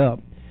light it up.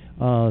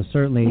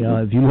 Certainly,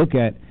 if you look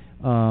at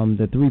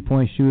the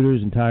three-point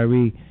shooters and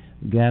Tyree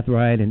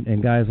Gathright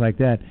and guys like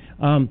that.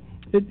 One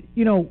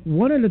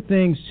of the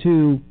things,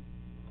 too,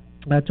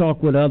 I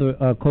talk with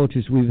other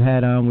coaches we've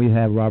had on. We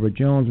have Robert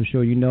Jones, I'm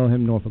sure you know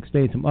him, Norfolk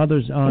State, some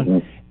others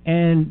on.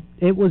 And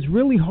it was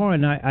really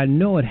hard, and I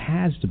know it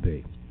has to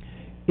be.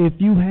 If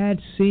you had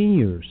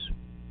seniors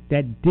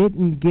that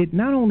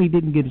not only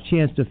didn't get a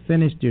chance to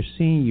finish their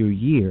senior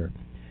year,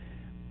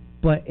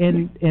 But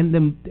in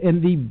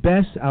the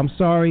best,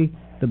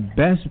 the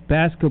best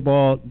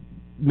basketball,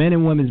 men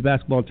and women's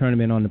basketball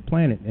tournament on the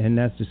planet, and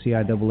that's the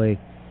CIAA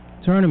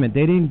tournament.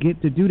 They didn't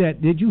get to do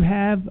that. Did you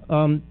have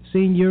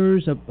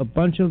seniors, a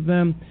bunch of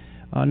them,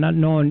 not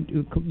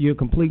knowing your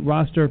complete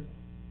roster?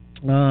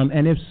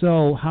 And if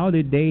so, how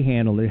did they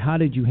handle it? How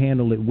did you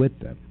handle it with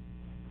them?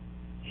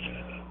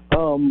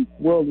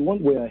 Well, the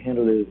one way I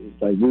handled it is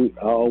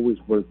I always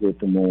work with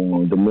them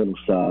on the mental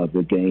side of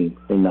the game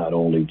and not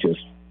only just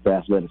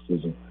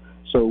athleticism.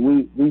 So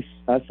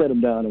I sat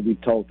them down and we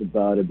talked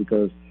about it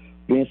because,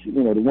 the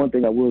one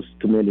thing I will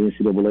commend the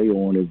NCAA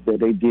on is that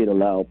they did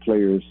allow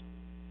players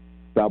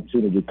the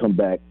opportunity to come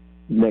back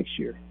next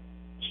year.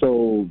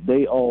 So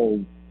they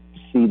all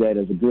see that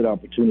as a good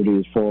opportunity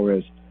as far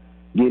as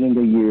getting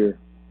a year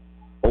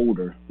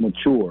older,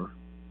 mature,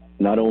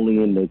 not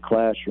only in the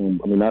classroom,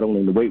 not only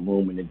in the weight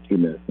room and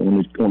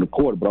on the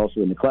court, but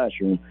also in the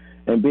classroom,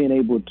 and being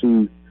able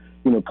to,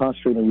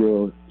 concentrate on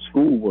your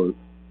schoolwork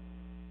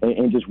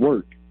and just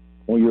work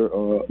on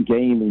your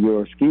game and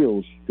your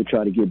skills to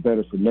try to get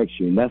better for next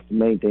year. And that's the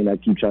main thing I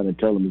keep trying to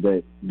tell them is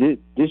that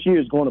this year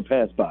is going to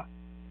pass by,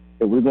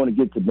 and we're going to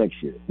get to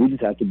next year. We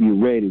just have to be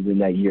ready when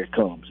that year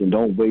comes, and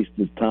don't waste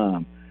this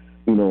time,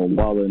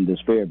 wallowing in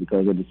despair,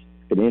 because at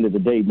the end of the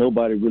day,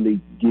 nobody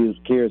really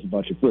cares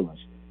about your feelings.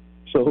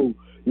 So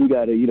you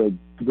got to,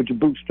 put your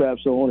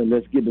bootstraps on and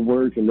let's get to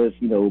work and let's,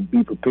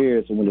 be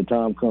prepared so when the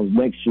time comes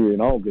next year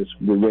in August,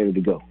 we're ready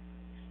to go.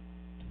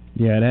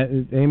 Yeah,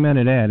 amen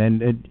to that.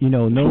 And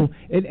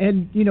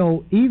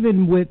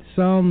even with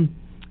some,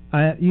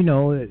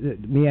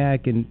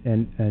 MEAC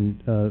and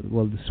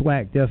the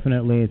SWAC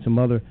definitely, and some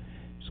other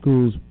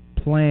schools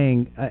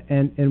playing,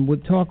 and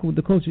would talk with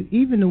the coaches,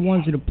 even the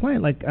ones that are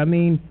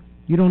playing.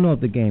 You don't know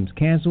if the game's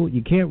canceled.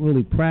 You can't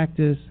really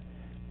practice.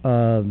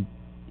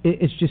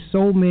 It's just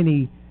so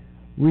many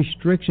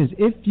restrictions.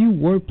 If you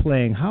were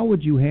playing, how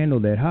would you handle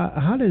that?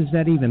 How does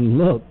that even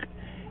look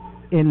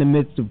in the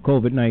midst of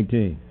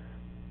COVID-19?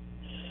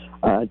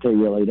 I tell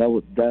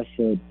you, that's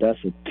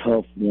a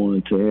tough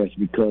one to answer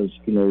because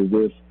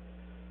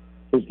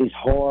it's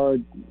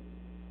hard.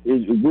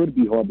 It would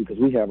be hard because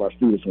we have our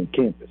students on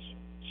campus,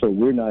 so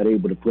we're not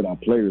able to put our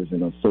players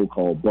in a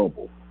so-called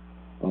bubble.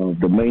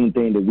 The main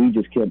thing that we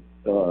just kept,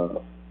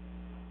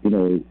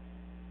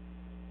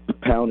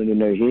 pounding in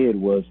their head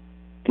was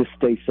just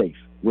stay safe,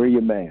 wear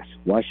your mask,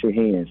 wash your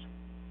hands,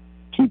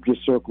 keep your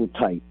circle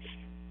tight,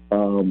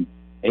 and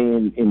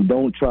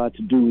don't try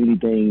to do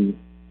anything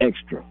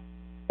extra.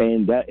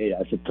 And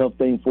that's a tough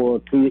thing for a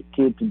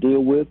kid to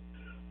deal with,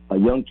 a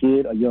young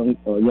kid, a young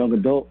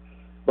adult.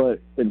 But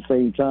at the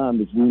same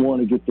time, if we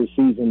want to get this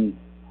season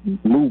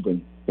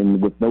moving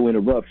and with no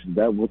interruptions,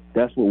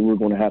 that's what we're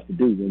going to have to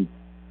do. And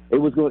it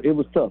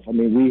was tough.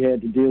 We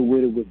had to deal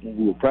with it when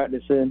we were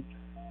practicing.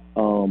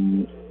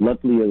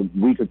 Luckily, a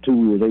week or two,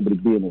 we were able to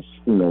be in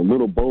a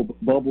little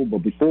bubble.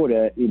 But before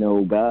that,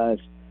 guys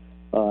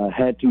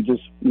had to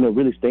just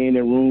really stay in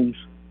their rooms,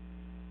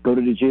 go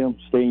to the gym,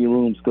 stay in your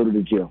rooms, go to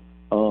the gym.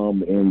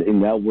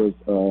 And that was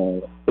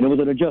and it was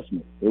an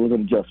adjustment.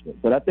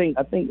 But I think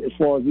as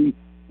far as we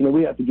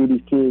have to give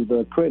these kids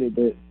credit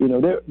that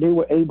they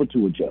were able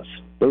to adjust.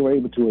 They were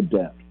able to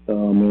adapt.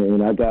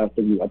 And I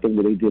think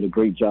that they did a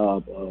great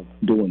job of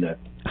doing that.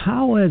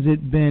 How has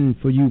it been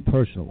for you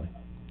personally?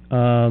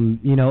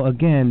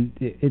 Again,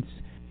 it's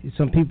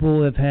some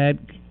people have had,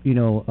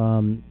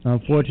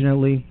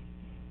 unfortunately,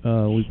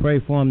 we pray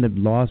for them that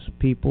lost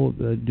people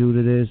due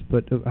to this.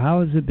 But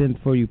how has it been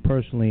for you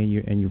personally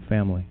and your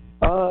family?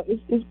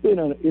 It's been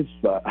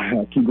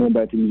I keep going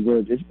back to these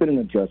words. It's been an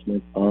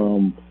adjustment.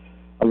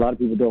 A lot of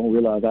people don't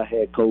realize I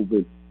had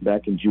COVID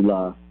back in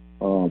July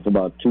for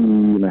about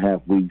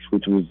 2.5 weeks,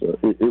 which was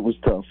it was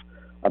tough.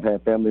 I've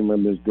had family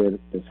members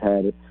that's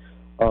had it.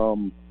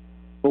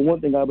 But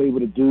one thing I'll be able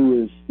to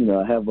do is,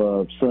 I have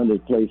a son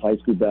that plays high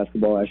school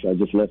basketball. Actually, I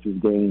just left his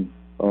game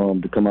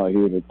to come out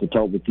here to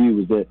talk with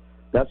you.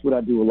 That's what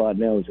I do a lot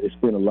now is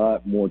spend a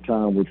lot more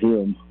time with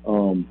him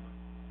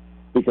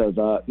because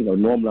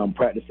normally I'm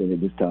practicing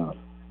at this time,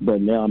 but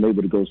now I'm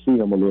able to go see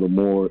him a little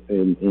more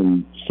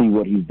and see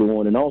what he's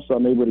doing, and also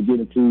I'm able to get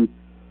into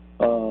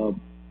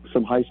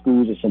some high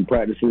schools and some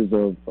practices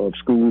of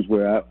schools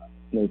where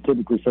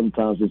typically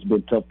sometimes it's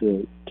been tough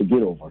to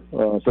get over.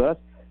 So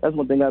that's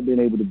one thing I've been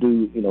able to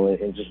do,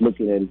 and just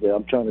looking at it,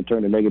 I'm trying to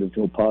turn the negative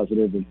to a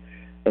positive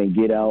and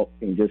get out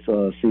and just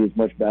see as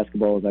much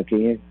basketball as I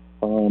can,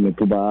 and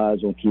put my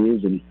eyes on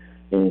kids and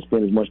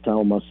spend as much time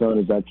with my son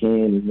as I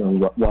can,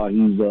 while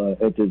he's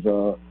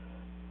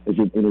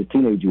in his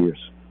teenage years.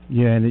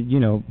 Yeah,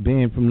 and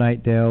being from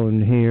Knightdale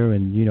and here,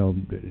 and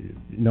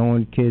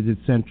knowing kids at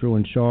Central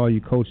and Shaw,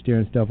 you coach there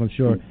and stuff. I'm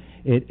sure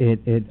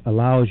it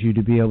allows you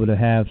to be able to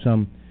have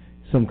some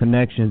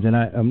connections. And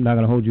I'm not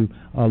going to hold you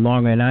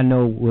longer. And I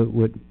know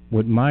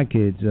with my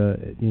kids, a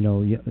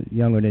little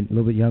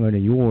bit younger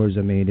than yours.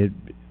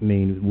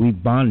 We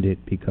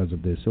bonded because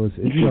of this. So it's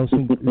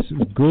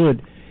it's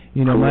good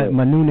You know,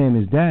 my new name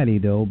is Daddy,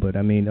 though, but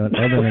I mean, other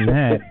than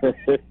that,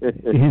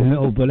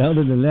 but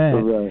other than that.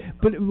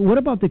 Right. But what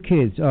about the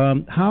kids?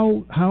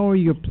 How are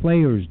your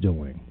players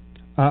doing?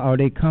 Are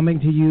they coming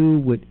to you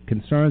with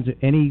concerns of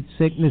any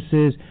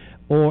sicknesses,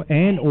 or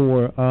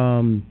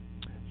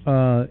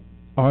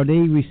are they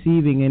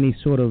receiving any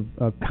sort of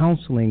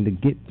counseling to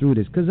get through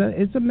this? Because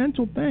it's a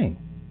mental thing.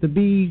 To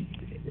be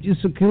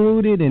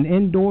secluded and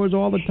indoors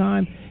all the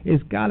time,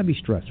 it's got to be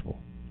stressful.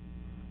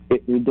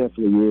 It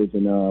definitely is,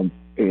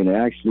 and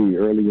actually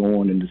early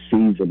on in the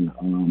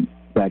season,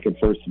 back in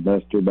first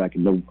semester, back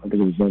in I think it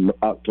was in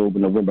October,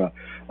 November,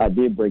 I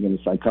did bring in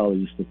a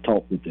psychologist to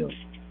talk with them,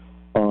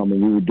 and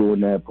we were doing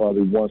that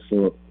probably once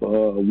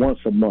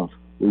a month.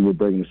 We were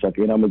bringing a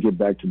psychologist, and I'm gonna get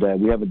back to that.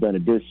 We haven't done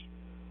it this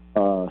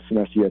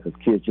semester yet because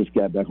kids just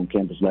got back on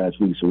campus last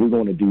week, so we're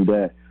going to do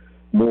that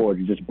more,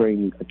 to just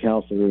bring a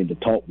counselor in to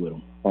talk with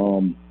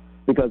them,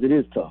 because it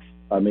is tough.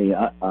 I mean,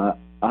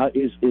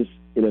 it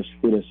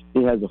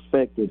has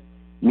affected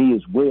me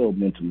as well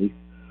mentally,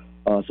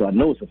 so I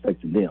know it's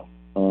affecting them,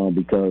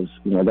 because,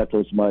 you know, I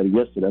told somebody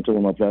yesterday, I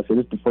told my class, I said,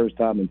 this is the first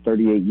time in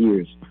 38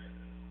 years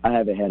I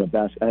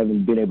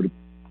haven't been able to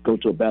go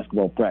to a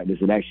basketball practice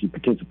and actually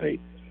participate.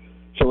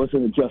 So it's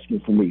an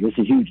adjustment for me. It's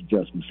a huge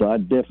adjustment. So I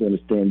definitely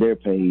understand their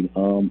pain.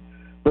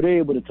 But they're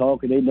able to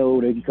talk, and they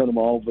know they can come to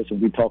my office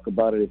and we talk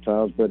about it at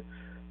times. But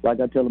like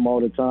I tell them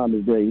all the time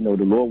is that, you know,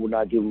 the Lord will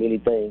not give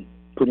them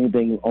put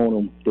anything on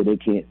them that they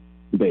can't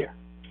bear.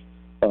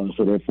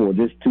 So therefore,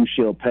 this too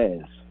shall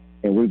pass,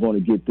 and we're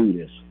going to get through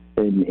this.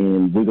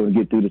 And we're going to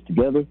get through this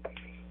together.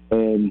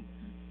 And,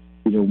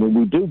 you know, when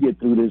we do get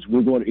through this,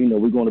 we're going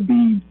to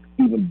be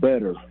even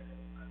better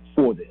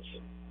for this.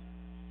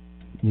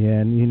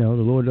 Yeah, and, you know,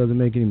 the Lord doesn't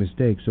make any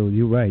mistakes, so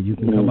you're right. You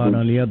can come out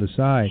on the other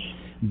side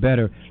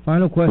better.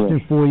 Final question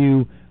for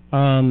you.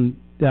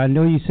 I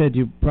know you said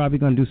you're probably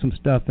going to do some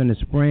stuff in the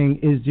spring.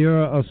 Is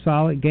there a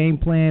solid game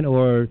plan,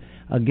 or,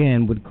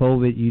 again, with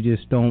COVID, you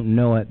just don't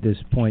know at this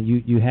point?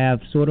 You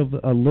have sort of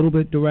a little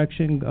bit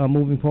direction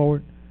moving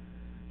forward?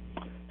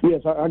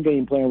 Yes, our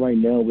game plan right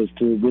now is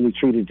to really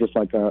treat it just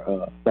like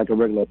a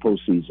regular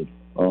postseason.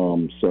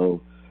 So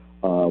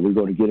we're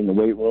going to get in the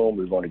weight room.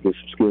 We're going to get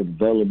some skill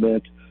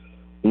development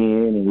in,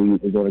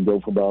 and we're going to go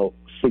for about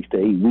 6 to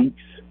 8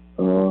 weeks,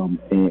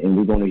 and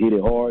we're going to hit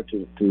it hard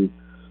to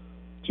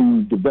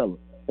develop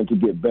and to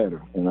get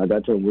better. And like I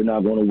told you, we're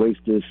not going to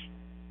waste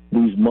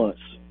these months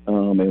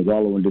and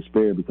wallow in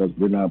despair because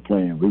we're not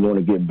playing. We're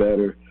going to get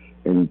better,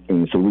 and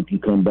so we can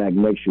come back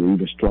next year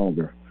even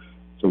stronger,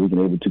 so we can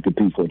be able to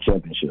compete for a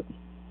championship.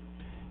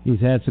 He's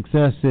had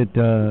success at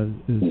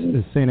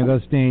St.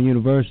 Augustine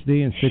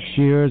University in 6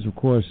 years, of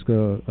course,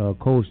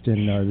 coached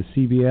in the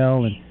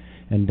CBL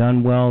and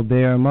done well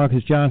there.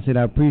 Marcus Johnson,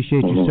 I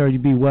appreciate you, sir. You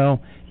be well.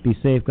 Be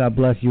safe. God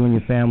bless you and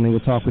your family.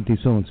 We'll talk with you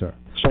soon, sir.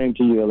 Same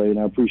to you, L.A., and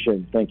I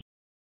appreciate it. Thank you.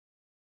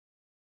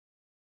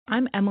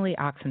 I'm Emily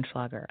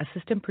Oxenschlager,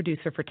 assistant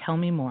producer for Tell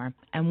Me More,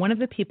 and one of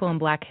the people in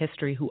Black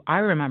history who I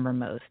remember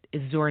most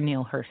is Zora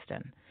Neale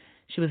Hurston.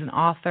 She was an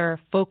author,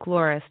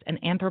 folklorist, and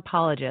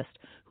anthropologist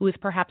who is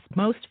perhaps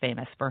most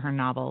famous for her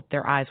novel,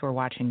 Their Eyes Were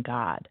Watching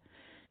God.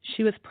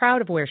 She was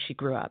proud of where she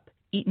grew up,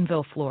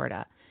 Eatonville,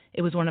 Florida.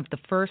 It was one of the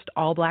first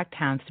all-black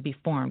towns to be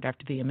formed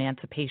after the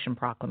Emancipation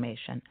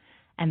Proclamation,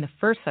 and the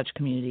first such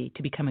community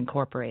to become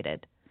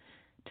incorporated.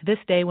 To this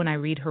day, when I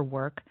read her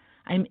work,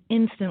 I am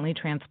instantly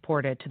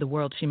transported to the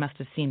world she must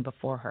have seen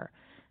before her.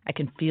 I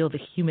can feel the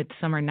humid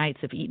summer nights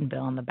of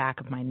Eatonville on the back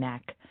of my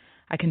neck.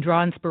 I can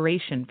draw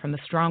inspiration from the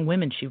strong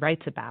women she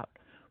writes about,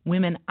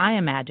 women I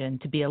imagine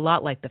to be a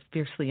lot like the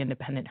fiercely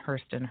independent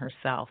Hurston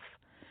herself.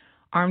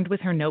 Armed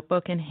with her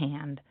notebook in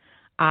hand,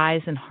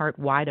 eyes and heart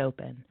wide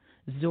open,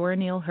 Zora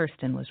Neale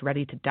Hurston was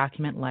ready to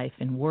document life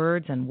in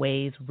words and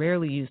ways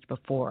rarely used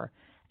before,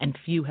 and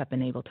few have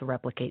been able to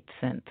replicate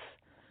since.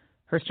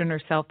 Hurston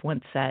herself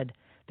once said,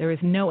 "There is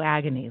no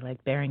agony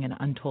like bearing an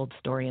untold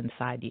story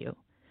inside you."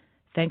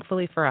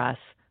 Thankfully for us,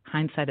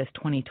 hindsight is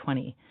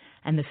 20/20,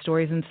 and the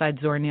stories inside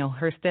Zora Neale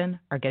Hurston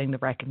are getting the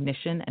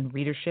recognition and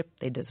readership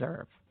they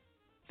deserve.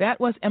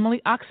 That was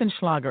Emily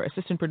Oxenschlager,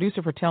 assistant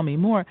producer for Tell Me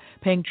More,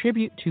 paying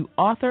tribute to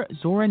author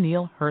Zora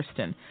Neale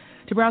Hurston.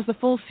 To browse the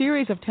full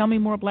series of Tell Me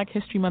More Black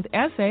History Month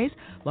essays,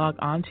 log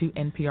on to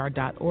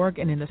npr.org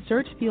and in the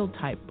search field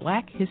type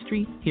Black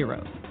History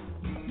Heroes.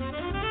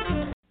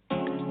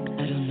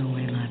 I don't know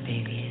where my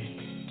baby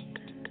is,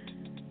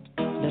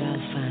 but I'll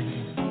find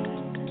him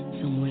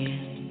somewhere,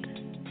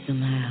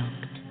 somehow.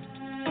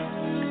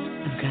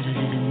 I've got to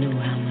let him know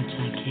how much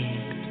I care.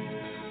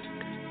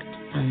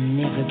 I'll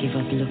never give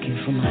up looking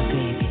for my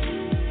baby.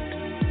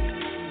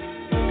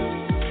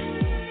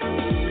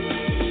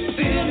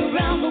 Been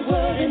around the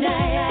world and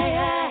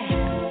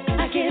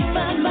I can't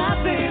find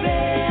my baby.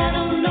 I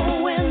don't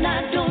know when,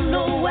 I don't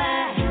know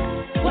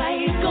why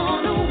he's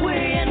gone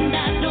away. And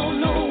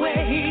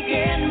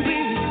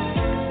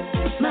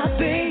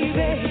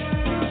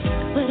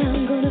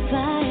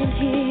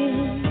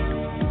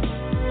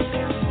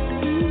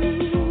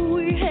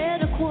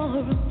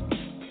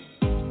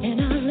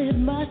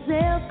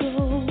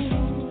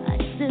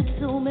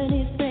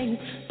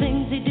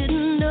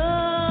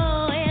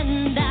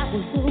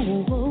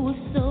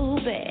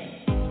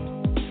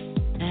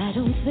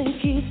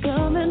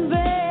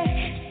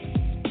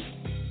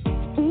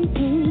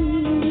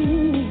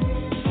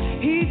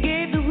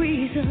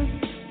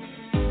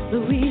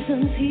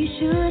reasons he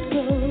should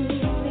go,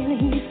 and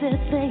he said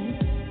things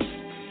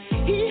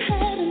he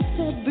hadn't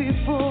said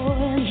before,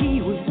 and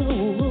he was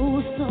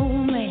so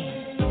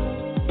mad.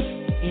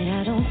 And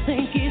I don't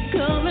think he's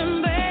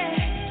coming back,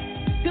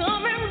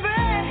 coming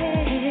back.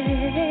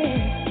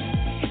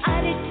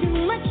 I did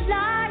too much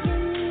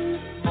lying,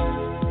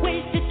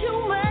 wasted too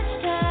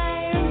much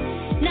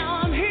time.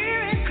 Now I'm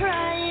here and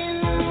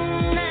crying.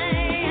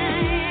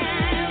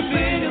 I've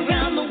been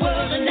around the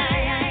world and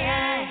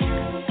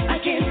I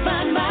can't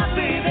find my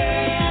baby.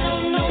 I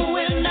don't know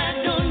when,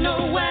 I don't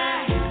know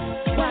why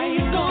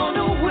he's gone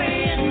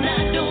away, and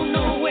I don't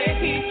know where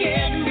he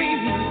can be,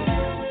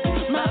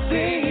 my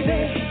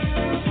baby.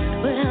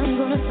 But I'm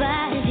gonna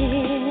find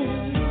him.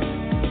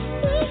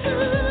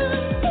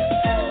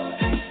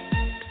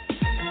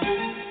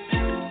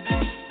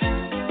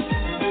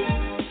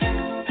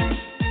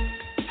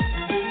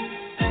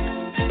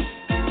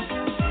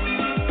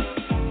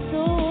 So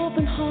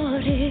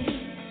open-hearted,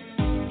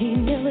 he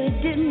never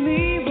did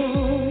me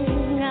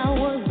wrong. I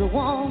was the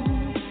one,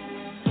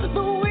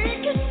 the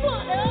weakest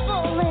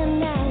forever, and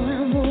now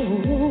I'm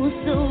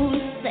so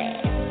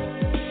sad.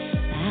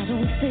 I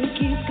don't think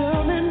he's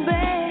coming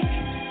back,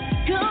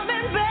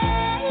 coming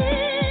back.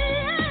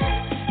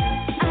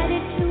 I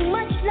did too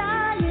much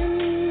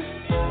lying,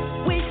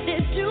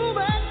 wasted too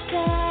much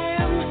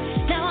time.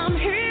 Now I'm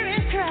here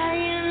and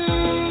crying.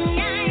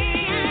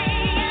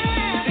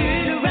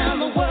 Been around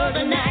the world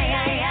and I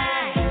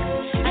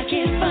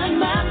can't find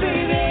my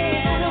baby.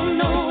 I don't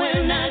know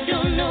and I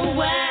don't know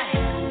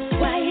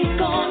why he's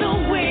gone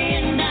away,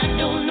 and I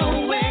don't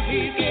know where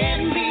he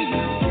can be,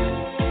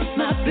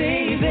 my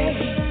baby.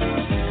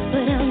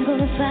 But I'm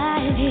gonna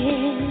find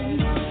him.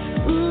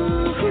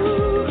 Ooh,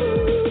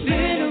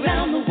 been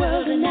around the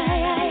world and I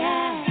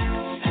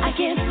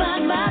can't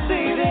find my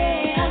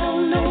baby. I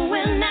don't know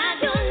and I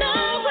don't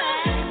know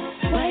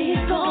why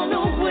he's gone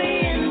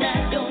away, and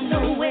I don't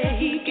know where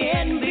he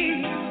can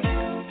be,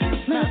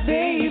 my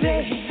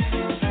baby.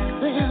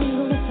 But I'm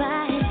gonna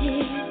find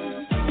him.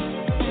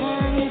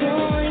 I'm going to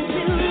find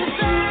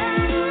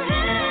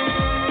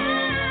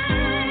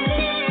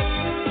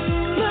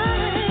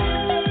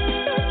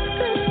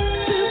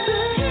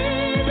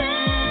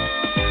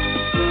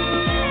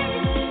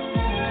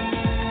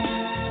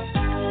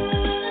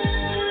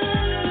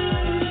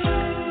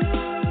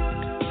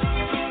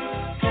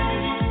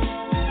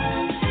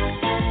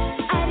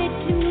I did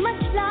too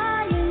much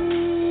lying,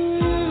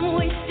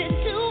 wasted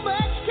too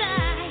much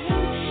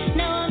time.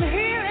 Now I'm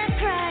here and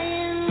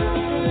crying.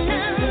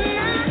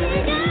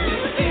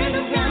 Been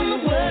around the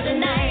world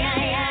and I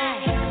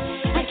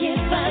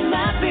can't find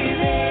my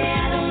baby.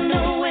 I don't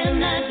know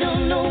and I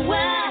don't know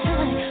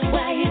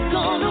why he's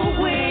gone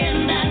away,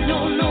 and I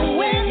don't know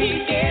where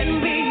he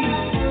can be,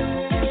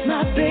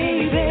 my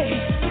baby.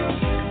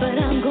 But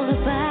I'm gonna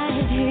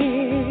find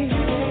him.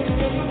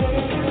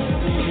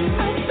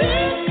 I've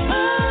been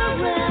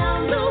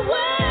around the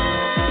world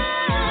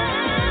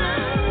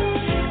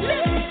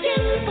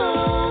looking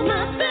for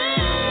my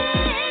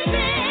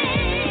baby.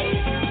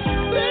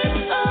 Been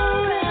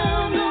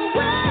around the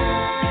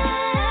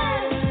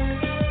world,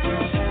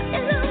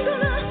 and I'm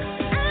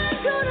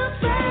gonna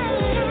find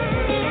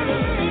him.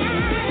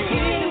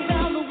 Been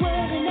around the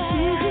world and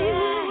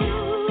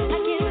I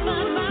can't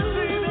find my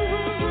baby.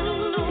 I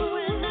don't know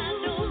and I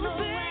don't know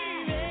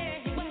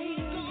why he's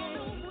gone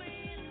away, and I don't know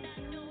where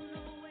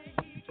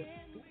he can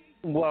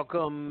be.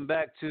 Welcome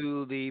back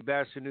to the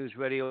Bachelor News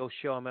Radio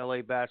Show. I'm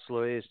LA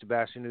Bachelor. It's the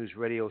Bachelor News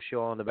Radio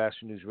Show on the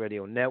Bachelor News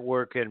Radio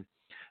Network and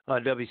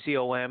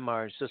WCOM,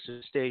 our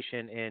sister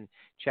station in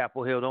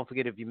Chapel Hill. Don't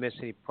forget, if you miss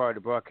any part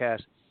of the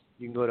broadcast,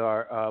 you can go to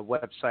our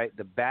website,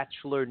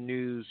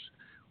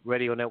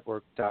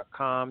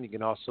 thebachelornewsradionetwork.com. You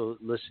can also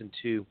listen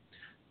to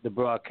the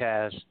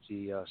broadcast,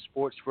 the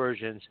sports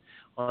versions,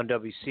 on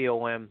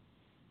WCOM.org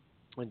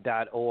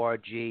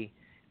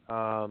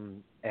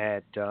on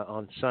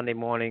Sunday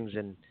mornings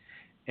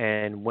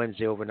and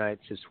Wednesday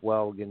overnights as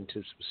well. We'll get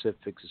into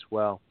specifics as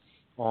well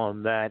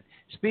on that.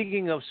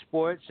 Speaking of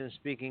sports and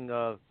speaking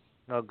of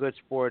good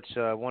sports,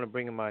 I want to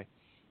bring in my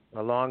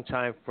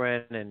longtime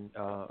friend and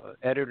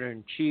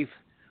editor-in-chief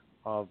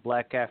of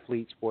Black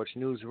Athlete Sports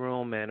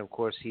Newsroom, and of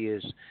course he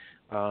is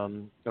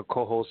a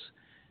co-host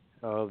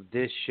of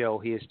this show.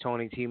 He is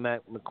Tony T.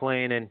 Mac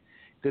McLean, and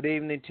good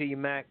evening to you,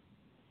 Mac.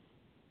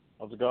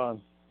 How's it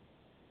going?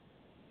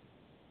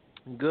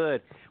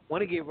 Good.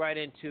 Want to get right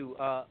into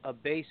a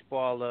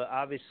baseball.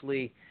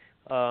 Obviously,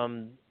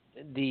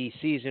 the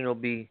season will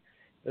be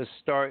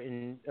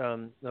starting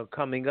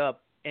coming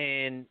up,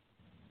 and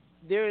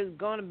there's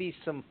going to be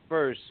some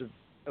firsts,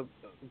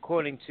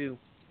 according to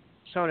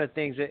some of the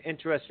things,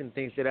 interesting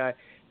things that I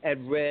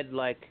had read.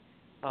 Like,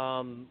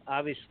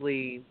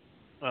 obviously,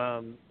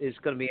 it's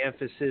going to be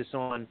emphasis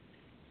on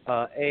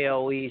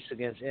AL East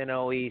against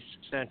NL East,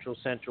 Central,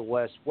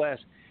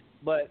 West.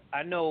 But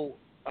I know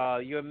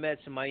your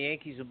Mets and my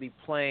Yankees will be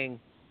playing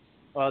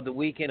the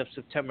weekend of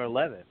September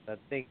 11th. I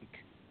think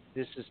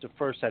this is the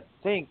first,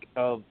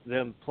 of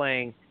them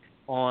playing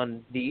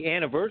on the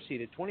anniversary,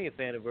 the 20th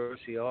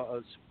anniversary,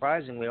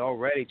 surprisingly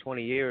already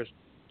 20 years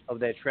of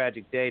that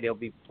tragic day. They'll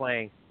be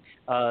playing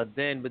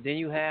then. But then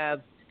you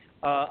have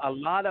a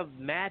lot of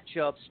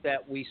matchups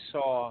that we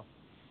saw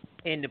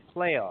in the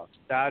playoffs.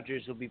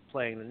 Dodgers will be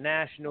playing the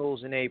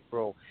Nationals in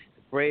April.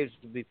 The Braves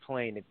will be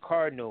playing the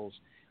Cardinals.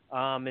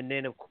 And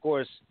then, of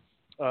course,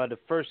 the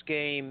first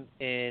game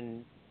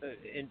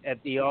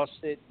at the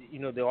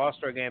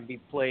All-Star game be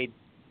played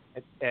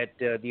at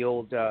the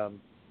old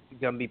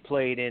going to be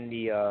played in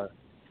the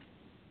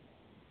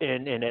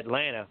in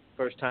Atlanta,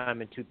 first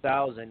time in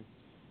 2000.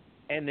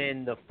 And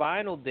then the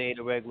final day of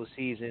the regular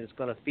season is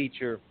going to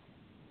feature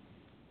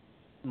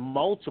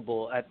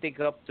multiple, I think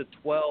up to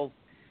 12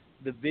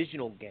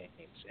 divisional games.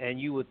 And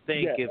you would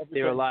think if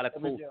there are a lot of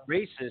close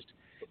races,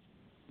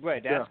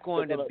 right, that's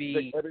going to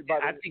be,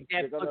 I think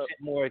that puts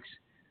it more.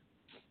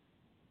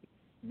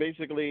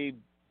 Basically,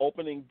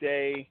 opening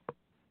day,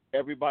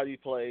 everybody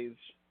plays,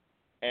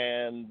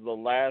 and the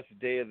last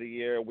day of the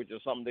year, which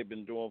is something they've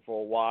been doing for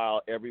a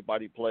while,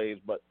 everybody plays.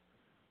 But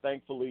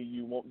thankfully,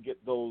 you won't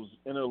get those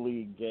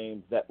interleague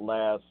games that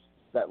last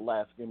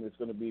game. It's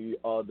going to be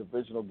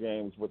divisional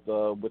games with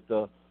the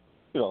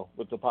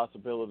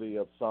possibility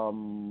of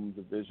some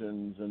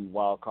divisions and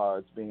wild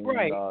cards being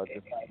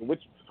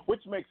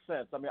which makes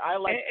sense. I mean, I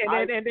like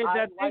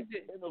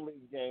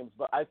interleague games,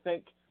 but I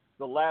think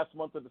the last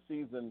month of the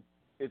season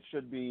it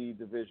should be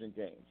division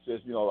games.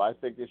 Just I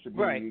think they should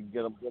be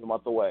get them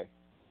out the way.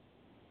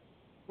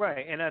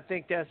 Right, and I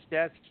think that's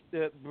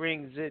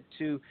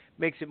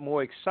makes it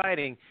more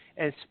exciting.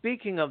 And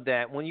speaking of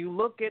that, when you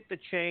look at the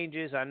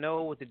changes, I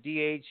know with the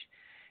DH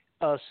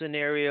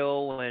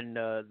scenario and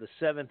the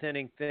seventh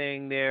inning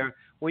thing there,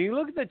 when you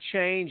look at the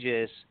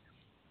changes,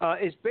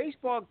 is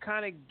baseball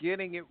kind of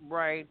getting it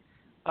right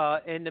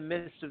in the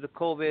midst of the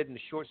COVID and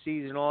the short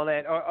season and all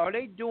that? Are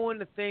they doing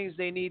the things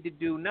they need to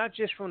do, not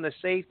just from the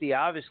safety,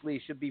 obviously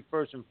it should be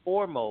first and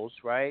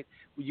foremost, right?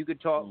 You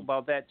could talk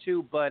about that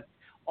too, but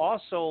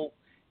also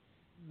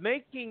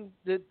making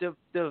the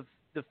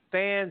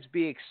fans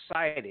be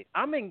excited.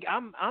 I'm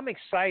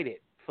excited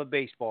for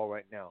baseball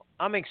right now.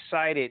 I'm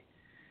excited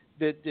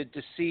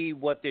to see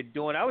what they're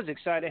doing. I was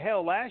excited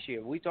hell last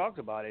year. We talked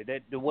about it.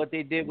 What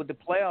they did with the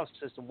playoff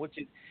system, which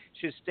it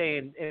should stay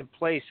in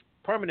place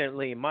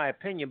permanently, in my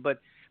opinion. But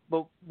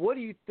what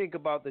do you think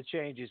about the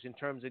changes in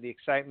terms of the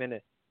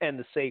excitement and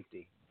the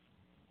safety?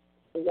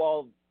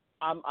 Well,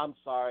 I'm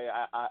sorry.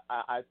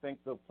 I think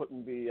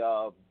putting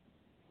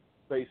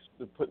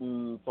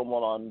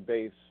someone on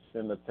base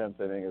in the 10th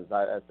inning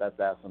that's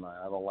asinine.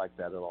 I don't like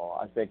that at all.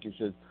 I think you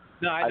should.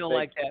 No, I don't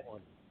like that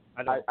one.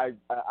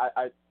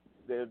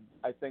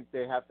 I think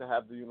they have to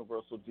have the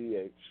universal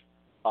DH.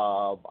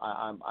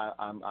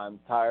 I'm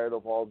tired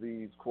of all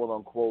these quote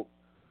unquote,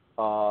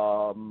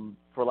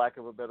 for lack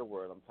of a better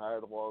word, I'm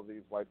tired of all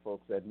these white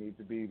folks that need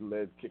to be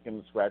led kicking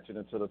and scratching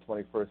into the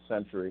 21st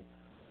century.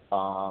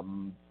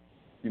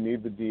 You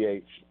need the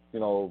DH.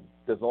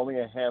 There's only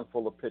a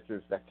handful of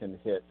pitchers that can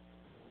hit.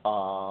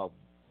 I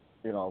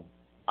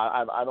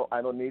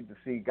don't need to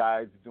see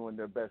guys doing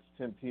their best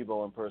Tim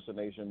Tebow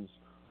impersonations,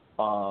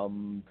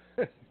 3-4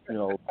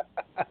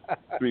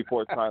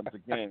 times a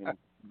game.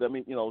 Let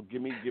me,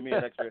 give me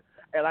an extra.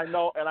 And I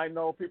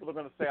know people are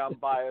going to say I'm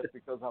biased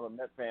because I'm a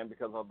Met fan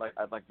because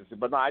I'd like to see.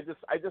 But no, I just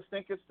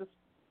think it's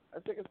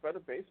better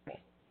baseball.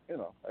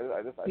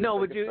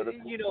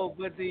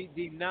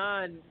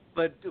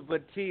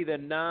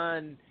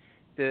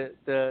 But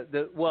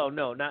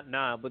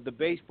the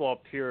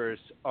baseball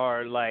purists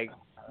are like,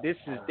 this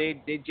is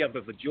they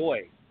jumping for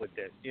joy with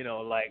this. They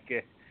don't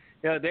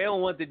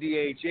want the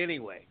DH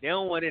anyway. They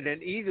don't want it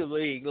in either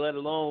league, let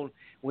alone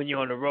when you're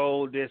on the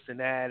road, this and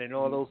that, and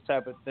all those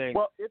type of things.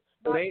 Well,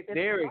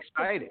 they're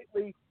excited.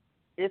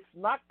 It's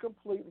not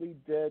completely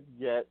dead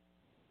yet.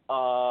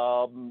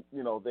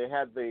 They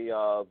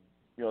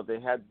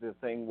had the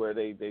thing where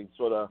they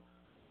sort of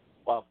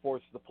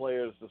forced the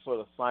players to sort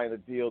of sign a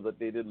deal that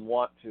they didn't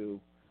want to,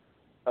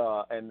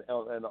 and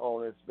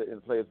owners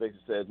and players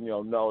basically said,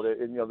 no,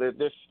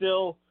 they're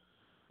still,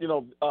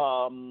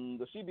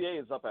 the CBA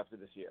is up after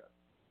this year,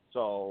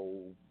 so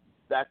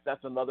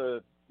that's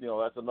another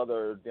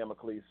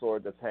Damocles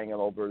sword that's hanging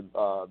over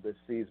this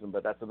season,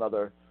 but that's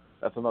another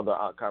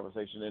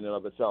conversation in and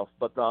of itself.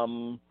 But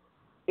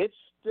it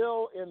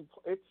still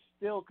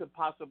could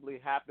possibly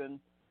happen.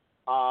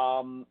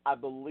 I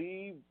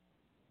believe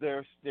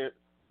there's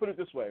put it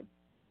this way,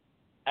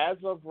 as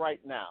of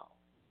right now,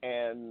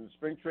 and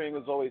spring training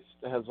has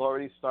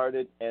already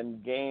started,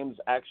 and games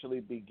actually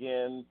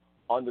begin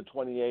on the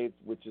 28th,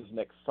 which is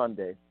next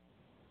Sunday.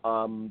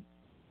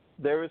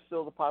 There is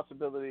still the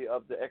possibility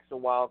of the extra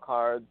wild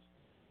cards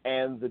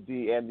and the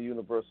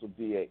universal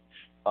DH.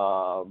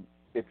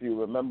 If you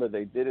remember,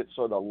 they did it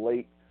sort of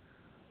late.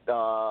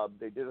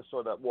 They did it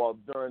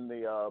during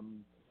the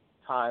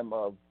time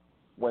of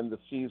when the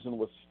season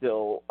was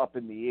still up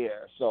in the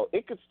air. So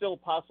it could still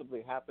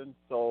possibly happen.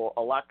 So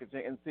a lot could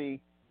change. And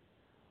see,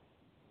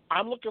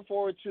 I'm looking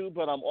forward to,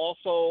 but I'm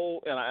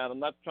also, and I'm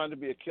not trying to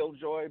be a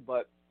killjoy,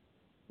 but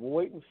we'll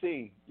wait and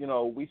see.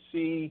 We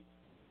see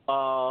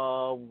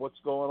what's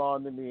going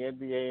on in the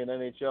NBA and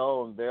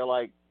NHL, and they're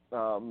like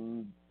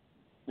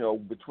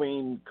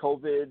between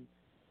COVID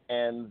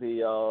and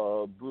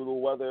the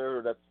brutal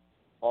weather that's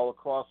all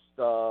across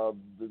the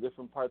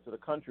different parts of the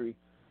country,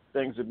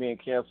 things are being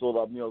canceled.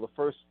 The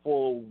first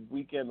full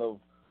weekend of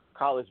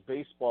college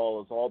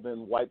baseball has all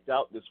been wiped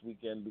out this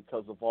weekend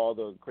because of all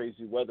the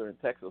crazy weather in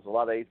Texas. A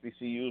lot of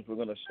HBCUs were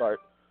going to start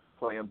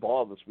playing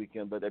ball this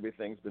weekend, but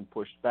everything's been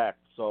pushed back.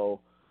 So,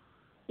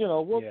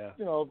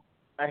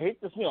 I hate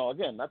this.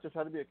 Again, not to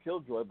try to be a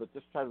killjoy, but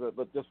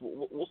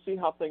we'll see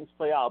how things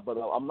play out. But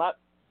I'm not.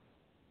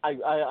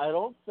 I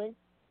don't think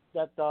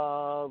that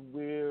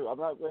I'm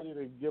not ready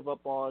to give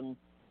up on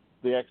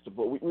the extra.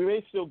 But we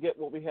may still get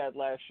what we had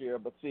last year.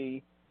 But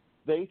see,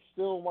 they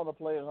still want to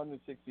play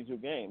 162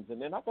 games,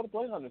 and they're not going to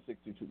play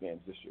 162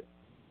 games this year.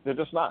 They're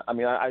just not. I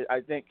mean,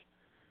 I think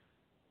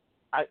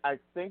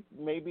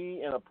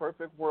maybe in a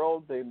perfect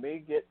world they may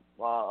get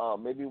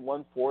maybe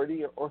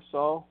 140 or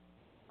so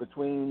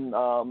between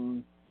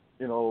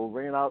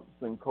rainouts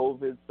and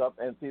COVID stuff.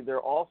 And see, they're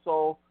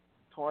also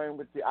toying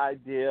with the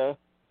idea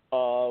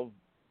of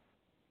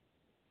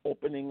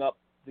opening up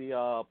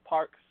the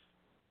parks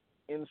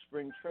in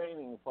spring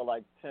training for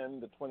like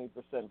 10 to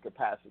 20%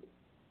 capacity.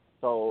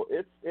 So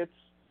it's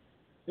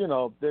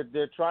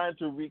they're trying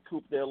to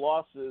recoup their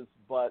losses,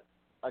 but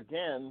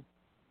again,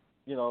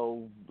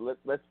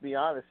 let's be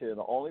honest here.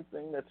 The only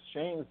thing that's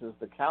changed is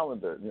the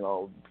calendar.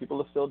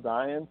 People are still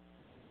dying,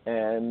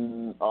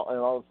 and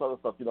all this other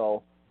stuff.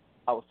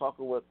 I was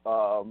talking with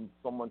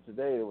someone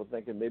today that was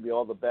thinking maybe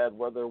all the bad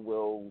weather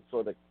will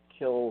sort of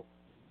kill,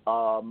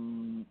 will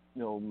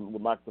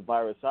knock the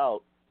virus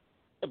out.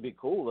 It'd be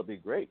cool. It'd be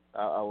great.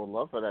 I would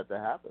love for that to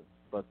happen.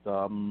 But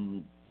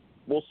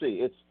we'll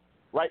see. It's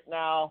right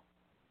now.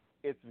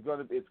 It's going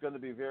to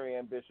be very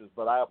ambitious.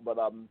 But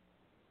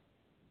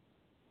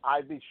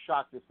I'd be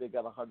shocked if they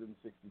got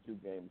 162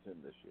 games in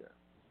this year.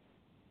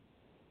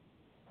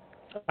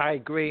 I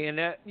agree, and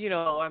that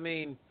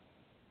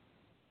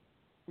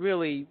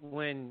really,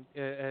 when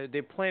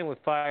they're playing with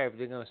fire,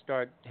 they're going to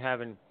start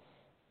having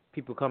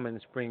people come in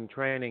spring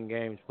training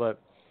games. But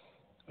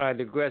I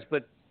digress.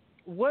 But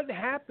what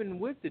happened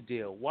with the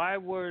deal? Why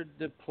were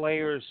the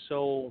players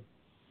so?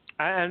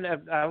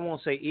 I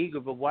won't say eager,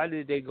 but why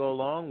did they go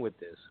along with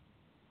this?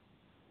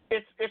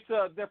 They're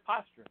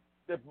posturing.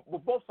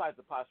 Both sides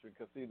are posturing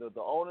because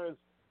the owners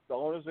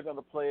are going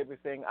to play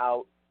everything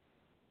out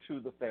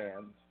to the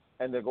fans,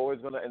 and they're always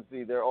going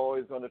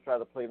to try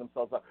to play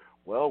themselves out.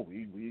 Well,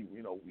 we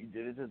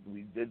did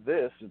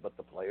this, but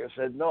the players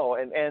said no,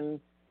 and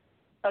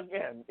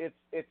again, it's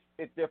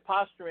they're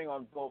posturing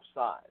on both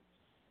sides.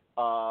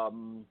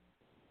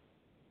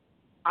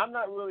 I'm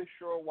not really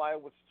sure why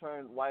it was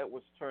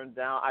turned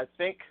down. I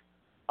think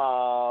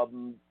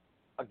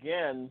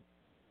again,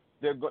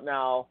 they're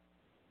now.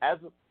 As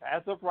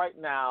of right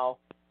now,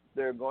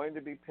 they're going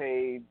to be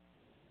paid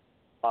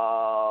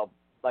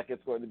like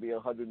it's going to be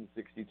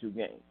 162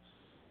 games.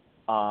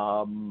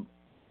 To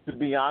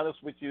be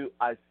honest with you,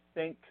 I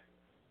think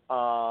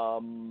I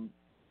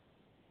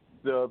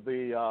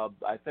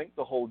think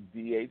the whole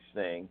DH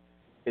thing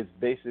is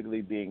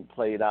basically being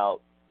played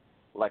out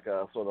like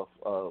a sort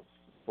of,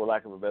 for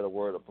lack of a better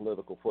word, a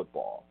political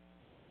football,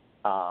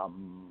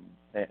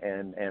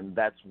 and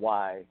that's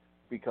why,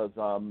 because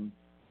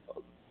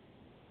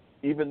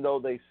even though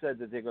they said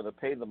that they're going to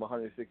pay them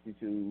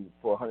 162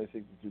 for a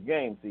 162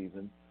 game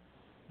season,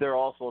 they're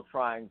also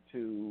trying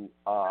to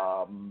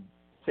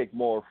take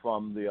more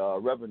from the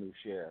revenue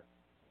share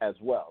as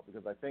well.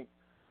 Because I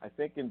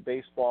think in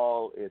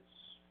baseball it's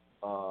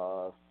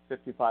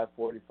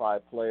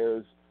 55-45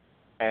 players,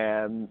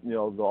 and the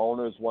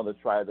owners want to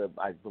try to.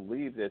 I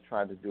believe they're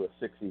trying to do a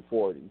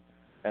 60-40,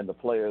 and the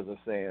players are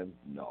saying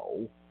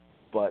no,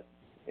 but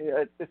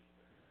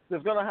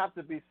there's going to have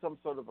to be some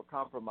sort of a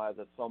compromise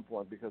at some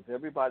point because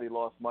everybody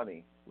lost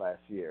money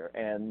last year.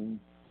 And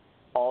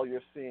all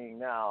you're seeing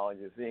now, and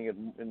you're seeing it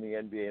in the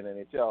NBA and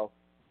NHL,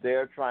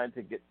 they're trying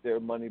to get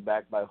their money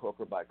back by hook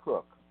or by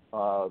crook.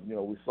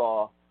 We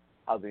saw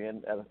how the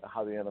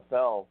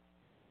NFL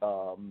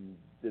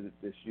did it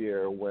this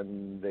year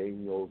when they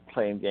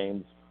playing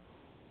games.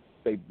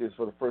 This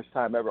for the first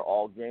time ever,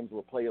 all games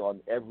were played on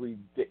every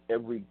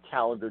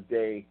calendar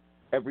day,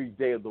 every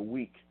day of the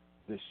week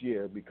this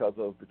year because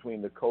of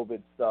between the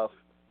COVID stuff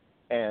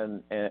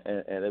and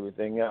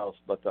everything else.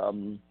 But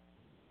we'll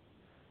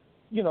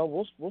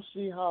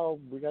see how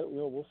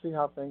we'll see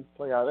how things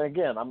play out. And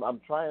again, I'm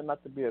trying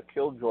not to be a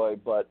killjoy,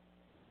 but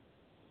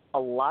a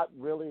lot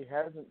really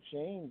hasn't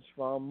changed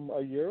from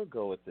a year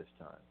ago at this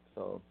time.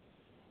 So,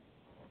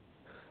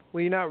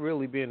 well, you're not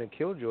really being a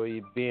killjoy.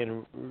 You're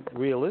being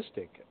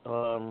realistic,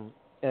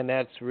 and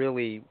that's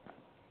really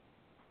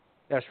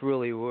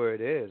where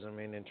it is. I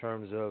mean, in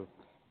terms of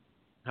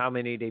how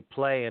many they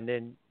play, and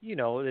then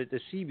the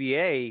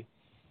CBA.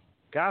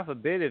 God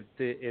forbid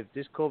if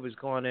this COVID's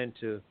going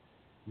into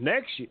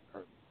next year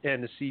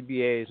and the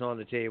CBA is on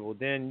the table,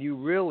 then you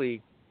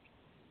really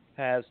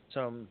have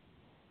some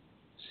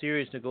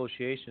serious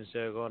negotiations that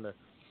are going to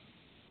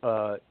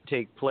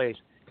take place.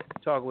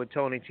 Talking with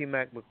Tony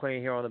T-Mac McClain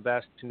here on the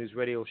Boston News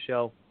Radio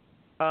Show.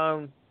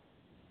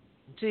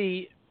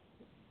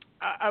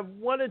 I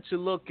wanted to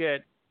look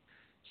at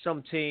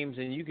some teams,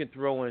 and you can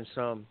throw in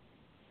some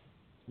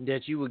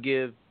that you would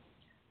give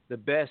the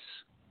best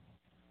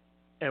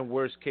and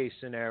worst case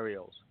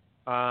scenarios,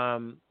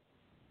 and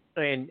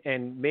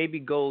maybe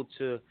go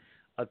to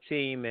a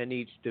team in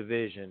each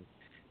division.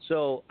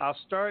 So I'll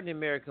start in the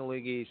American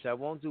League East. I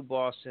won't do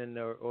Boston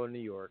or New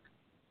York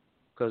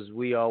because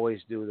we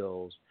always do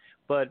those.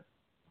 But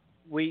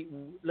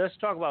let's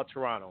talk about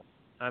Toronto.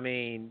 I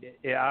mean,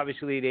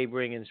 obviously they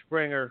bring in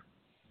Springer.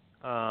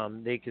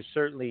 They could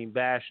certainly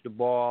bash the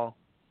ball.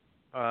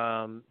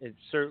 It's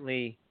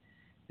certainly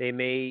their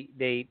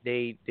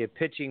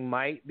pitching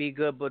might be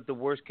good, but the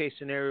worst case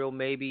scenario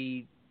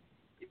maybe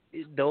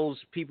those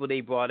people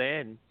they brought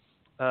in,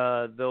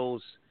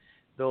 those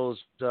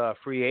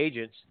free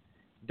agents,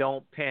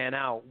 don't pan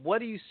out. What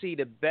do you see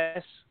the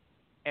best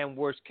and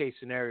worst case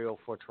scenario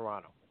for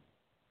Toronto?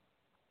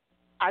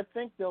 I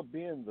think they'll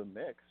be in the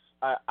mix.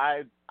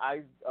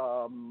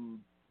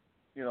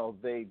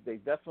 They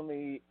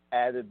definitely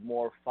added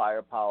more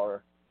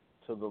firepower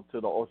to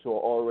the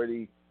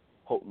already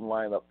potent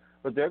lineup,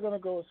 but they're going to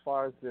go as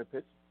far as their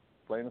pitch,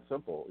 plain and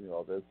simple.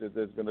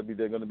 They're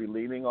going to be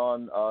leaning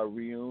on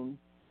Ryu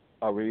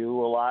a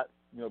lot.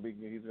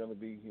 He's going to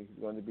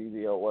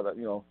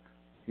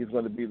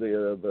be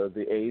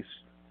the ace.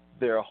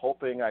 They're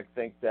hoping, I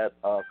think, that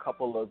a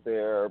couple of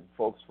their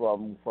folks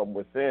from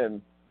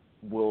within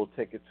will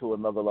take it to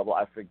another level.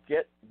 I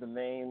forget the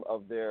name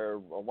of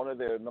one of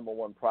their number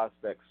one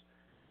prospects.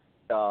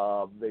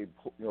 They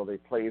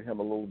played him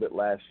a little bit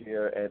last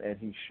year, and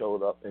he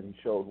showed up and he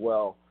showed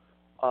well.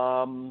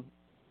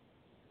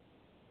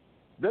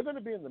 They're going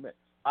to be in the mix.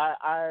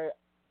 I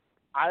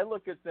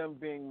look at them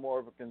being more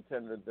of a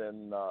contender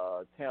than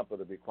Tampa,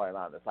 to be quite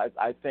honest.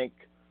 I think,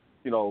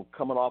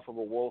 coming off of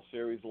a World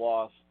Series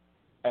loss,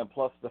 and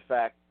plus the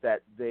fact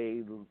that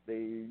they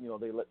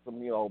let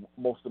some,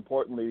 most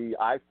importantly,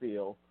 I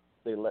feel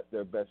they let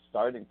their best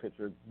starting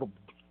pitcher,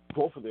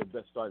 both of their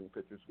best starting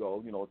pitchers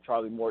go,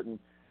 Charlie Morton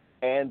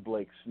and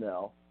Blake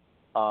Snell.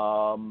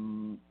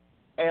 And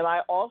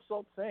I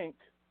also think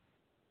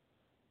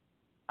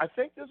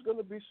there's going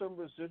to be some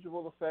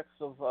residual effects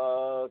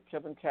of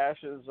Kevin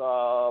Cash's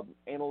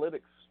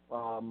analytics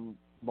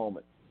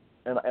moment.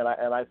 And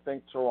I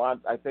think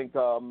Toronto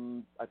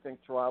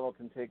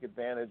can take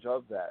advantage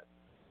of that,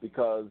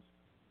 because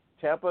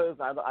Tampa is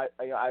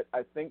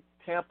I think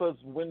Tampa's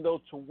window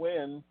to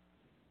win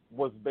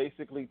was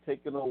basically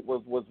taken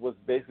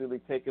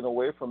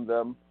away from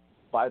them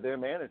by their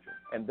manager,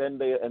 and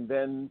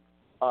then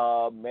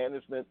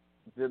management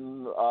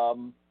didn't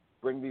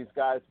bring these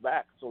guys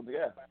back. So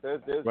yeah,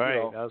 there's right.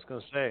 I was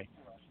going to say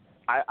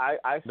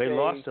they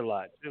lost a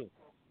lot too.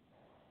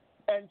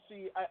 And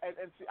see,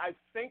 I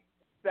think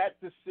that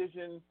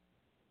decision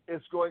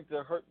is going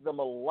to hurt them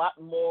a lot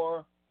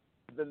more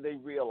than they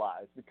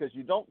realize, because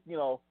you don't,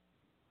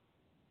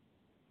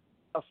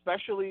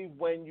 especially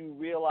when you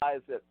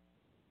realize that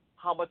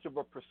how much of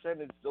a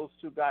percentage those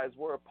two guys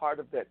were a part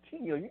of that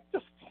team. You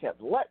just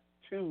can't let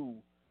two.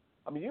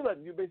 I mean, you're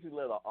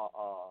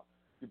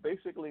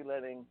basically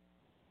letting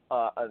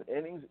an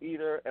innings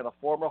eater and a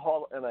former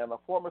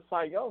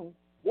Cy Young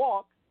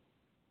walk,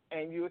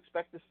 and you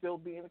expect to still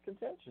be in a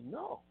contention.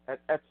 No,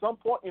 at some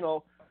point,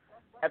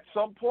 At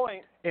some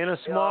point, in a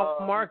small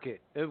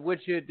market,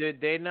 which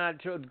they're not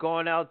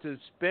going out to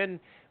spend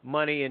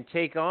money and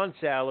take on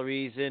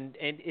salaries and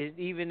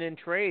even in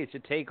trades to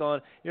take on.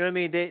 You know what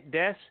I mean?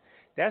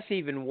 That's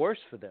even worse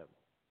for them.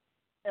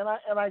 And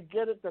I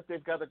get it that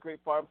they've got a great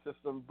farm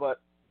system,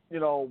 but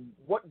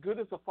what good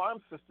is a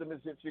farm system is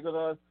if you're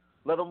gonna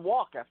let them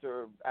walk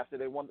after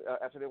they want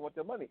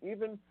their money?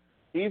 Even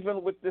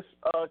with this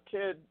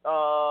kid.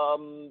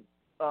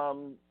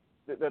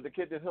 The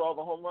kid that hit all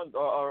the home runs,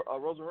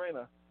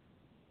 Rosarena,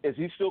 is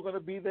he still going to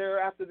be there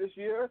after this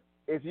year?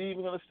 Is he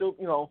even going to still,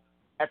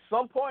 at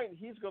some point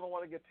he's going to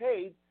want to get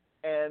paid,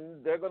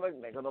 and they're going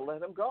to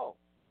let him go.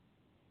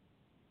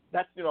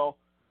 That's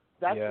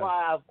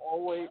why I've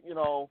always,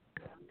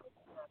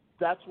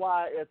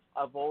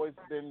 I've always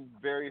been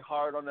very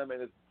hard on them,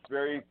 and it's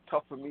very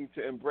tough for me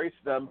to embrace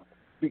them,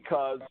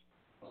 because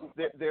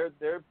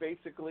they're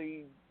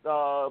basically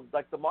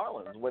like the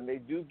Marlins. When they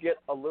do get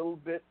a little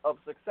bit of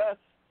success,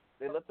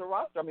 they let the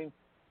roster. I mean,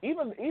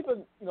 even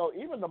the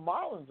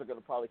Marlins are going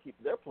to probably keep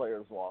their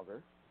players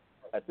longer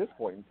at this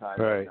point in time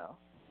right now.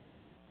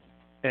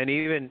 And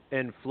even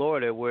in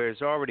Florida, where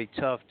it's already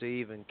tough to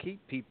even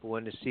keep people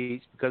in the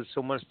seats because there's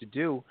so much to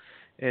do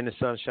in the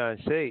Sunshine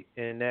State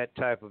in that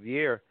type of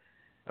year.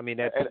 I mean,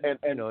 that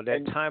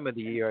time of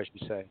the year, I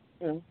should say.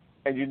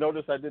 And you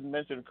notice I didn't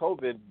mention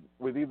COVID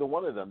with either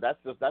one of them.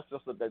 That's a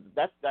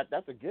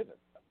given.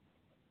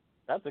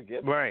 That's a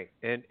given. Right.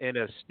 And in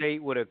a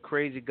state with a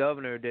crazy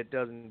governor that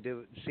doesn't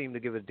seem to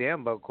give a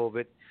damn about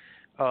COVID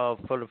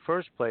for the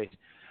first place.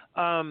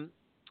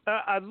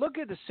 I look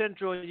at the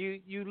Central, and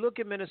you look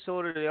at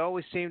Minnesota, they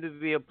always seem to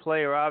be a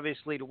player.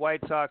 Obviously, the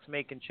White Sox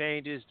making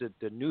changes,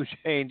 the new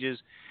changes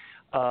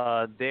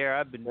there.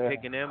 I've been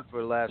picking them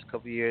for the last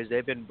couple of years.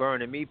 They've been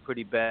burning me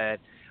pretty bad.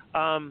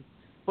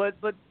 But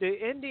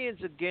the Indians,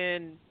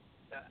 again,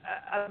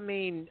 I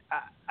mean,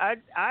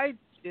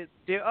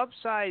 their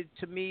upside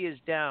to me is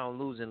down,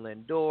 losing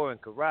Lindor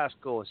and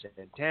Carrasco and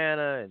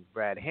Santana and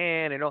Brad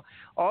Hand and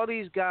all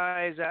these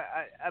guys.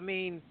 I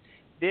mean,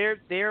 they're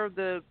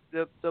the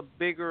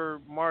bigger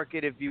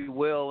market, if you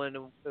will, in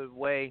a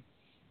way.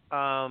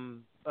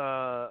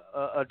 Tampa,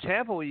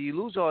 when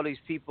you lose all these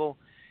people,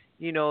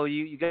 you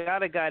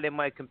got a guy that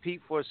might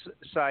compete for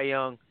Cy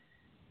Young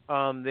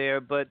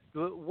there. But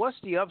what's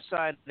the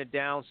upside and the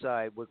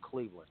downside with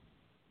Cleveland?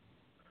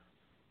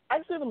 I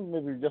see them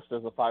maybe just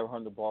as a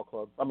 500 ball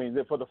club. I mean,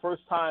 for the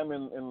first time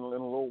in a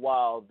little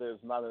while, there's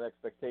not an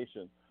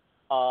expectation.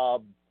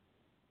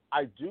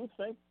 I do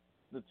think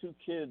the two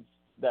kids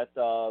that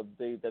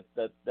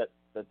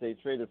they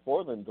traded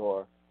for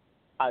Lindor,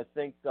 I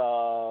think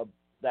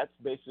that's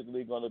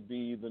basically going to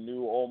be the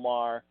new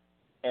Omar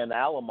and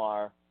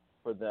Alomar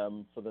for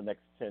them for the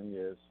next 10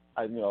 years.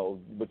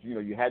 But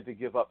you had to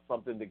give up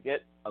something to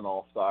get an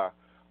all-star.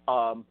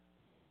 I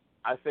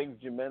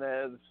think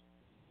Jimenez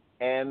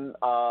and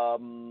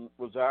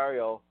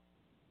Rosario,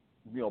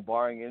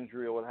 barring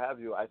injury or what have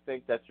you, I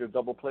think that's your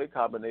double play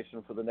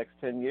combination for the next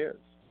 10 years.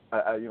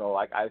 I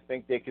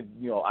think they could,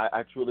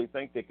 I truly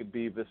think they could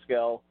be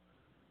Vizquel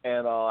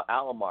and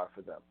Alomar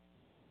for them.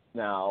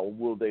 Now,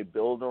 will they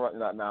build around?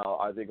 Now,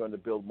 are they going to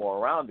build more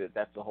around it?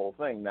 That's the whole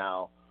thing.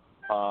 Now,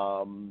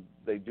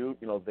 they do.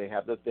 They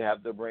have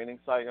the reigning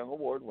Cy Young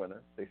Award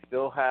winner. They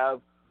still have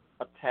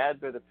a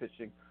tad bit of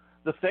pitching.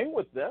 The thing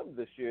with them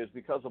this year is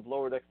because of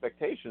lowered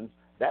expectations,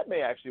 that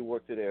may actually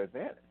work to their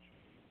advantage.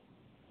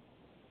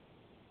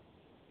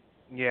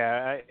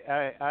 Yeah,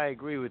 I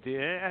agree with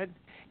you. I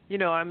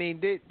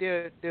mean,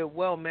 they're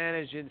well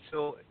managed, and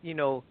so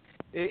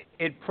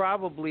it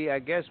probably, I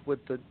guess, with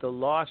the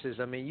losses.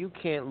 I mean, you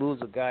can't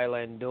lose a guy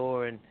like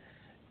Lindor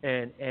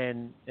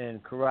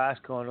and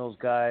Carrasco and those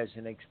guys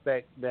and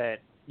expect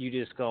that you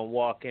just gonna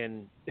walk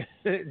in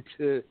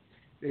to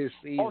this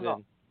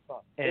season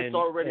and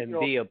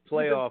be a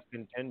playoff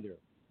contender.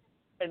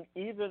 And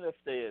even if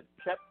they had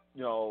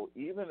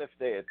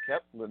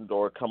kept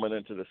Lindor coming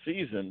into the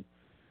season,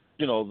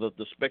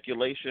 the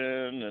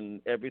speculation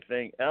and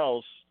everything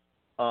else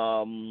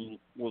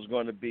was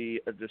going to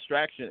be a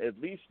distraction. At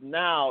least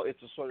now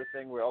it's a sort of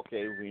thing where,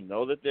 okay, we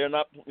know that they're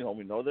not,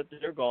 we know that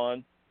they're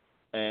gone,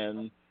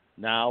 and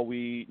now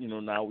we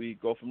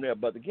go from there.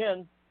 But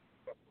again,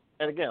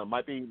 maybe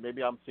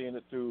I'm seeing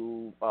it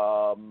through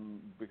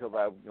because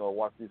I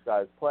watch these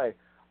guys play.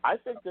 I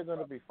think they're going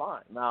to be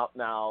fine. Now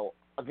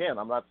again,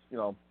 I'm not,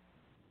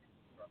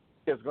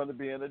 it's going to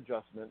be an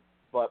adjustment,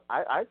 but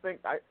I think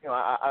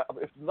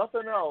if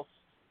nothing else,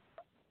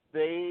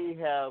 they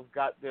have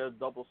got their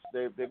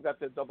they've got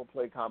their double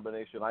play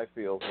combination, I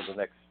feel, for the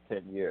next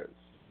 10 years,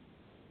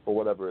 for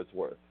whatever it's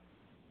worth.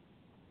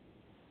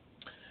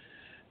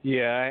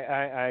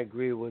 Yeah, I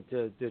agree with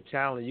the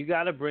talent. You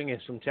got to bring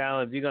in some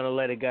talent if you're going to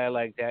let a guy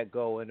like that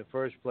go in the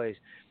first place.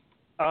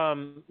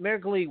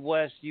 American League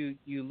West, you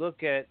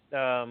look at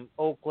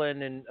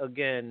Oakland, and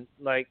again,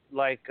 like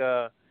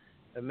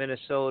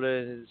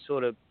Minnesota,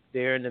 sort of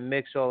they're in the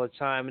mix all the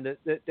time. And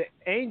the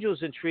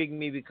Angels intrigue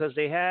me because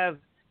they have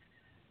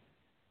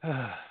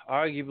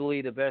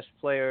arguably the best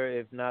player,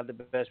 if not the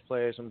best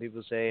player, some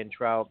people say, in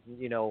Trout,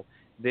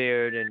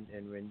 Baird and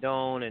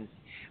Rendon, and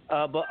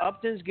but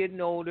Upton's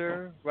getting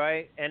older,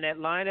 right? And that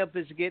lineup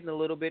is getting a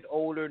little bit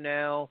older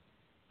now.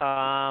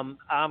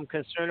 I'm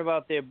concerned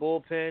about their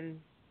bullpen.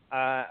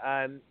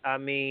 I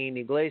mean,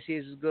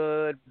 Iglesias is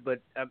good,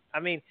 but I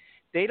mean,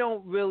 they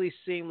don't really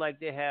seem like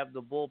they have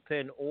the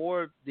bullpen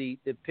or the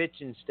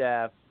pitching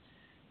staff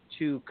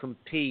to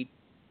compete.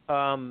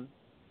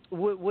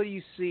 What do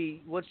you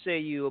see? What say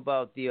you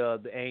about the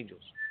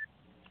Angels?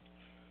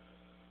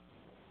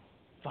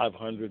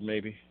 500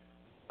 maybe.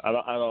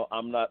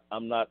 I'm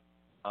not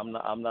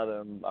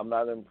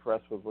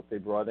impressed with what they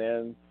brought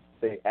in.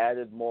 They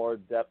added more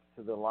depth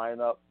to the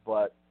lineup,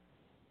 but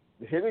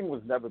the hitting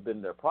was never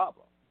been their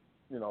problem.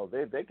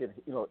 They could,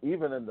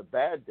 even in the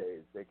bad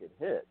days, they could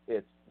hit.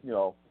 It's,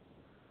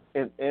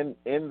 in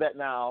that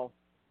now,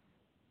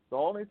 the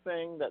only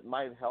thing that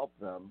might help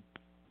them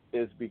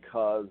is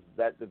because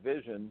that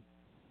division,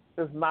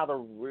 there's not a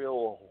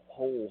real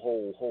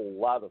whole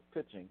lot of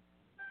pitching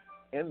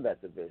in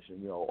that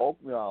division.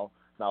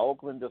 Now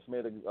Oakland just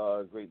made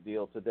a great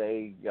deal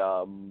today,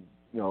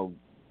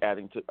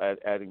 adding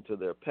to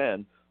their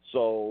pen.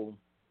 So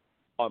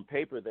on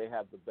paper, they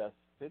have the best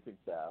pitching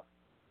staff.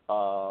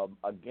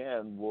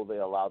 Again, will they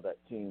allow that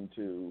team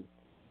to,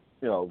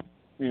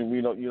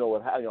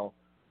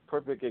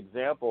 perfect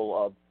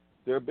example of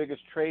their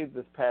biggest trade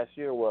this past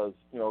year was,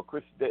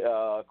 Chris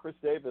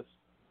Davis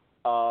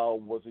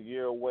was a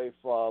year away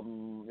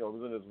from, he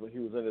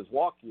was in his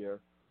walk year,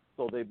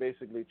 so they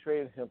basically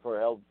traded him for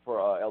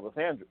Elvis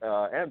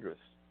Andrus,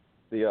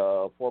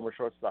 the former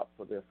shortstop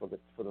for the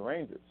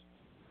Rangers.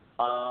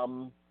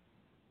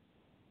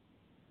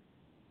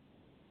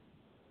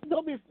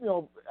 They'll be,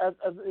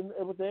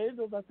 with the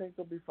Angels, I think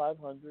they'll be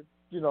 500.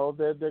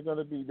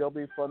 They'll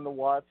be fun to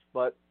watch,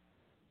 but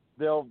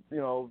they'll,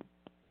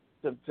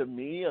 to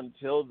me,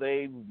 until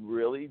they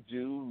really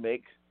do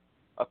make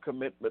a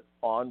commitment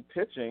on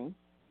pitching,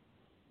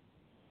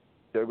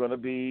 they're going to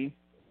be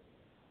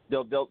they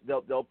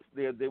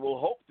will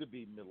hope to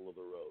be middle of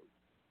the road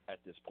at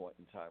this point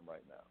in time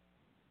right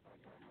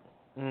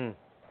now.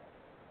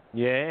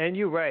 Yeah, and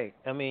you're right.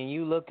 I mean,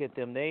 you look at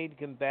them; they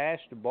can bash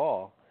the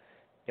ball.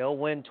 They'll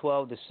win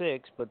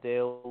 12-6, but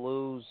they'll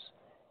lose,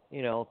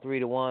 3-1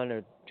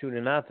 or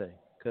 2-0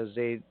 because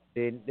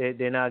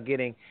they're not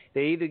getting.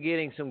 They're either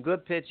getting some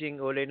good pitching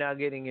or they're not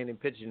getting any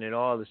pitching at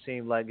all. It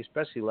seemed like,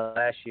 especially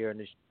last year in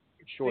this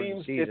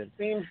shortened season. It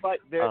seems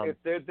like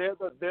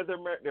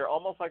they're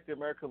almost like the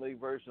American League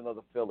version of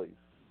the Phillies.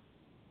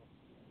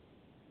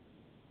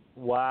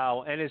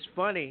 Wow, and it's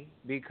funny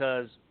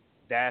because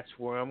that's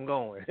where I'm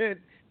going.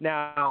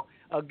 Now,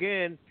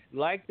 again,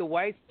 like the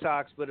White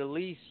Sox, but at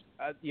least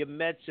your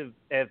Mets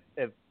have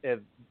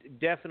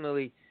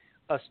definitely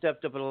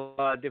stepped up in a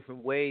lot of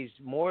different ways,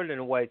 more than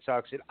the White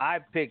Sox. And I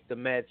picked the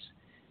Mets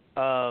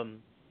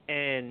and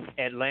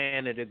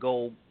Atlanta to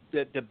go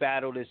to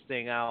battle this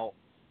thing out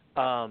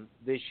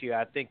this year.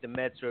 I think the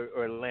Mets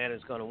or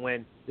Atlanta's going to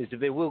win this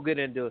division. We'll get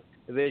into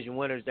division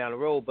winners down the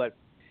road, but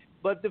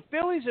the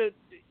Phillies are,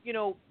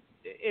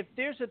 if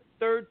there's a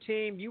third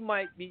team,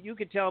 you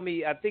could tell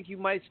me. I think you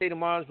might say the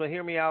Marlins, but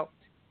hear me out.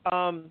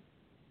 I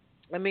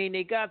mean,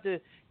 they got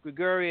the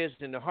Gregorius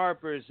and the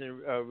Harpers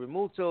and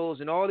Remutos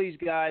and all these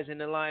guys in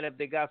the lineup.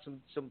 They got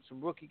some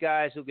rookie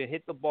guys who can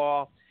hit the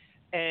ball,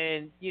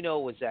 and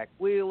with Zach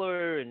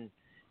Wheeler and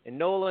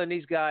Nola and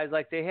these guys,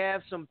 like they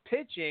have some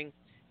pitching.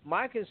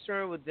 My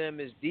concern with them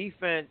is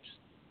defense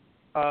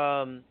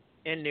and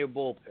their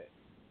bullpen.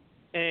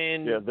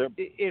 And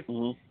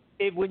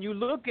if when you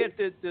look at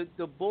the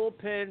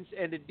bullpens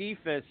and the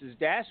defenses,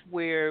 that's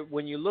where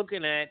when you're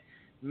looking at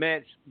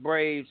Mets,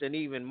 Braves, and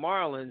even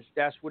Marlins,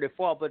 that's where they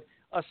fall. But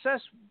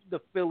assess the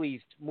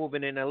Phillies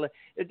moving in,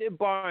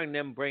 barring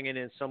them bringing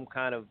in some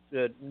kind of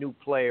new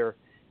player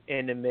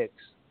in the mix.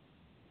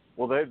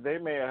 Well, they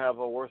may have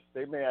a worse.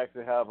 They may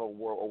actually have a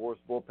worse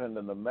bullpen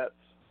than the Mets.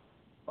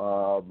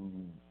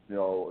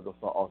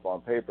 Just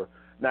on paper.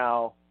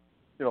 Now,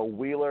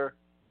 Wheeler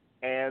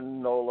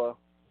and Nola.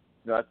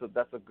 That's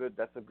a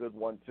good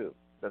one too.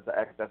 That's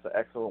an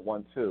excellent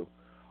one too.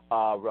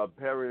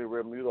 Perry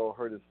Remuto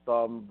hurt his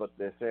thumb, but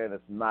they're saying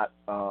it's not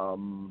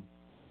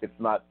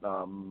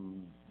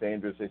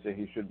dangerous. They say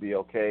he should be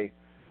okay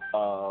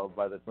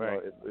by the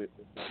if the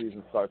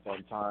season starts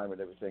on time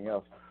and everything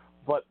else.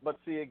 But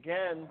see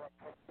again,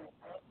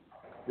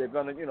 they're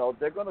gonna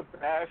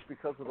bash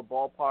because of the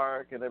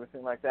ballpark and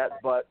everything like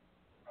that. But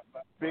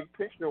big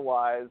picture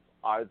wise,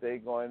 are they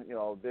going?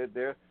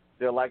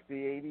 They're like the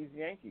 '80s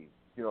Yankees.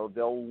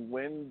 They'll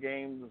win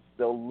games,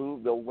 they'll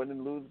win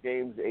and lose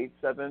games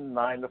 8-7,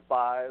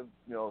 9-5,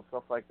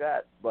 stuff like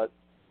that. But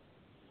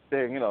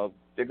they're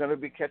going to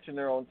be catching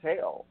their own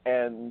tail,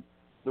 and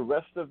the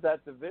rest of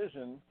that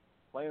division,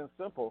 plain and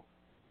simple,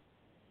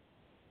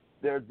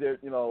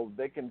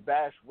 they can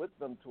bash with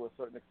them to a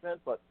certain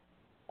extent, but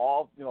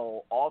all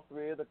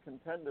three of the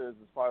contenders,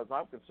 as far as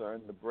I'm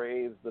concerned, the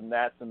Braves, the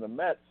Nats, and the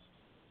Mets,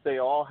 they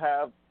all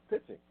have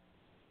pitching,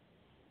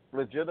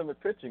 legitimate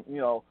pitching.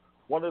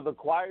 One of the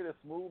quietest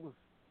moves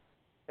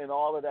in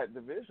all of that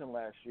division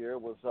last year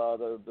was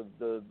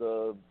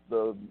the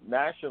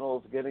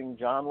Nationals getting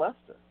John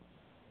Lester.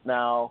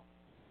 Now,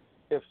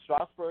 if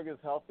Strasburg is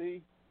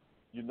healthy,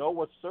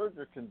 what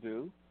Serger can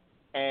do,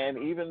 and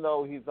even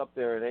though he's up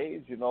there in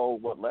age,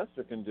 what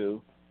Lester can do.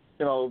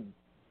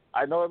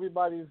 I know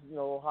everybody's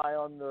high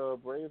on the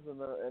Braves and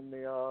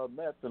the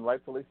Mets, and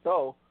rightfully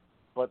so,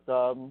 but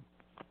don't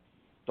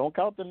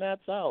count the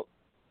Nats out.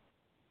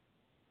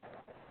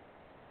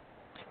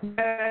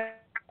 I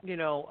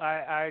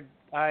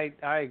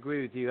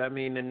agree with you. I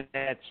mean, and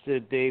that's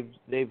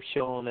they've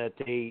shown that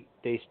they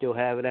still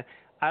have it.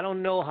 I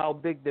don't know how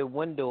big the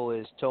window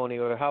is, Tony,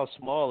 or how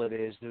small it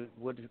is.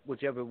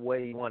 Whichever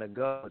way you want to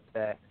go with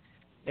that,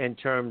 in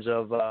terms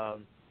of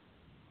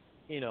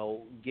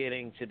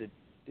getting to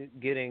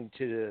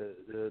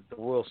the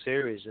World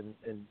Series and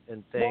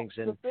things,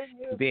 and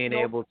being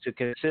able to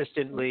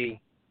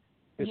consistently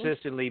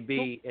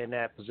be in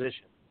that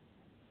position.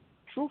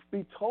 Truth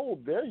be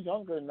told, they're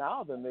younger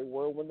now than they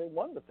were when they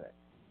won the thing.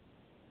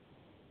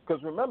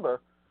 Because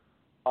remember,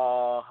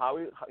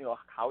 Howie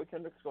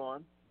Kendrick's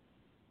gone.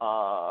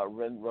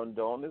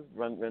 Rendon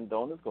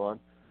is gone.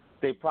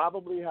 They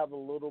probably have a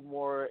little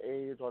more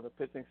age on the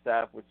pitching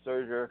staff with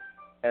Serger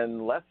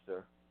and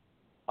Lester.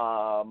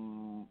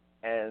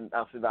 And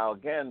actually now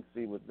again,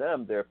 see with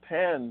them, their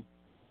pen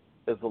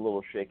is a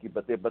little shaky,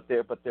 but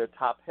they're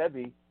top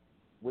heavy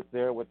with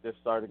their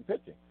starting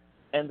pitching,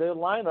 and their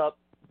lineup.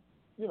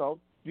 You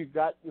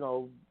got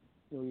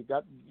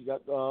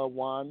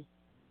Juan,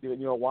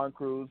 Juan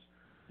Cruz.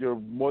 You're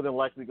more than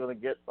likely going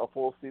to get a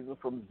full season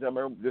from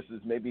Zimmer. This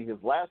is maybe his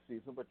last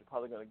season, but you're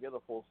probably going to get a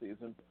full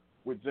season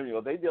with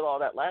Zimmer. They did all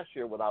that last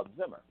year without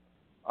Zimmer.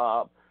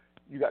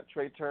 You got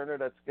Trey Turner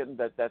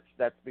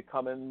that's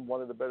becoming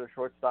one of the better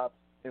shortstops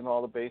in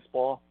all of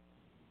baseball.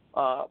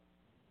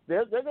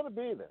 They're going to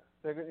be there.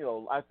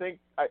 I think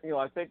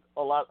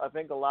a lot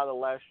of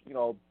last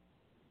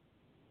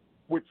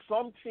With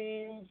some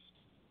teams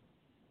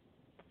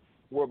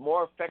were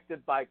more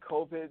affected by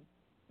COVID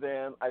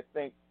than I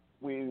think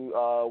we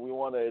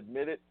want to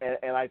admit it,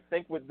 and I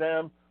think with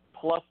them,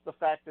 plus the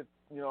fact that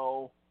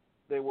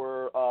they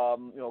were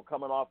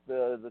coming off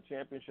the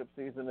championship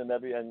season and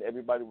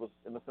everybody was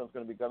in a sense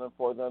going to be gunning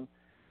for them,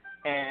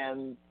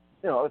 and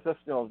it's just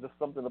just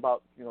something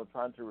about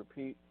trying to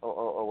repeat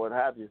or what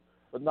have you.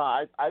 But no,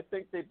 I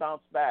think they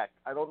bounce back.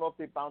 I don't know if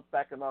they bounce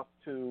back enough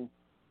to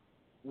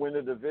win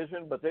the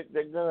division, but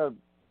they're gonna.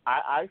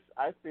 I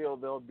feel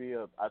they'll be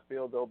in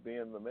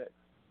the mix,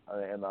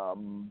 and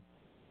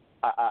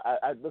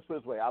I let's put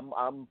it this way.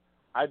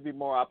 I'd be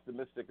more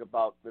optimistic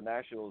about the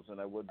Nationals than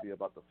I would be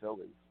about the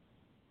Phillies.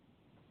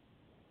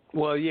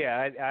 Well,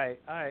 yeah,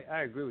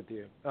 I agree with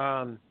you.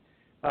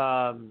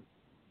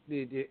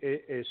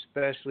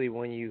 Especially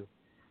when you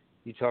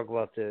talk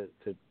about the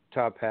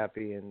top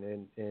happy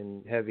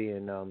and heavy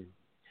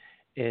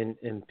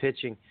in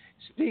pitching.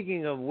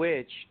 Speaking of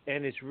which,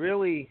 and it's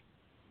really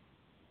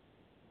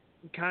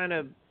kind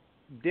of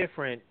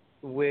different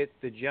with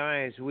the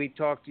Giants.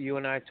 You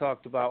and I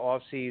talked about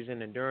off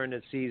season and during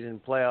the season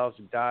playoffs,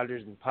 the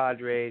Dodgers and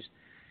Padres,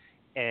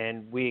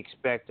 and we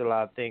expect a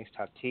lot of things.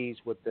 Tatis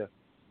with the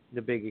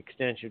big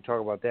extension.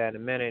 Talk about that in a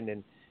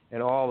minute,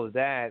 and all of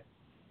that.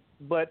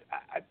 But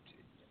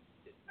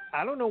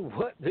I don't know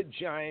what the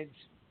Giants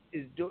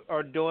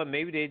are doing.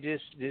 Maybe they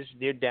just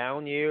their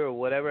down year or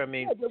whatever. I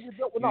mean,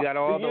 you got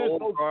all the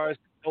old guys,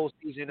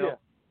 postseason,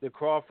 the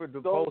Crawford,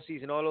 the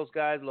postseason, all those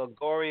guys.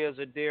 Longoria's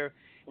are there,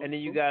 and then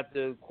you got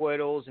the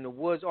Cuetos and the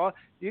Woods.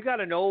 You got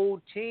an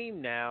old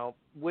team now,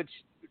 which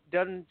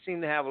doesn't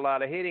seem to have a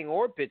lot of hitting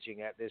or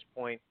pitching at this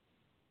point.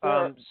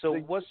 So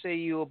what say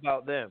you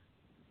about them?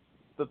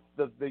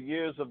 The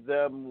years of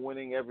them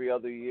winning every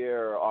other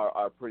year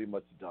are pretty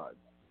much done.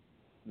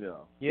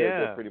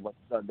 They're pretty much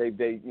done. They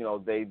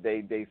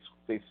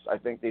I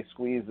think they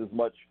squeezed as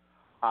much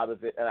out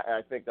of it, and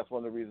I think that's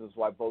one of the reasons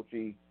why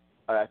Bochy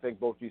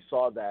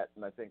saw that,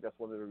 and I think that's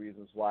one of the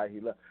reasons why he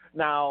left.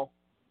 Now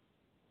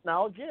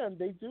again,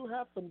 they do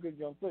have some good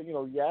young players.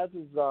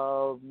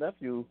 Yaz's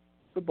nephew,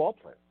 good ball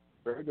player,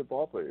 very good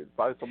ball player.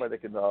 Probably somebody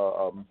that can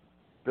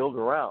build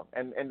around,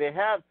 and they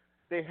have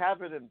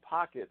it in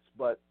pockets,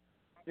 but.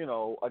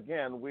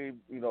 Again, we've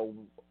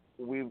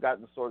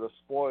gotten sort of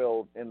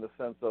spoiled in the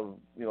sense of,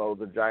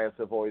 the Giants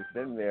have always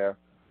been there.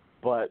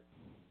 But,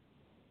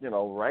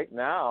 right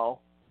now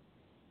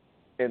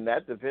in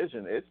that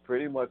division, it's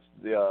pretty much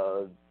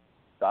the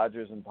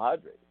Dodgers and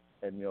Padres.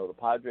 And, the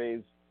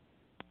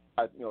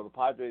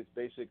Padres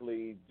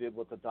basically did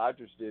what the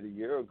Dodgers did a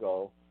year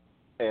ago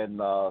and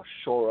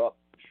shored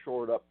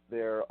up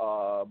their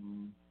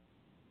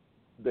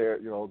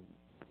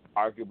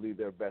arguably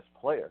their best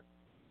player.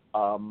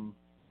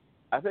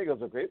 I think it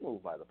was a great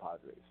move by the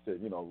Padres to,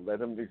 let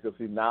them, because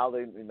now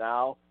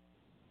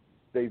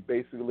they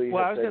basically.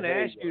 Well, I was going to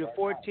ask you, the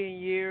 14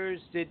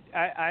 years,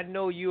 I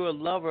know you're a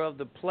lover of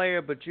the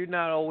player, but you're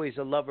not always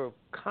a lover of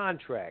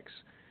contracts.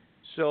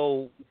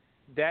 So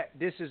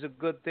this is a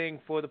good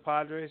thing for the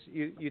Padres,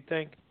 you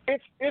think? You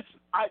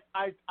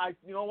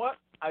know what?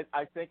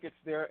 I think it's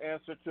their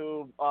answer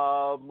to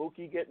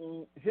Mookie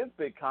getting his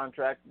big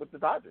contract with the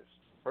Dodgers,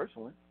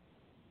 personally.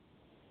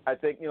 I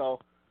think,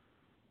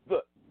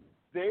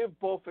 they have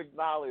both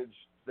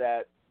acknowledged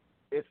that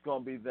it's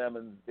going to be them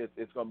and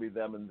it's going to be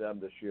them and them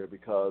this year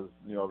because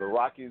the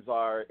Rockies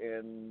are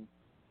in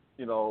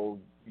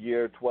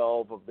year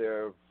 12 of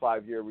their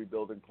 5-year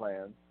rebuilding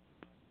plan.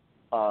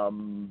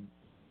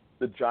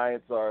 The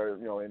Giants are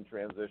in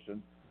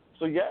transition.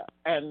 So yeah,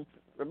 and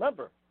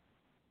remember,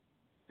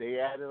 they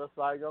added a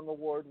Cy Young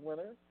Award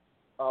winner.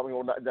 I'm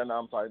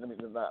sorry,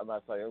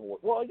 not Cy Young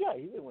Award. Well, yeah,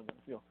 he did win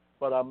it.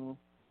 But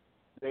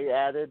they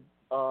added.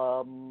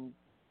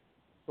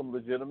 Some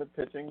legitimate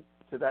pitching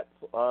to that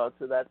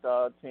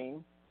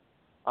team.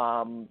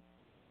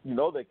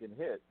 They can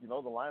hit. The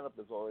lineup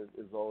is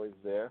always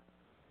there.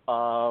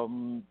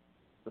 The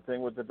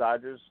thing with the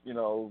Dodgers,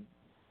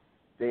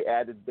 they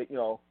added.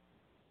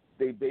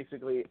 They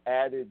basically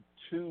added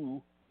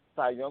 2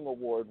 Cy Young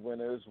Award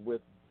winners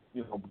with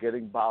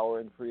getting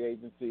Bauer in free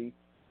agency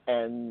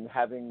and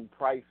having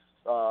Price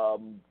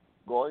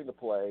going to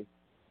play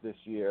this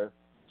year.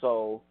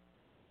 So.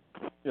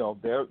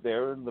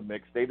 They're in the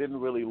mix. They didn't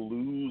really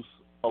lose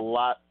a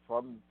lot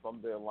from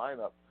their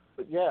lineup,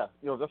 but yeah,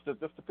 just to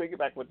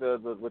piggyback with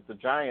the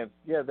Giants,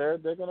 yeah, they're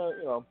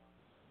gonna,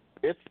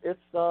 I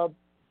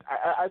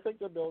think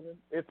they're building.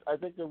 I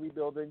think they're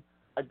rebuilding.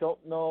 I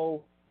don't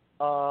know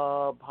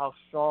how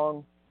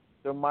strong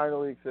their minor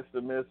league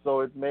system is,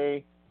 so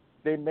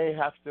they may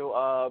have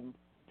to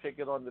take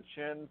it on the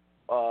chin,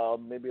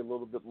 maybe a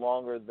little bit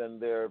longer than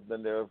their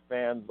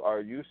fans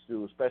are used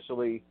to,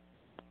 especially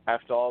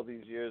after all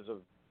these years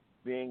of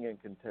being in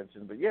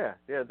contention. But yeah,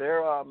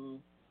 they're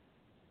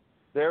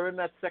in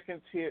that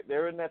second tier.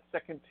 They're in that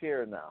second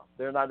tier now.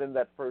 They're not in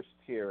that first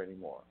tier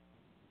anymore.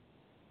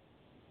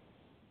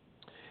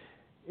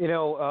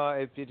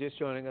 If you're just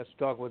joining us,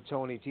 talk with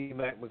Tony T.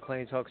 Mac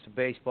McLean talks to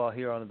baseball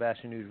here on the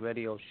Bachelor News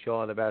Radio Show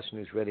on the Bachelor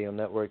News Radio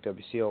Network,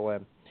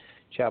 WCOM.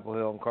 Chapel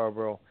Hill and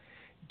Carborough.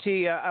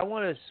 T, I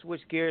want to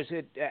switch gears.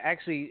 It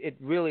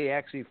really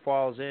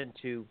falls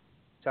into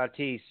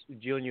Tatis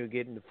Jr.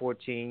 getting the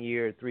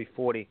 14-year,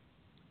 $340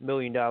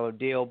 million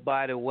deal.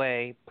 By the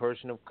way,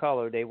 person of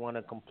color they want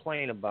to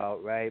complain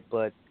about, right?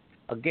 But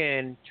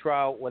again,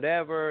 Trout,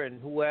 whatever,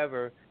 and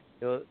whoever,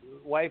 the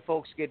white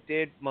folks get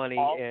their money,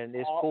 and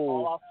it's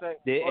cool.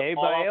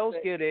 Everybody else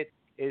get it.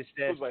 That's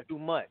too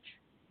much.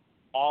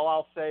 All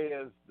I'll say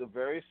is the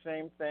very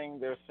same thing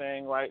they're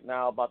saying right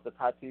now about the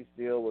Tatis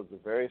deal was the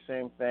very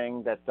same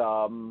thing that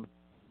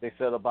they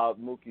said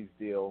about Mookie's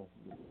deal,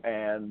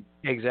 and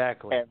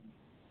exactly. And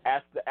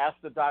ask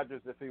the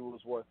Dodgers if he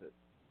was worth it.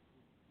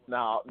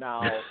 Now,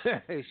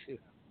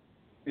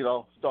 you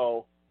know,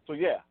 so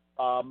yeah.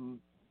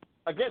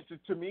 Again,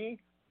 to me,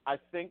 I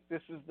think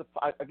this is the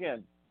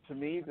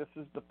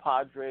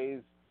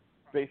Padres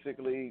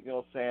basically,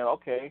 saying,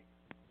 okay,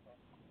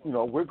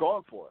 we're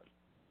going for it.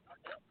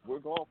 We're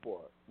going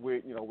for it.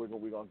 We're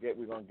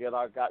gonna get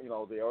our guy.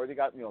 They already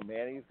got.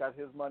 Manny's got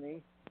his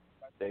money.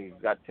 They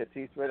got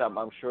Tatis ready.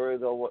 I'm sure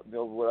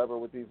they'll whatever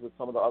with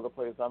some of the other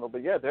players I know.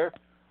 But yeah, they're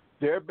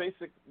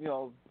basically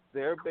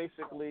they're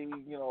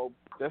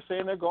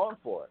saying they're going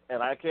for it,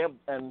 and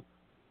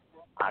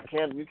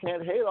you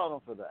can't hate on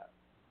them for that.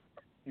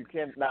 You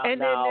can't now.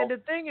 And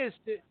the thing is,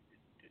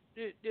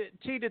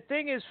 the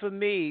thing is for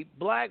me,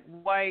 black,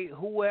 white,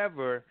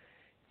 whoever.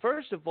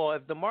 First of all,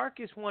 if the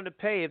markets want to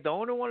pay, if the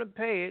owner want to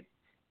pay it,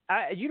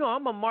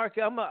 I'm a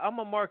market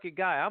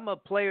guy. I'm a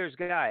player's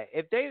guy.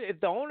 If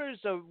the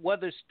owners are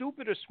whether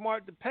stupid or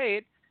smart to pay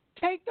it,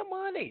 take the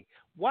money.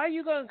 Why are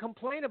you going to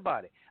complain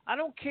about it? I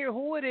don't care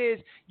who it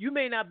is. You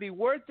may not be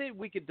worth it.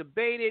 We could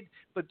debate it,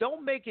 but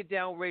don't make it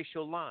down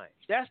racial lines.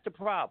 That's the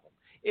problem.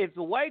 If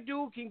the white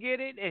dude can get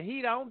it and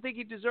I don't think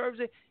he deserves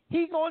it,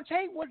 he gonna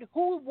take what?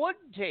 Who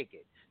wouldn't take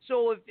it?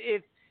 So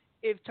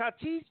if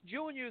Tatis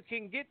Jr.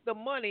 can get the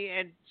money,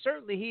 and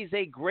certainly he's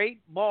a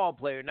great ball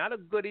player,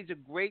 he's a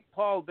great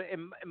ball,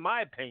 in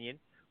my opinion,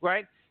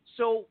 right?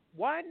 So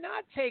why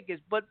not take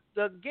it? But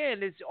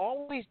again, it's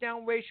always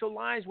down racial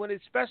lines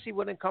especially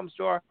when it comes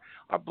to our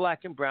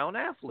black and brown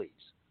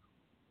athletes.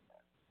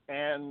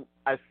 And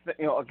I think,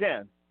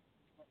 again,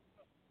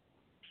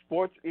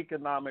 sports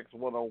economics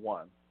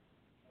 101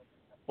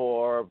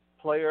 for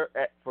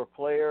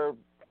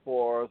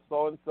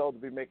so and so to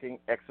be making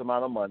X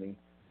amount of money.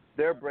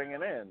 They're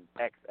bringing in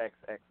X.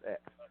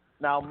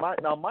 Now, mind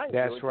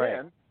That's you, again,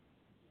 right.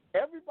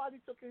 Everybody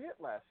took a hit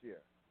last year.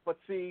 But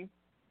see,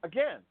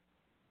 again,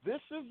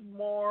 this is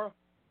more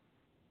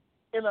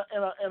in a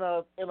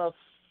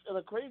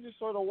crazy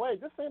sort of way.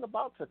 This ain't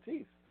about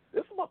Tatis.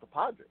 This is about the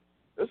Padres.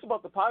 This is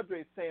about the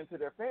Padres saying to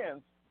their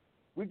fans,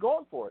 "We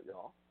going for it,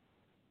 y'all."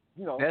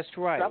 That's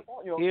right.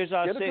 Here's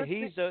our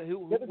say.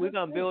 We're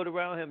gonna build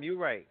around him. You're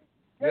right.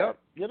 Yeah,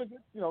 get a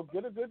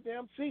good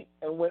damn seat,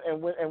 and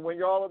when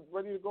you're all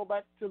ready to go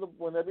back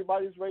when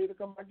everybody's ready to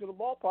come back to the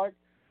ballpark,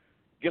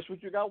 guess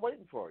what you got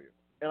waiting for you?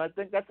 And I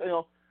think that's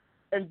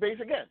and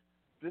again,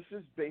 this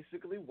is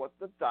basically what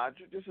the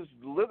Dodgers. This is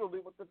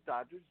literally what the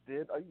Dodgers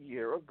did a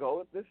year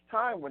ago at this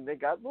time when they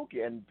got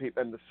Mookie, and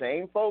the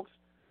same folks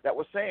that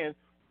were saying,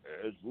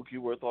 "Is Mookie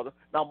worth all the?"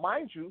 Now,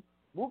 mind you,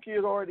 Mookie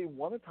had already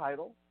won a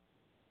title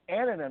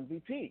and an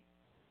MVP.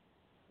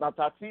 Now,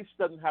 Tatis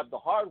doesn't have the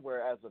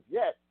hardware as of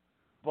yet.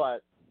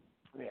 But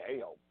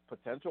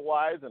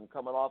potential-wise and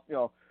coming off,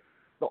 the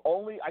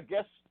only, I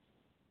guess,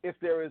 if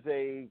there is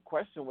a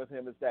question with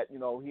him is that he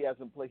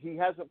hasn't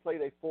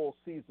played a full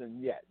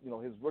season yet.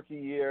 His rookie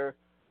year,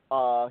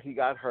 he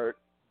got hurt,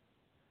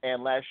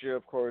 and last year,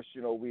 of course,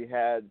 we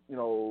had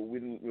we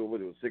didn't what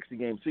it was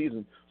 60-game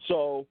season,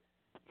 so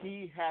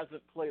he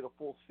hasn't played a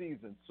full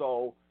season.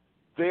 So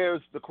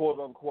there's the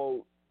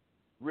quote-unquote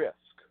risk,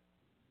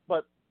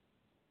 but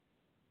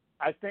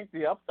I think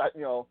the upside,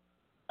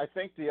 I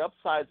think the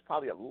upside's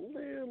probably a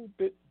little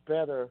bit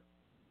better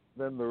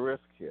than the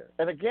risk here.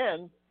 And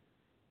again,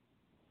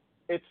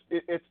 it's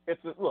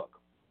look.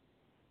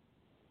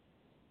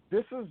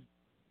 This is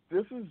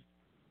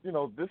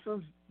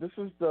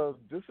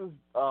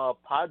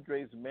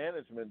Padres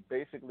management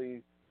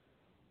basically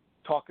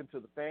talking to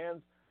the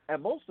fans,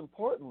 and most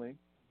importantly,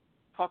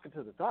 talking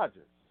to the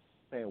Dodgers,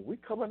 saying we're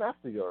coming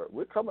after your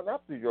red,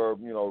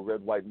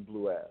 white, and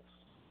blue ass.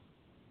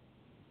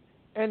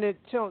 And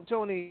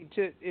Tony,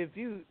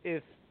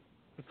 if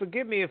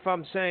forgive me if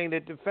I'm saying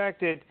that the fact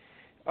that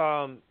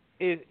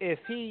if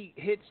he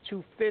hits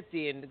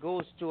 250 and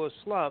goes to a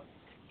slump,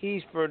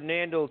 he's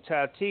Fernando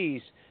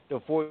Tatis, the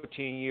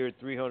 14-year,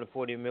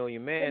 $340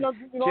 million man,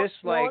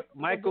 just like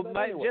Michael.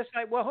 Just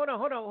like hold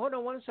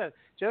on 1 second.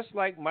 Just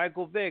like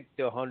Michael Vick,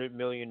 the $100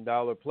 million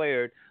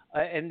player,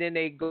 and then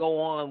they go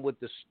on with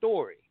the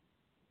story.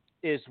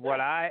 Is what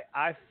I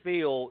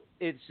feel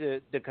it's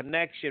the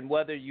connection,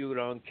 whether you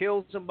done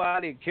killed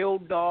somebody,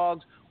 killed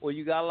dogs, or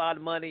you got a lot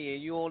of money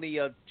and you only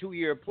a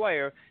 2-year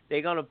player,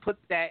 they're going to put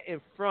that in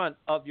front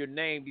of your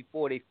name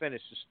before they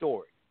finish the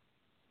story.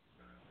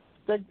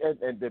 And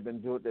they've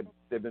been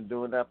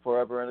doing that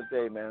forever and a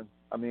day, man.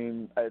 I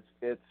mean,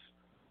 it's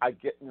I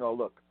get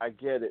look, I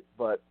get it,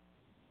 but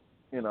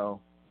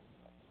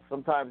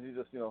sometimes you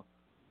just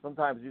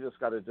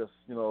got to just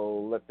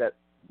let that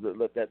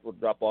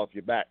drop off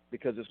your back,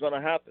 because it's going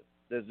to happen.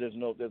 There's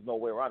no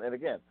way around it. And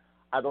again,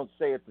 I don't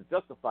say it to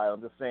justify it.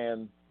 I'm just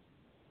saying,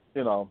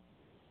 end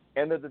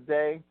of the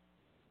day,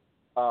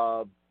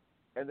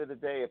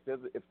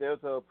 if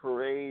there's a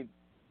parade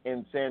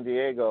in San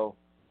Diego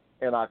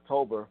in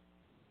October,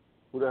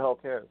 who the hell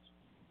cares?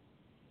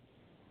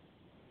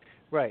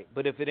 Right,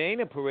 but if it ain't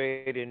a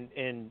parade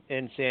in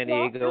San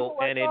Diego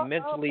and it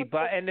mentally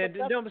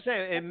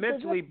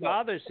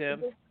bothers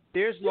him,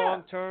 there's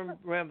long-term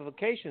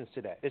ramifications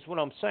to that. That's what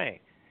I'm saying.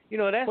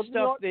 That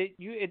stuff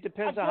it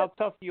depends on how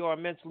tough you are,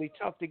 mentally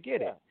tough to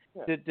get it,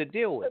 to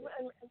deal with.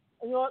 And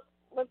you know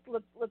what?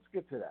 Let's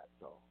get to that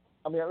though.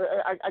 I mean,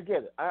 I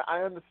get it.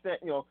 I understand.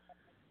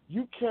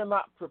 You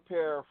cannot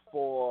prepare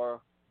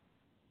for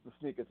the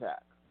sneak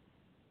attack.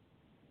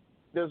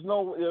 There's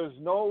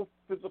no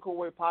physical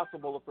way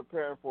possible of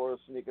preparing for a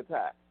sneak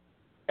attack,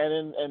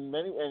 and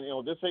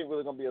this ain't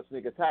really going to be a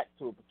sneak attack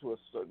to a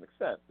certain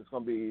extent. It's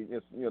going to be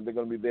they're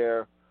going to be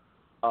there,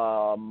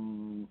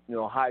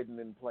 hiding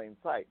in plain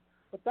sight.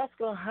 But that's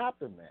going to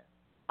happen, man.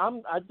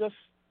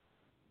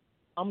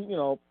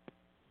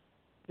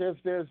 There's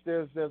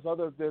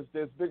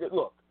bigger.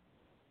 Look,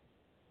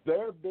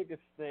 their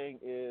biggest thing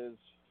is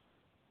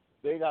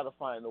they got to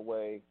find a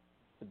way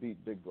to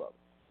beat Big Brother,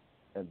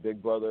 and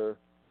Big Brother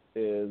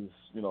is,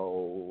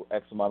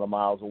 X amount of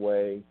miles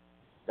away,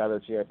 got a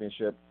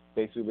championship,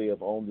 basically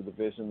have owned the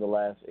division the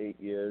last 8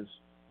 years.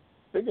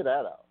 Figure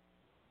that out.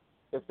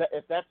 If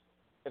that's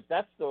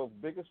the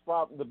biggest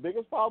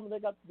problem they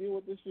got to deal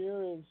with this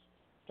year is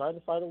trying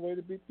to find a way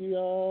to beat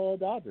the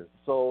Dodgers.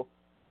 So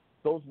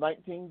those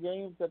 19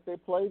 games that they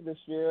played this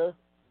year,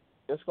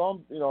 it's going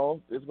to be a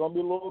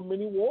little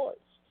mini wars.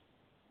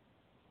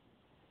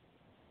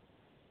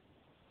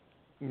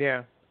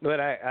 Yeah. But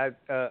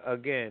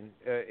again,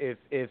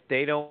 if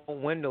they don't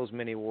win those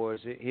mini wars,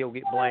 he'll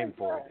get blamed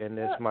for it, and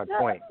that's my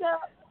point.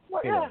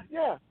 And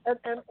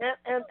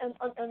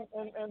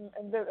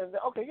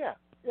okay,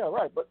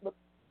 right, but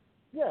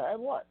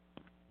and what?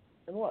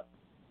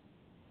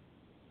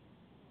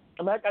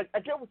 I mean, I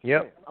get what you're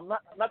saying. I'm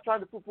not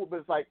trying to poo-poo, but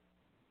it's like,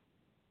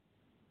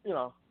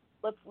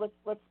 let's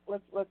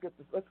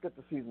get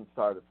the season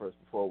started first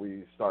before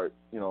we start,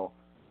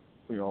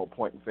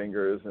 pointing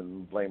fingers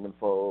and blaming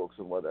folks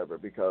and whatever,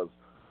 because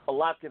a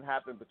lot can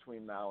happen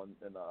between now and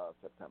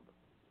September.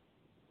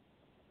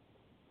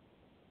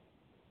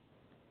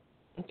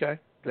 Okay,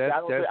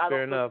 that's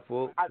fair enough.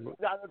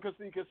 Because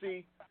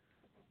see,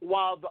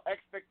 while the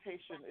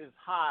expectation is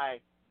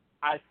high,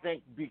 I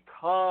think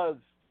because,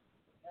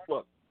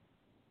 look,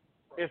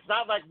 it's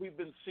not like we've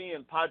been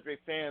seeing Padre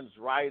fans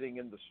rioting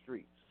in the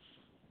streets,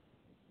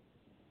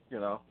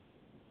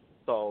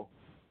 So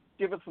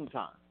give it some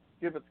time.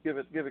 Give it.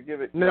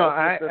 No,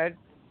 I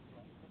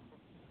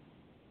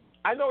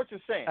know what you're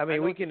saying. I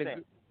mean, we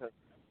can.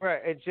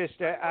 Right. It's just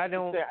that I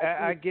don't.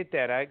 I get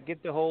that. I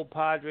get the whole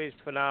Padres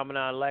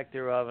phenomenon, lack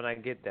thereof, and I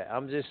get that.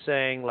 I'm just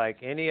saying,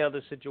 like any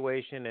other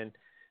situation,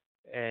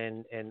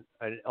 and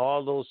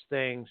all those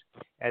things.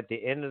 At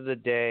the end of the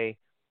day,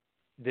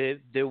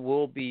 there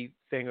will be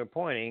finger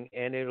pointing,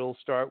 and it'll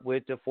start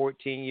with the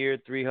 14-year,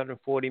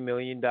 $340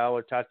 million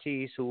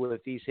Tatis, who,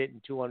 if he's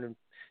hitting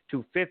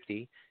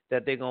 250,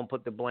 that they're gonna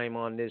put the blame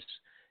on this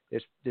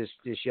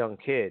young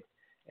kid,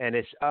 and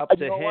it's up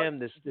to him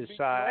to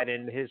decide,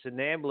 and his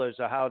enablers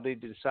are how they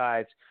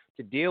decide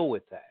to deal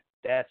with that.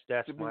 That's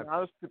my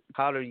honest,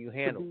 how do you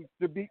handle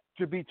it?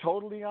 To be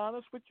totally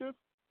honest with you,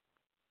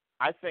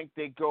 I think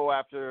they go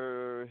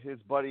after his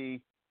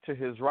buddy to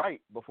his right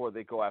before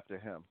they go after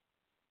him,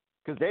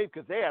 because they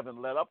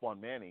haven't let up on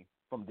Manny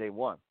from day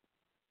one.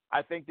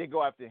 I think they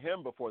go after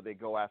him before they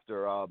go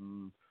after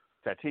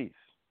Tatis.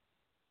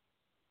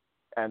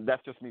 And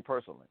that's just me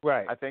personally.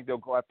 Right. I think they'll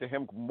go after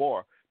him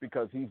more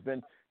because they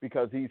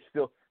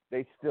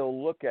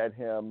still look at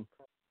him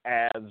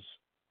as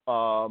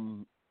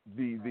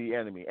the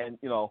enemy. And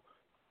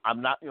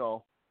I'm not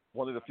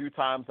one of the few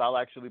times I'll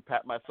actually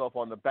pat myself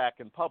on the back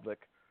in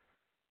public.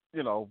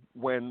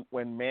 When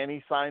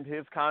Manny signed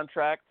his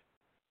contract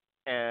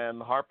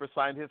and Harper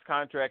signed his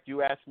contract,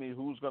 you asked me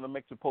who's going to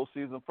make the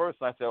postseason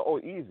first, and I said, oh,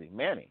 easy,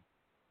 Manny.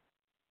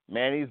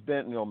 Manny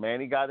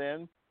got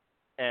in.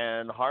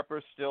 And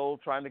Harper's still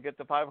trying to get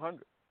to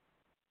 500.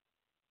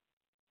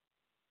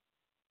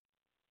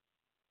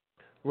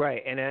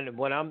 Right, and then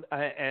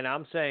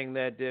I'm saying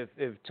that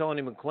if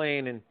Tony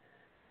McClain and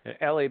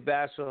L.A.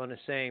 Bass are on the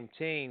same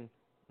team,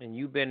 and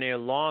you've been there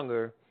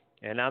longer,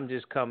 and I'm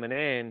just coming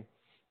in,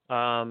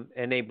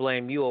 and they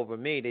blame you over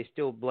me, they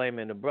still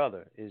blaming the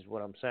brother, is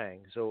what I'm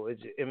saying. So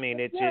it's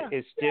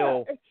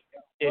still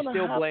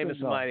blaming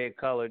somebody of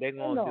color. They're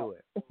gonna do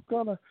it.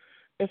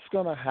 It's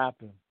gonna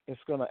happen.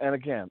 And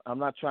again, I'm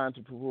not trying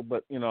to prove,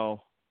 but it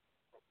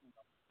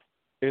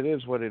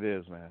is what it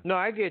is, man. No,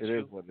 I get you.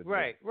 It is what it is.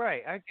 Right.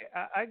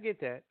 I get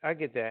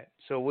that.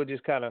 So we'll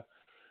just kind of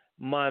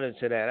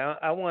monitor that.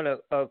 I want to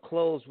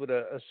close with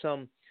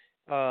some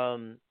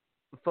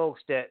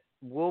folks that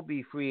will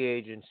be free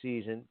agent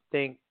season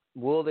think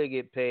will they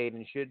get paid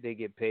and should they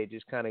get paid?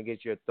 Just kind of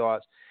get your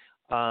thoughts.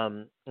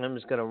 I'm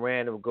just going to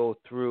random go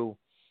through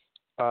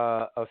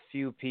a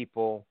few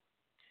people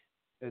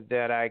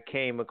that I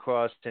came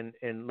across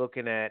in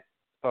looking at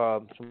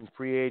some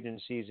free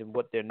agencies and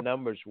what their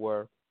numbers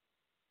were.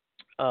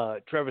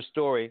 Trevor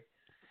Story,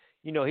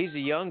 he's a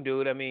young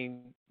dude. I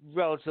mean,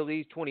 relatively,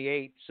 he's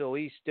 28, so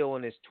he's still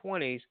in his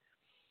 20s.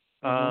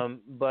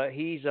 But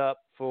he's up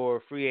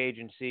for free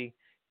agency,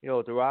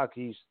 with the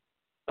Rockies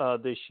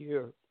this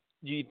year.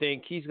 Do you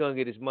think he's going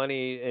to get his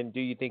money, and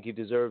do you think he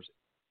deserves it?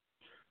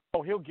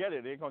 Oh, he'll get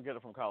it. He ain't going to get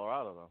it from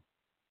Colorado,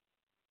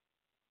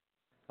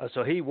 though.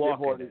 So he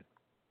walking it.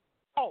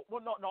 Oh,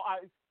 well, no.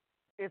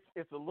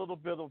 It's a little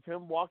bit of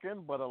him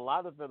walking, but a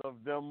lot of it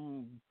of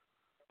them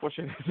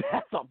pushing his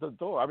ass out the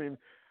door. I mean,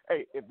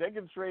 hey, if they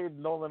can trade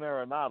Nolan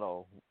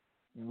Arenado,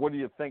 what do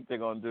you think they're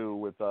going to do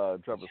with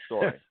Trevor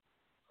Story?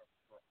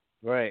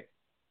 Right.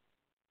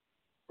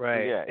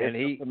 Yeah, and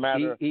it's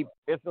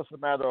just a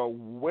matter of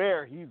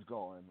where he's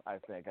going. I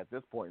think at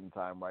this point in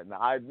time, right now,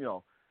 I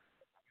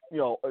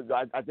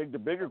think the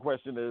bigger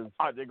question is,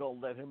 are they going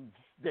to let him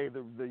stay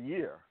the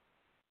year?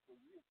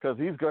 Because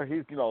he's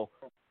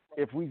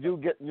if we do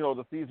get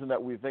the season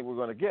that we think we're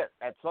going to get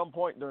at some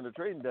point during the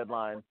trading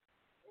deadline,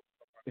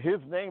 his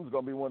name's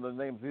going to be one of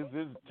the names.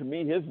 To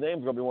me, his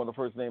name's going to be one of the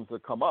first names to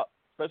come up,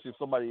 especially if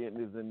somebody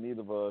is in need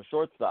of a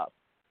shortstop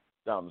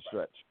down the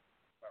stretch.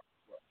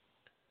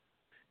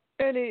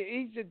 And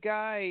he's a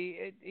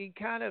guy.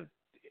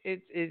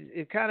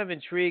 It's kind of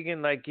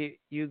intriguing. Like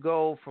you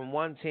go from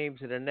one team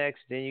to the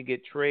next, then you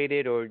get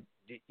traded, or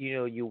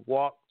you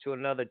walk to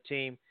another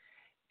team,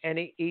 and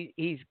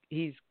he's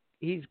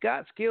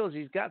got skills.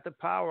 He's got the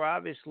power,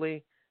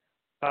 obviously,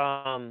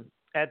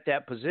 at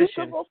that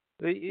position.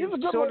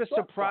 It's sort of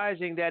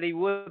surprising that he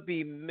would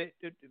be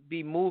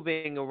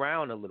moving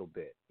around a little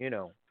bit.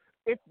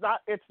 It's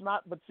not.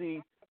 But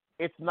see,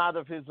 it's not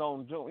of his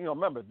own doing.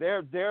 Remember,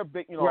 they're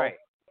big. Right.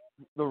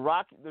 The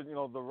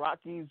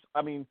Rockies.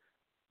 I mean,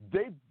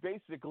 they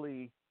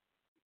basically,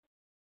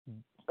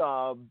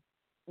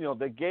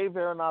 they gave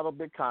Arenado a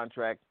big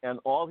contract, and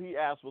all he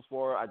asked was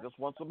for, I just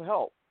want some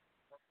help,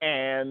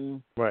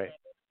 and right.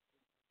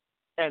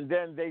 And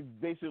then they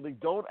basically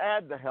don't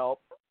add the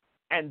help,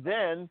 and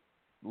then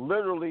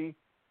literally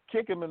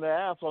kick him in the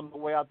ass on the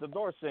way out the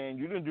door, saying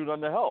you didn't do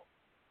nothing to help.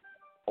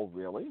 Oh,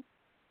 really?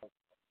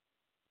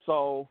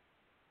 So,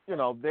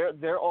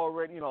 they're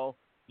already,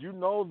 you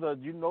know the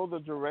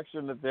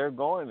direction that they're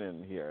going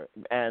in here,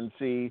 and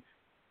see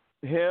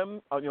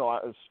him,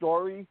 a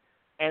Story,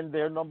 and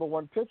their number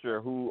one pitcher,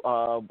 who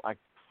for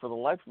the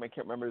life of me I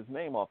can't remember his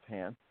name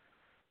offhand.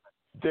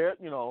 They're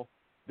in a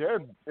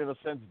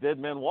sense dead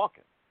men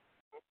walking.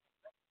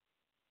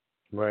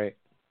 Right.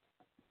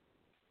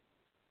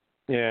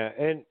 Yeah,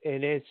 and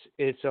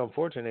it's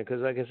unfortunate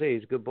because, like I say,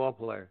 he's a good ball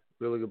player,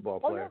 really good ball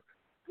player.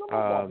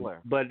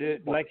 But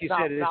like you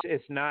said,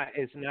 it's not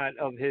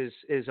of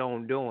his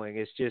own doing.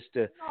 It's just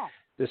the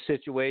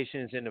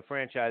situations and the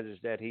franchises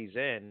that he's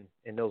in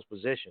those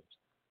positions.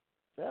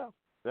 Yeah.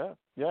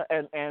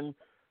 And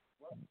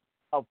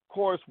of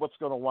course, what's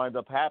going to wind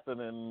up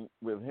happening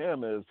with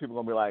him is people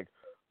are going to be like,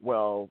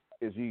 well,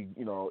 and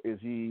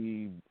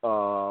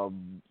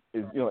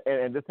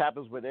this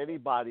happens with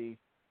anybody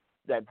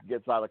that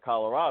gets out of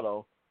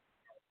Colorado.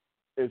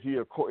 Is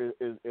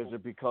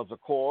it because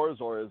of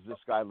cores, or is this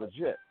guy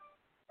legit?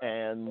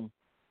 And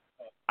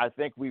I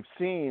think we've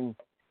seen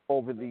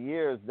over the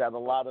years that a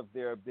lot of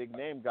their big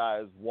name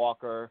guys,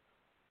 Walker,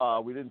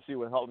 we didn't see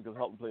with Helton because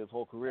Helton played his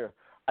whole career.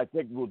 I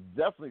think we'll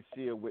definitely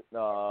see it with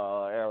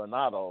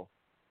Arenado.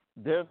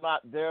 They're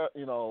not.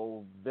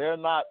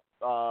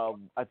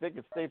 I think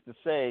it's safe to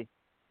say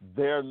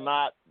they're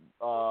not.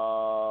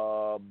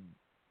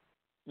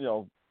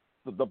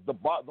 The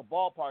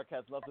ballpark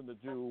has nothing to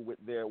do with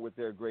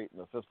their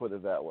greatness. Let's put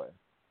it that way.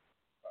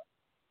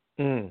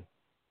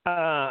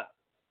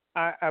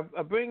 I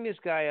bring this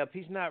guy up.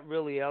 He's not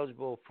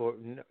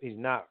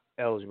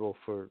eligible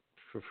for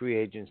free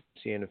agency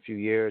in a few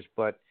years,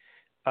 but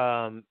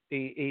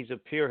he's a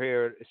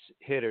pure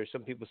hitter.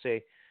 Some people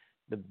say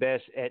the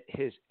best at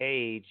his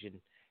age,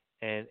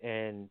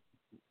 and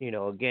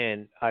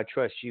again, I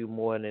trust you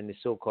more than the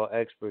so-called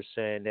experts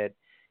saying that.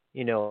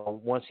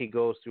 Once he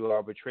goes through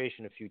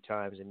arbitration a few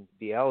times and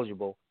be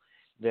eligible,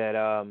 that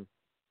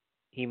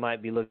he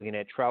might be looking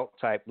at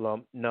Trout-type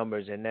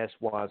numbers, and that's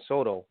Juan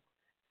Soto.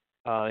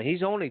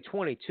 He's only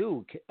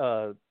 22,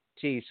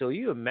 T, so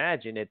you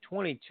imagine at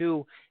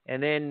 22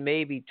 and then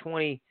maybe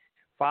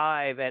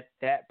 25 at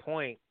that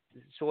point,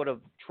 sort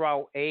of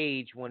Trout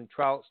age, when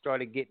Trout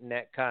started getting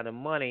that kind of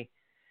money,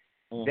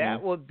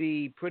 that would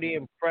be pretty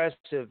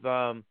impressive.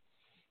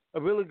 A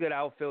really good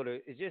outfielder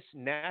is just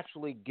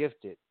naturally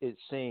gifted, it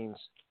seems,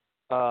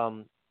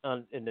 in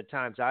the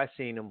times I've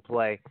seen him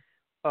play.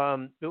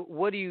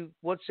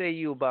 What say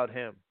you about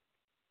him?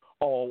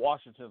 Oh,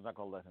 Washington's not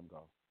gonna let him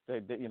go.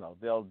 They're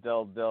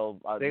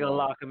gonna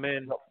lock him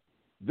in.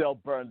 They'll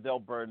burn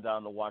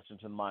down the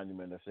Washington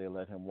Monument if they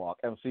let him walk.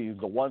 And see,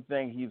 the one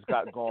thing he's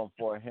got going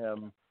for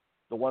him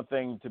the one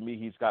thing to me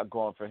he's got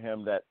going for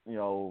him that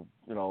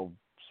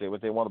say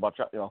what they want about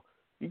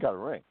he got a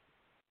ring.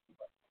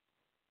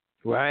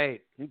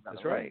 Right.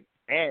 That's right.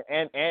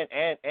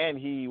 And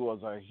he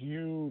was a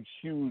huge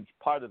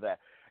part of that.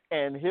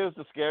 And here's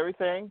the scary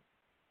thing: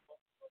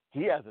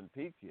 he hasn't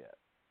peaked yet.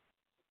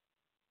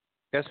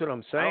 That's what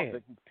I'm saying. I don't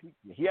think he's peaked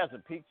yet. He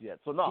hasn't peaked yet.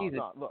 So no.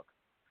 Look,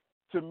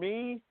 to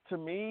me,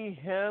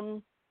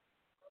 him,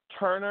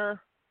 Turner,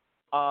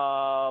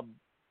 God,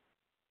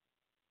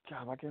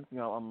 I can't.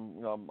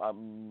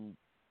 I'm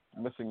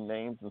missing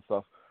names and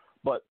stuff.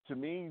 But to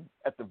me,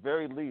 at the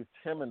very least,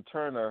 him and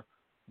Turner,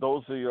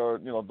 those are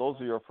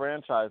your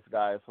franchise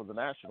guys for the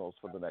Nationals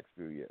for the next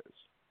few years.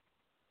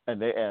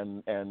 And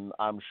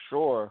I'm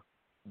sure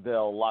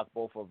they'll lock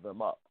both of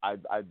them up.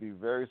 I'd be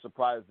very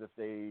surprised if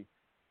they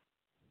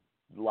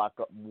lock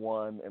up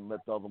one and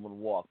let the other one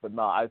walk. But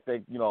no, I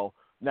think now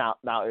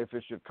if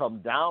it should come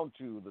down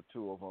to the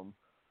two of them,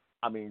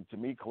 I mean, to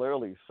me,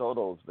 clearly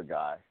Soto's the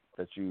guy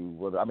that you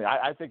would. I mean,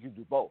 I think you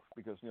do both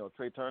because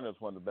Trey Turner is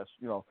one of the best.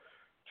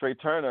 Trey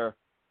Turner,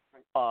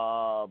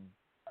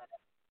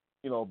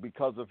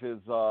 because of his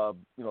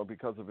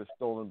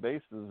stolen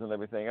bases and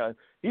everything,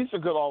 he's a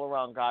good all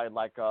around guy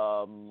like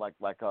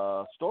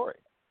Story.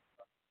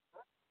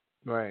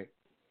 Right.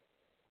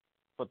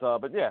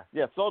 But yeah,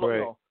 Soto.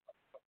 Right.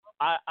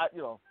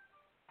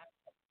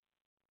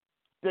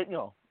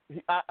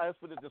 Let's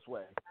put it this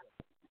way.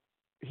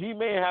 He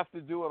may have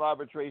to do an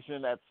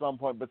arbitration at some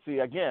point, but see,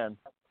 again,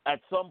 at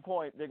some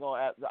point they're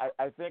going to ask,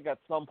 I think at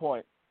some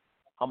point,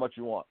 how much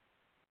you want.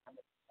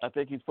 I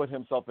think he's put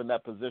himself in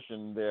that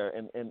position there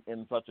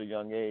in such a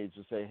young age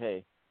to say,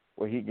 hey,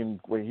 where he can.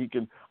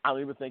 I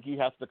don't even think he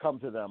has to come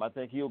to them. I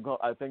think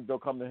they'll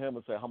come to him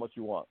and say, how much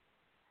you want.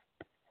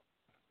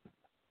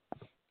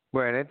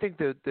 Right. I think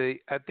the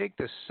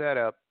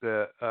setup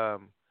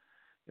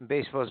in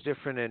baseball is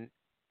different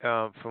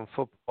from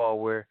football,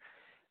 where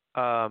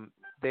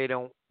they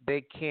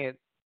can't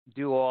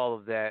do all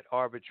of that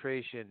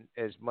arbitration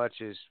as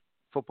much as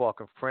football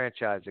can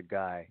franchise a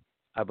guy,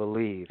 I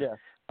believe. Yeah.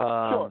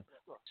 Sure.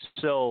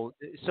 So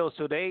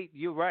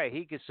you're right.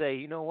 He could say,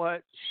 you know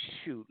what?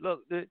 Shoot,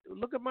 look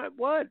at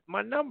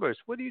my numbers.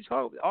 What are you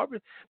talking about?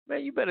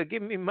 Man, you better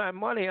give me my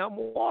money. I'm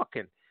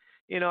walking.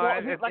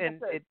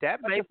 That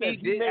might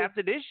be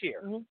after this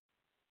year. Mm-hmm.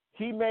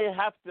 He may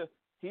have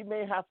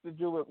to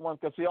do it once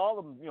because see, all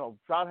of them.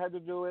 Trout had to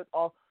do it.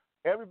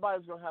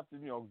 Everybody's gonna have to.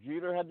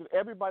 Jeter had to.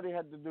 Everybody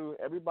had to do.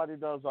 Everybody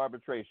does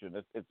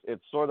arbitration.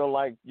 It's sort of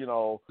like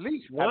at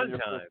least one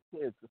time.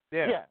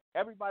 Yeah.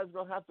 Everybody's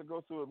gonna have to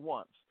go through it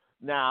once.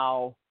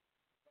 Now,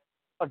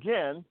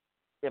 again,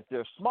 if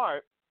they're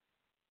smart,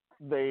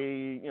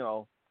 they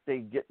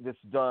get this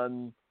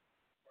done.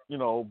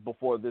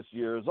 Before this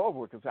year is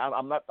over, because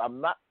I'm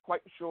not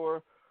quite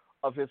sure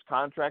of his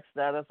contract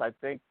status. I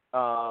think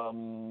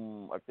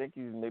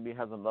he maybe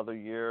has another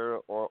year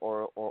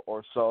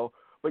or so.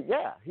 But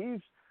yeah,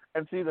 the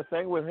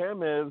thing with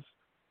him is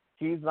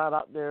he's not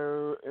out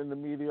there in the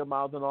media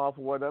mouthing off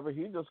or whatever.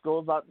 He just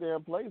goes out there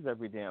and plays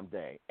every damn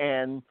day.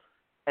 And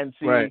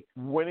right.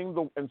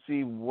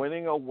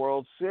 winning a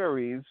World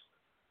Series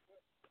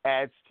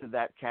adds to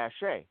that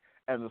cachet.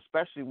 And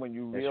especially when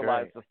you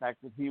realize the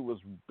fact that he was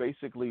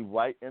basically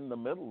right in the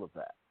middle of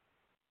that.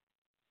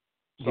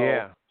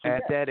 That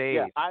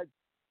age. Yeah,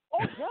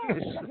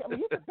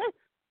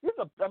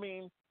 I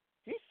mean,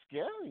 he's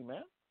scary,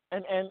 man.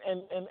 And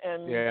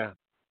yeah.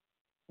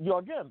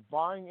 Again,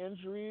 barring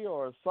injury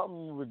or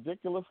something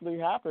ridiculously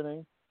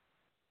happening,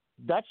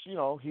 that's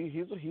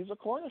he's a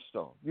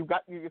cornerstone.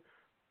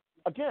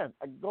 Again,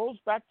 it goes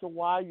back to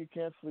why you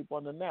can't sleep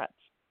on the Nats.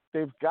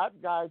 They've got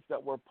guys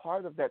that were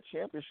part of that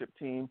championship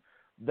team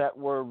that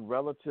were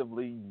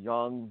relatively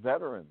young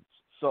veterans,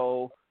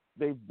 so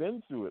they've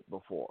been through it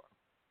before.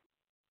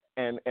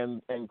 And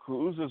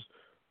Cruz is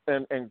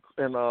and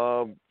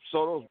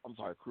Soto's. I'm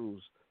sorry,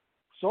 Cruz.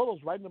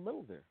 Soto's right in the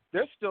middle there.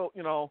 They're still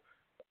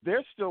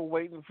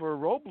waiting for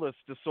Robles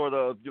to sort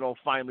of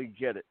finally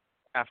get it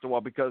after a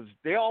while because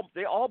they all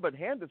been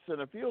handed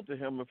center field to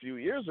him a few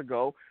years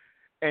ago,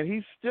 and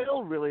he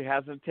still really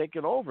hasn't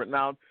taken over it.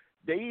 Now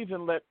they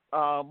even let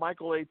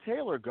Michael A.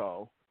 Taylor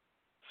go,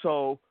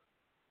 so.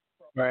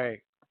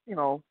 Right.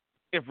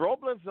 If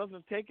Robles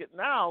doesn't take it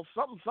now,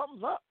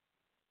 something's up.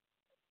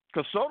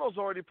 Because Soto's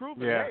already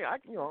proven, hey,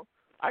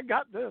 I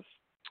got this.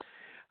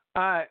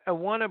 I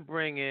want to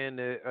bring in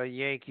a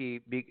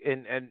Yankee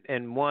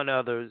and one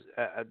other.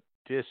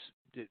 Just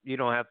you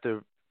don't have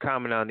to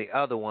comment on the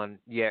other one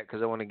yet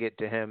because I want to get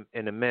to him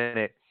in a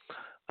minute.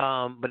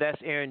 But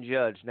that's Aaron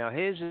Judge. Now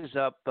his is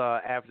up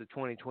after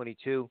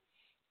 2022.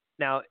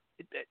 Now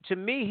to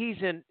me,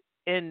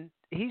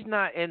 he's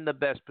not in the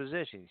best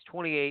position. He's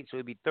 28, so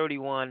he'll be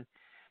 31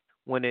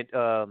 when it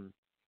 30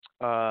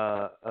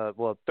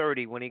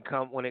 when it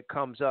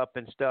comes up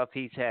and stuff.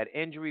 He's had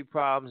injury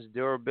problems,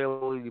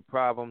 durability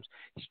problems.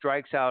 He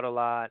strikes out a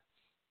lot.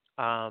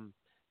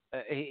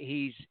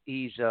 He's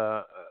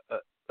a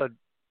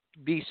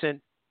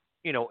decent,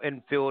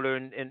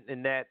 infielder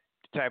and that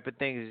type of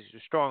thing.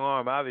 He's a strong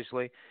arm,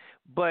 obviously,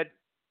 but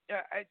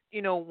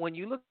when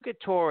you look at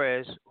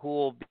Torres, who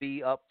will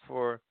be up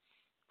for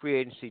free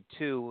agency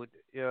too,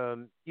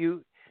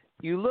 you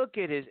look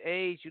at his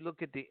age, you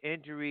look at the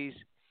injuries.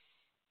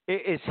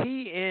 Is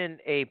he in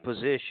a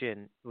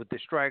position with the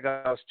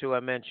strikeouts too? I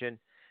mentioned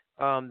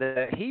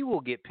that he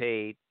will get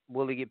paid.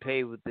 Will he get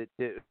paid with the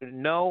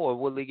no, or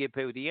will he get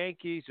paid with the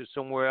Yankees or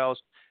somewhere else?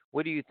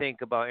 What do you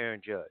think about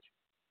Aaron Judge?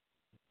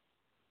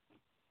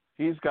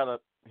 He has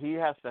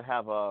to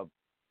have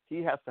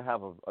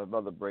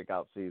another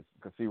breakout season,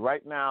 because see,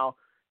 right now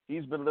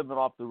he's been living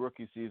off the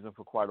rookie season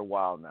for quite a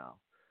while now.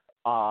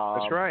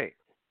 That's right.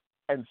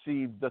 And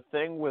see, the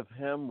thing with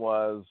him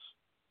was,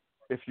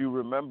 if you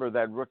remember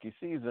that rookie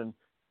season,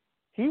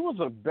 he was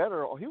an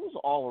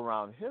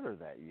all-around hitter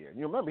that year.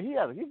 You remember he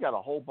got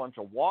a whole bunch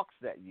of walks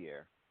that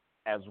year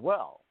as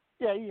well.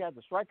 Yeah, he had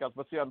the strikeouts,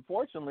 but see,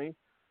 unfortunately,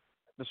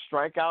 the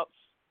strikeouts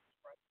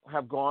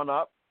have gone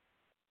up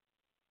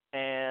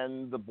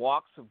and the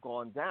walks have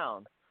gone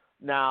down.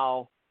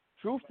 Now,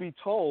 truth be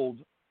told,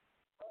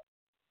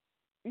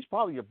 he's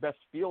probably your best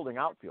fielding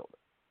outfielder.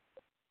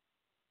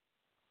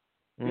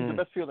 He's the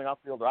best fielding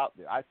outfielder out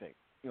there, I think.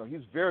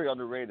 He's very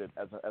underrated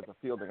as a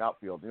fielding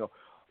outfielder.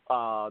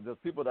 There's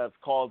people that's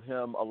called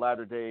him a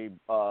latter-day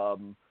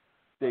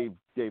Dave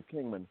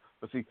Kingman,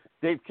 but see,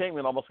 Dave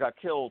Kingman almost got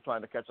killed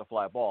trying to catch a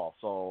fly ball,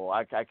 so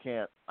I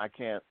can't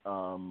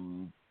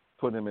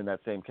put him in that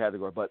same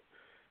category. But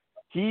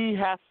he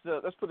has to.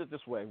 Let's put it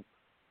this way: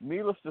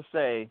 needless to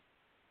say,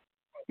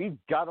 he's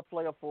got to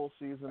play a full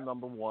season,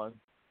 number one,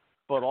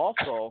 but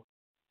also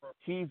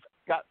he's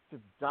got to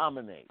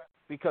dominate,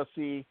 because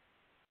see,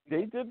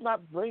 they did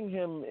not bring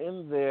him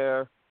in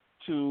there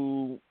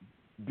to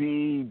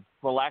be,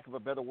 for lack of a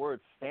better word,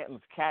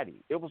 Stanton's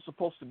caddy. It was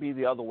supposed to be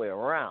the other way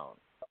around.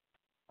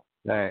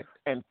 Right.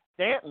 And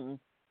Stanton,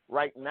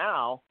 right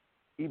now,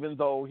 even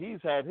though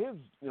he's had his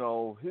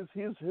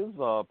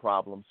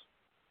problems,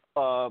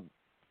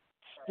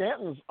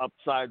 Stanton's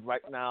upside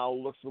right now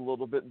looks a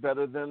little bit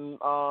better than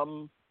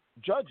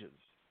Judge's,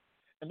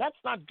 and that's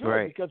not good,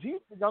 right, because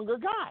he's the younger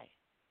guy.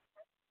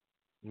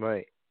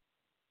 Right.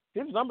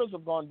 His numbers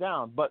have gone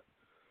down, but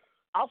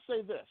I'll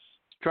say this: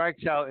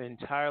 strikes out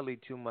entirely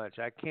too much.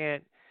 I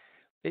can't.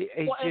 He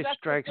just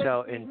strikes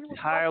out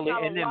entirely,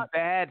 and in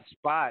bad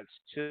spots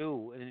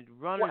too, and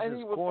runners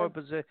in scoring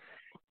position.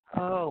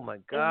 Oh my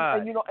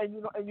God! And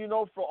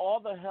for all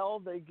the hell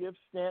they give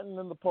Stanton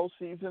in the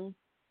postseason,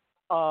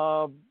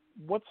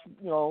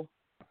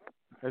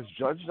 has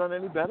Judge done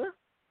any better?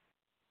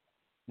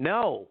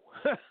 No,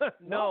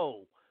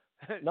 no,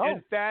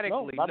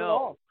 emphatically not at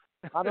all.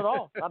 Not at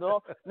all. Not at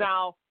all.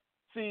 Now,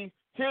 see,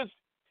 here's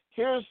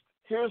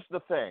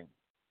the thing.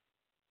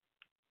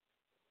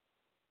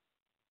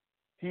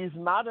 He's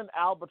not an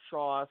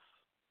albatross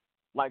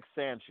like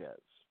Sanchez,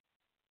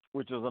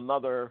 which is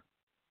another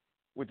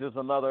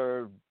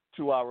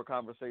 2-hour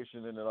conversation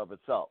in and of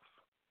itself.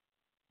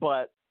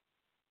 But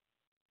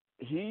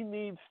he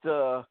needs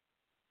to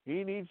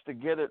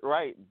get it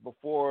right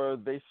before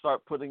they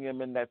start putting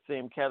him in that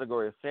same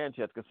category as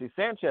Sanchez. Because see,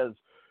 Sanchez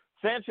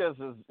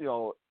is,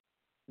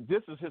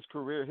 this is his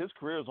career. His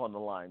career is on the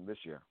line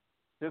this year.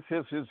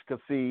 Because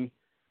see,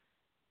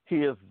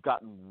 he has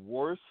gotten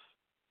worse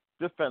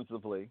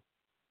defensively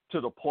to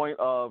the point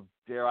of,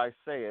 dare I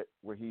say it,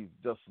 where he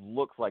just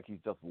looks like he's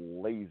just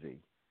lazy,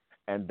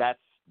 and that's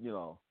you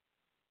don't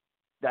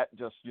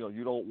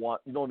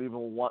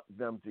even want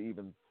them to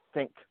even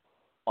think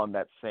on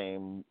that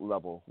same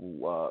level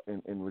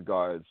in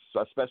regards,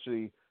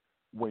 especially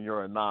when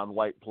you're a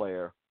non-white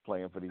player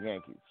playing for the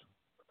Yankees.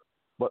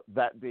 But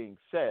that being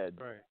said,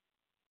 right,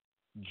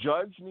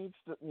 Judge needs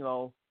to,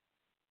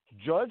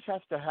 Judge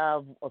has to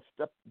have a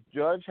step.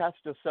 Judge has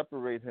to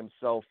separate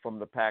himself from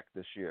the pack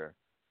this year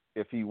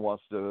if he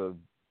wants to,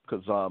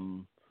 because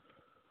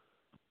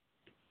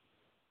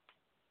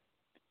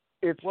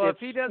if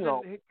he doesn't,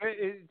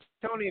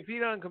 Tony, if he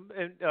doesn't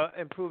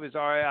improve his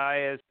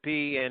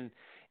RISP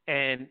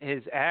and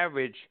his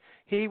average,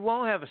 he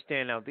won't have a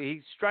standout.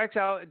 He strikes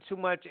out too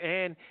much,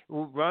 and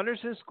runners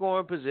in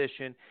scoring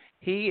position,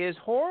 he is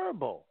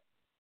horrible.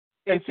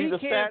 If he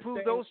can't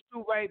improve those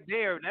two right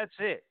there, that's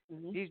it.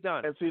 Mm-hmm. He's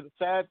done. And see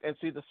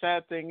the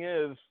sad thing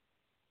is,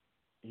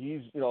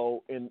 he's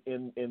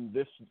in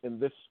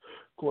this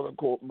quote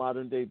unquote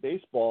modern day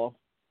baseball,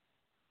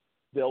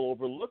 they'll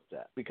overlook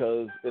that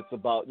because it's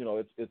about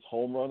it's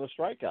home run or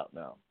strikeout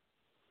now.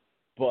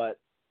 But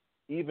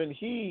even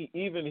he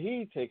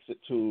takes it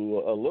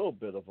to a little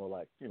bit of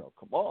a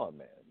come on,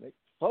 man, make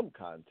some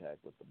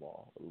contact with the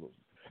ball.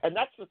 And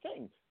that's the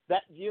thing.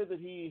 That year that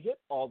he hit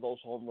all those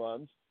home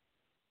runs,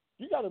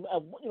 you got him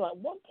at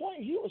one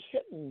point he was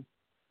hitting.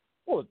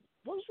 Was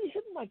he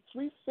hitting like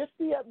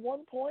 350 at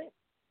one point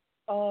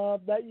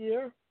that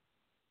year?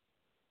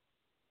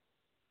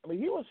 I mean,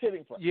 he was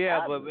hitting for he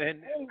was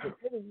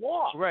hitting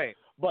walks, right?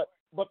 But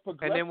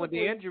progressively, and then with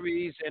the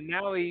injuries, and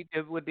now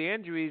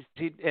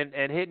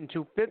and hitting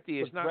 250,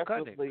 it's not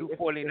cutting.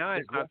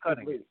 249 is not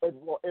cutting.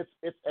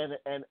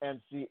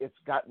 It's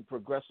gotten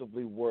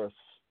progressively worse.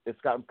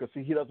 It's gotten because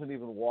he doesn't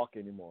even walk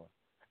anymore,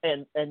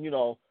 and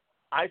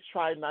I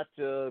try not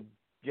to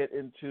get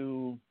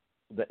into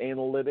the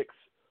analytics,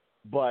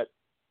 but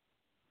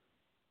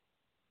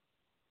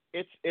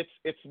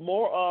it's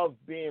more of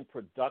being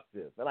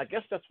productive, and I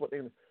guess that's what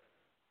the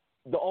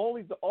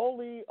only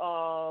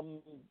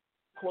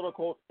quote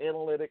unquote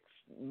analytics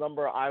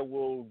number I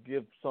will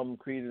give some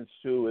credence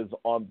to is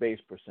on base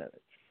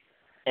percentage,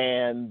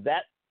 and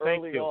that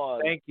early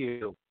on,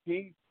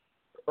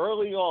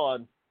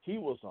 he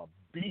was a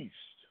beast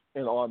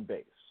in on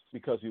base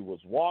because he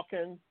was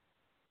walking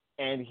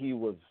and he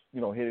was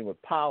hitting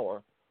with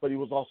power, but he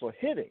was also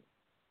hitting.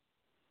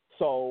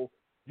 So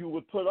you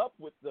would put up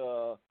with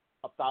the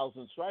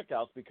 1,000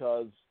 strikeouts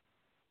because,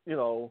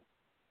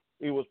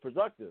 he was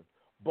productive.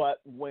 But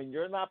when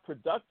you're not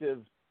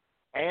productive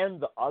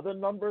and the other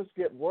numbers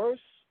get worse,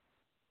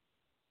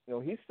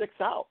 he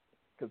sticks out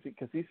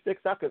because he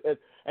sticks out.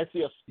 And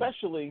see,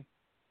 especially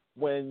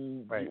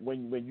when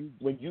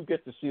you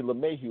get to see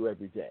LeMahieu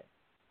every day.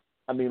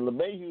 I mean,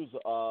 LeMahieu's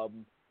a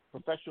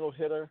professional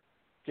hitter,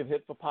 can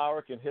hit for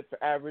power, can hit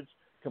for average,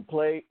 can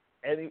play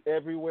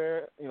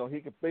everywhere. He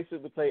could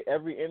basically play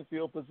every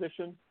infield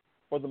position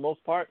for the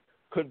most part.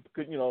 Could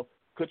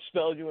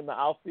spell you in the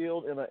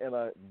outfield in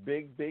a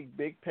big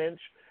pinch.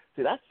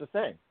 See, that's the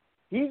thing.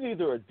 He's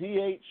either a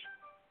DH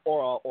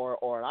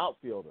or an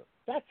outfielder.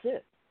 That's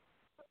it.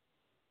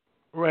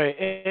 Right,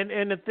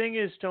 and the thing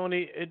is,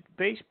 Tony,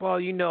 baseball,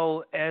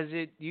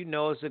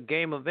 it's a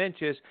game of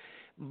inches,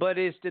 but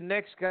it's the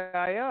next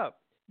guy up.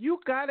 You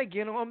got to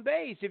get on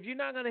base. If you're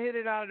not going to hit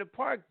it out of the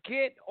park,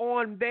 get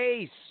on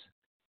base.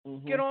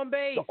 Mm-hmm. Get on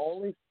base.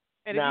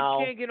 If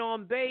you can't get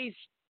on base,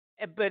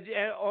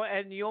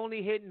 and you're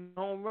only hitting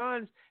home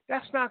runs,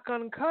 that's not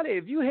going to cut it.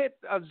 If you hit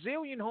a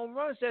zillion home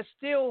runs, that's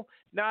still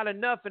not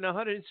enough in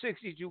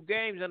 162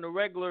 games in the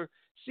regular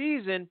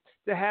season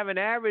to have an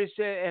average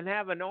and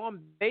have an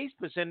on-base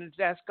percentage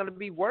that's going to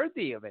be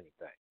worthy of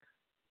anything.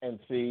 And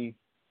see,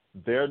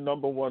 their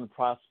number one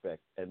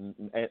prospect, and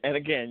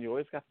again, you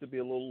always have to be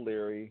a little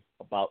leery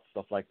about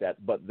stuff like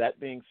that. But that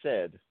being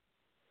said,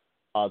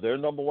 their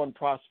number one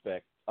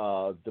prospect,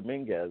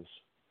 Dominguez,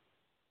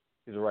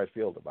 he's a right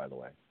fielder, by the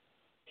way.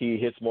 He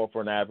hits more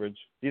for an average.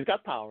 He's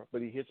got power,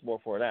 but he hits more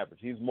for an average.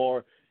 He's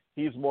more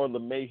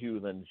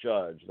LeMahieu than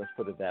Judge. Let's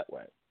put it that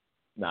way.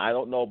 Now, I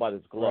don't know about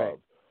his glove,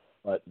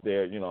 but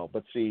there,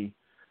 but see,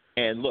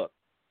 and look,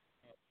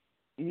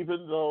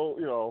 even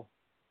though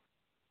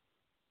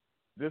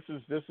this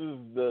is the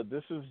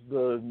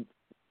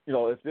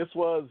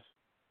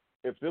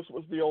if this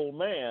was the old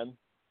man,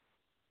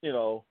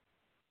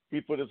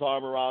 he'd put his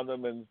arm around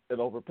him and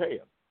overpay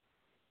him.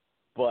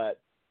 But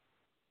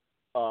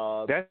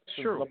that's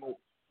true.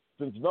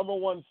 Since number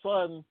one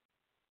son,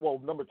 well,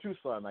 number two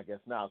son, I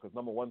guess now, because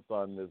number one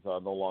son is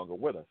no longer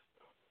with us.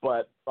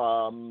 But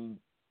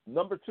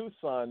number two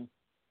son,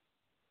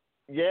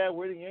 yeah,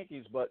 we're the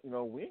Yankees, but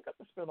we ain't got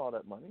to spend all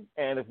that money.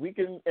 And if we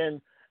can,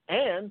 and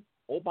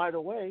oh, by the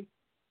way,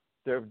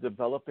 they're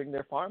developing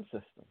their farm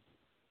system.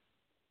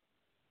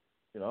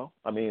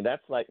 I mean,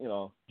 that's like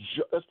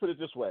let's put it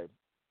this way.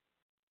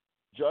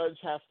 Judge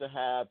has to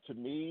have, to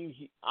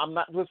me,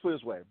 let's put it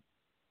this way.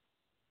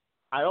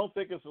 I don't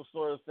think it's the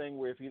sort of thing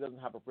where if he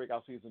doesn't have a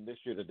breakout season this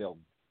year that they'll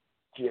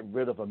get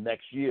rid of him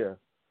next year.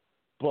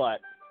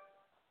 But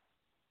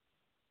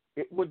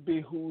it would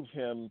behoove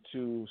him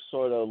to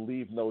sort of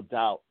leave no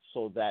doubt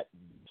so that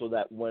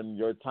when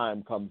your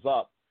time comes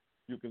up,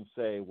 you can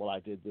say, well,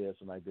 I did this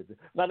and I did this.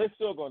 Now, they're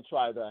still going to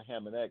try to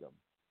ham and egg him.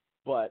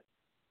 But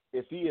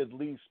if he at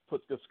least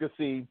puts – because,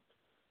 see,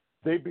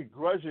 they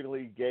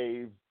begrudgingly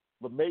gave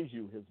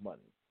LeMahieu his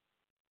money.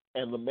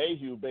 And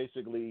LeMahieu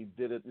basically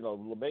did it.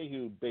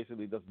 LeMahieu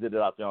basically just did it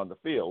out there on the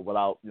field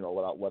without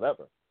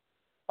whatever.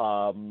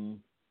 All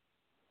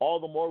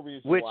the more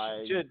reason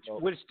why.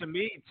 Which to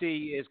me,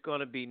 T, is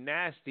going to be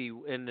nasty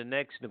in the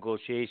next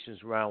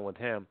negotiations round with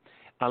him,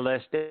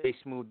 unless they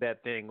smooth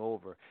that thing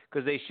over,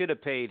 because they should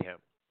have paid him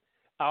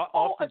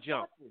off the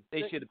jump.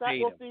 They should have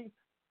paid him.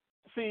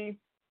 See,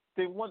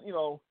 they want.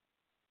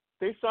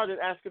 They started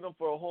asking him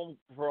for a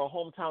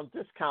hometown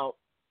discount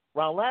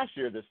around last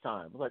year this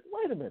time. I was like,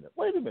 wait a minute.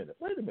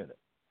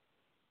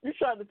 You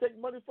tried to take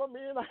money from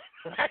me and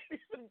I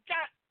even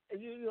got,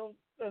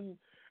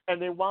 and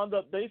they wound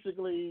up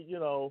basically,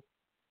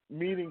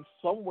 meeting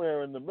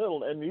somewhere in the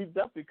middle, and he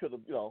definitely could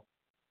have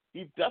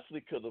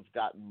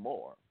gotten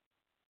more.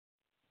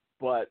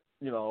 But,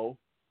 to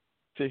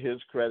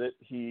his credit,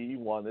 he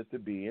wanted to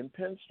be in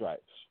pinstripes.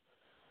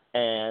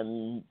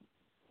 And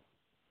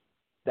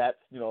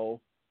that's,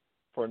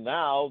 for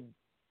now,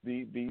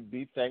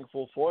 be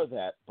thankful for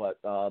that. But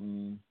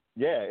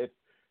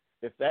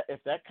if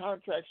that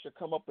contract should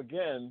come up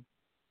again,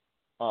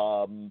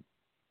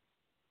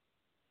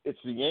 it's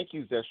the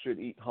Yankees that should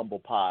eat humble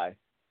pie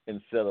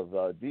instead of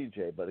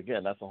DJ. But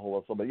again, that's a whole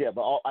other. But yeah,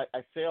 but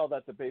I say all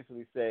that to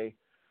basically say,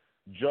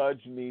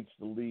 Judge needs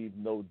to leave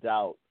no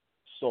doubt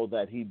so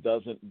that he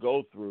doesn't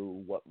go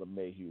through what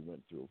LeMahieu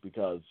went through.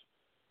 Because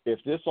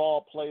if this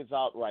all plays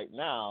out right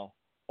now,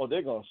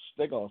 they're gonna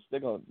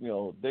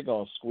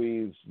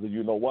squeeze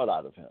the what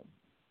out of him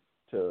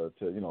to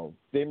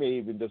they may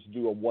even just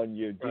do a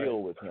 1-year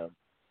deal with him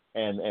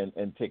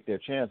and take their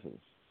chances.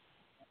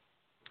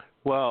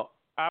 Well,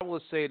 I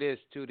will say this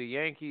too: the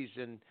Yankees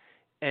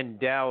and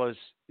Dallas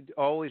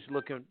always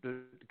looking,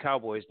 the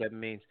Cowboys, that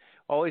means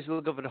always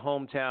looking for the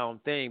hometown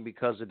thing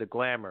because of the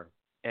glamour,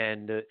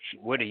 and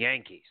we're the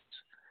Yankees.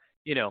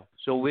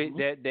 So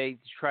they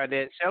try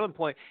that selling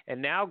point,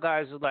 and now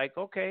guys are like,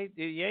 okay,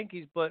 the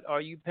Yankees, but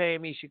are you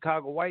paying me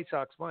Chicago White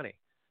Sox money?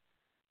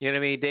 You know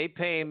what I mean? They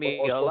paying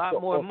me a lot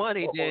more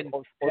money than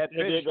that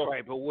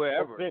pinstripe or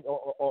wherever,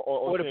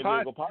 or the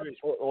Padres,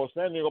 or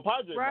San Diego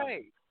Padres, right?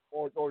 Money,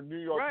 or New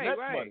York Mets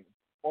money,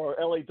 or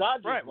LA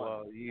Dodgers money,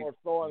 Well, or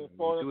so on and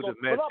so on. Do the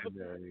Mets in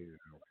there,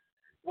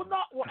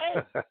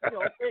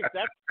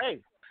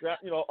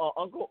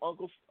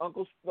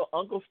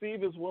 Uncle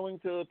Steve is willing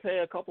to pay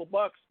a couple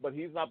bucks, but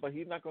he's not going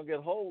to get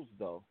hosed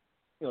though.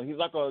 He's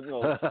not going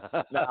to.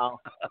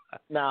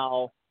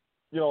 Now,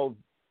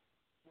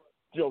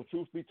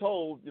 truth be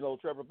told,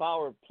 Trevor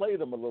Bauer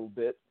played him a little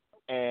bit,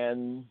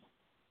 and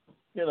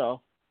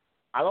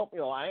I'm not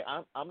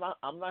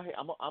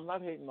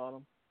hating on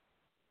him.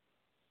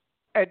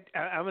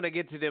 I'm going to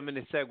get to them in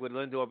a sec with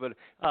Lindor, but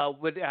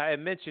I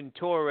mentioned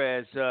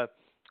Torres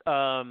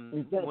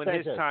when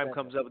his time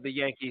comes up with the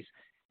Yankees.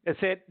 I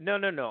said no.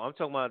 I'm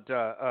talking about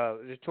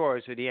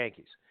Torres for the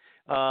Yankees.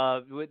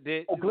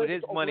 When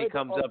his money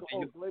comes up,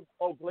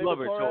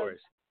 Gleyber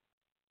Torres.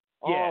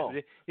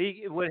 Yeah,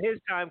 when his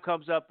time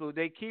comes up, do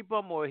they keep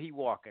him or he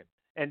walking?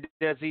 And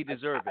does he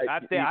deserve it?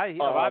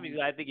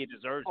 Obviously, I think he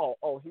deserves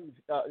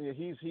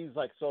it. He's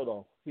like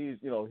Soto. He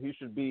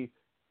should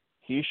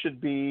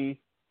be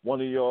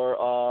one of your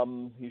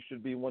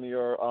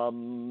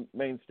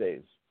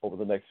mainstays over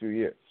the next few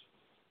years.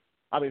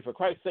 I mean, for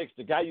Christ's sakes,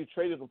 the guy you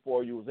traded him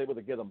for, you was able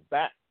to get him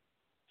back,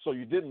 so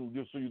you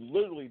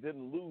literally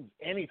didn't lose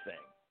anything.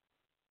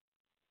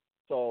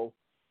 So,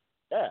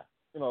 yeah,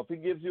 if he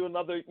gives you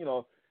another,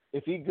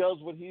 if he does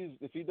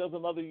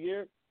another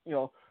year,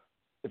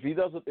 if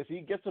he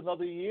gets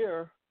another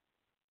year,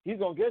 he's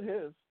gonna get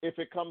his. If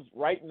it comes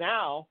right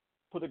now,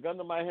 put a gun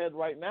to my head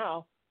right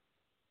now,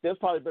 there's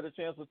probably a better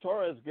chance of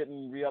Torres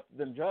getting re-upped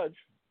than Judge.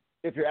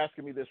 If you're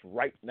asking me this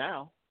right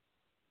now.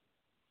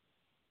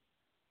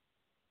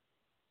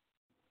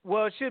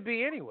 Well, it should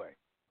be anyway.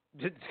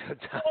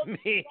 I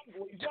mean,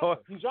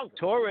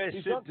 Torres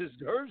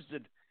deserves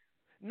it.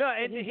 No,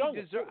 and he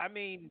deserves. I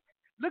mean,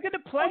 look at the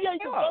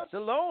playoffs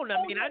alone.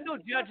 I mean, I know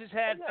Judge has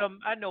had some.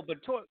 I know, but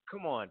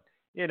come on,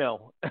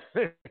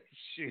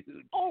 shoot.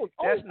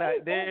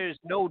 There's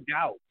no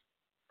doubt.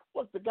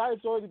 Look, the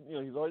guy's already,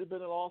 he's already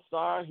been an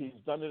all-star. He's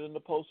done it in the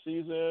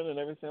postseason and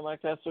everything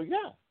like that. So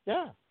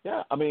yeah.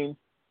 I mean,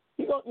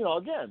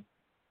 again,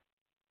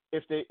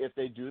 if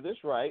they do this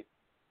right,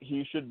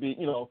 he should be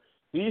to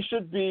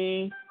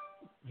the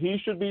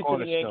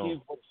Yankees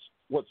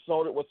what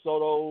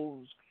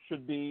Soto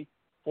should be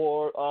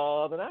for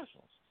the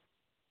Nationals.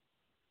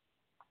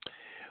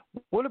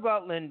 What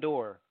about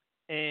Lindor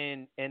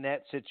in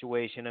that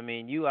situation? I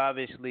mean, you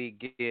obviously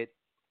get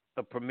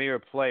a premier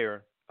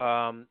player.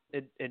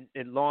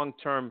 In long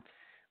term,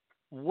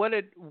 what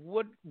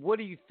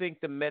do you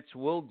think the Mets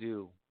will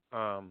do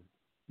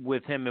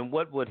with him, and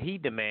what would he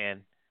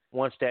demand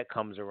once that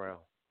comes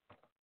around?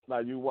 Now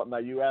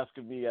you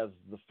asking me as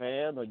the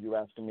fan, or you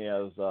asking me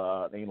as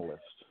an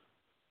analyst?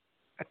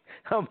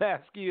 I'm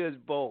asking you as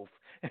both.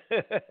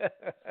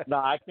 No,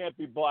 I can't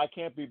be both. I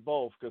can't be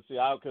both because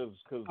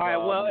all right.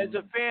 Well, as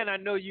a fan, I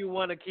know you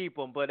want to keep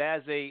him, but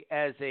as a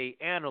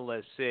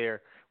analyst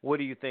here, what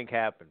do you think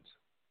happens?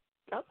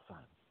 That's fine.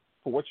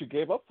 For what you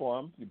gave up for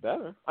him, you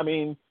better. I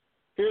mean,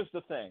 here's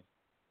the thing.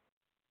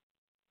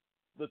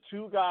 The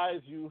two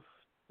guys you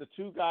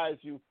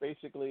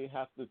basically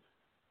have to.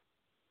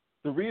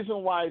 The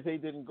reason why they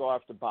didn't go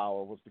after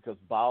Bauer was because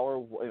Bauer,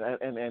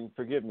 and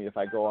forgive me if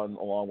I go on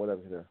along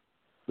whatever here.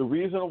 The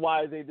reason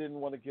why they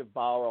didn't want to give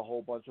Bauer a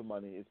whole bunch of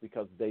money is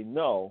because they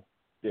know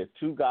there are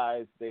two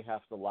guys they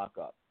have to lock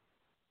up: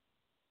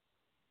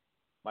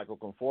 Michael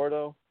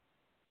Conforto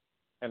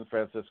and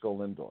Francisco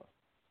Lindor.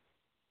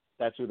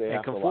 That's who they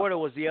have to lock up. And Conforto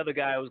was the other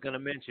guy I was going to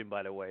mention,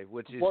 by the way,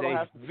 which is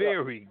a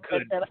very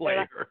good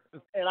player.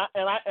 And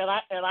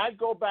I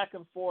go back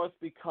and forth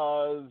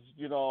because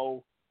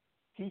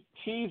he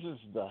teases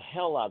the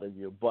hell out of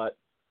you, but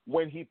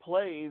when he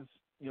plays,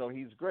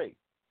 he's great.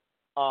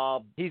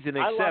 He's an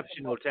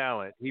exceptional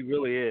talent. He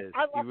really is.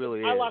 I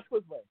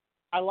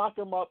lock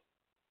him up.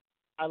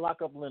 I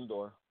lock up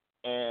Lindor,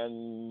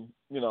 and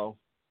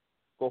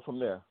go from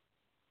there.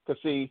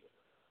 Because see,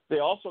 they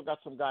also got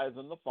some guys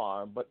in the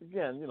farm, but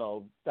again,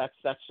 that's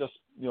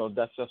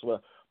just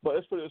what. But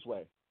let's put it this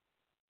way: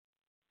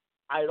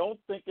 I don't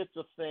think it's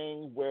a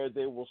thing where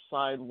they will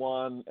sign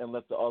one and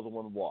let the other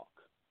one walk.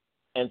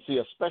 And see,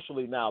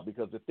 especially now,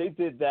 because if they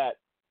did that,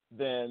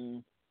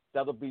 then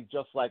that'll be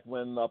just like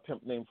when a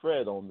pimp named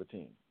Fred owned the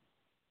team.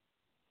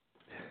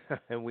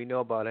 And we know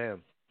about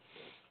him.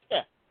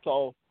 Yeah.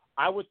 So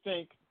I would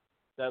think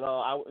that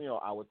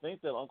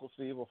Uncle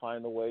Steve will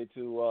find a way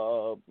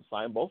to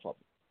sign both of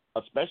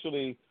them,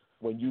 especially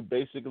when you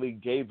basically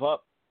gave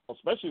up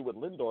especially with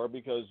Lindor,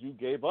 because you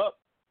gave up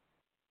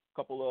a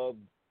couple of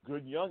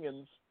good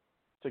youngins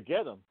to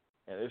get him,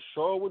 and it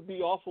sure would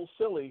be awful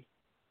silly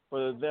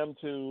for them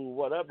to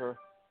whatever,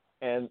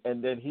 and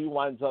then he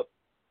winds up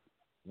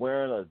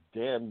wearing a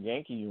damn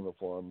Yankee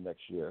uniform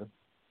next year.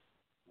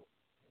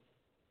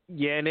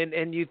 Yeah,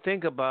 and you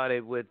think about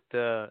it with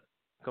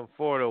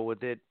Conforto,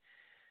 with it,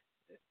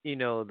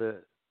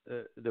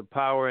 the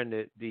power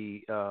and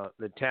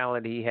the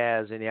talent he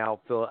has in the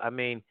outfield. I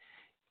mean,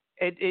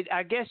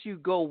 I guess you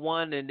go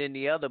one and then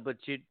the other, but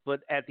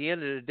at the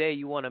end of the day,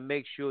 you want to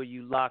make sure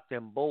you lock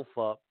them both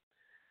up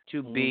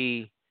to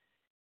be,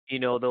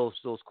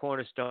 those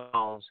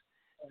cornerstones,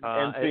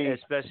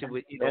 especially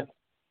with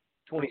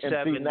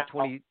 27,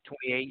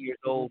 28 years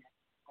old.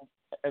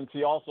 And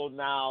see, also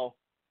now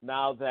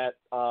that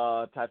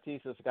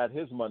Tatis has got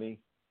his money,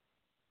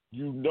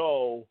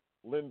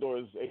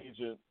 Lindor's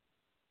agent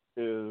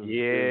is.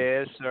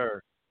 Yes,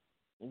 sir.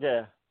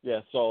 Yeah.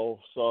 So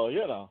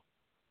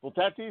well,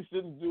 Tatis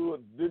didn't do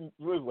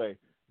his way.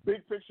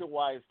 Big picture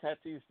wise,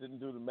 Tatis didn't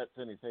do the Mets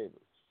any favors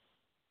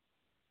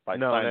by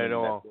not signing at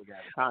all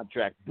that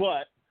contract.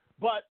 But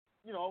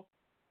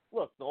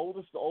look, the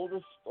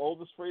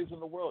oldest phrase in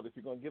the world: if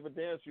you're gonna give a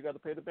dance, you got to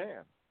pay the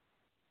band.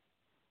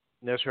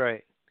 That's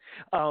right.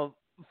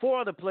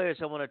 4 other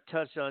players I want to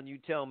touch on. You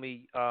tell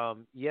me,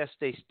 yes,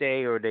 they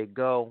stay or they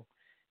go,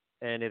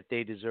 and if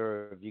they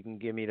deserve, you can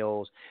give me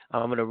those.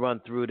 I'm going to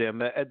run through them.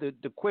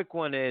 The quick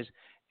one is,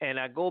 and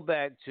I go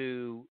back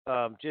to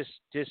just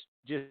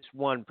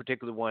one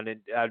particular one, and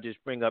I'll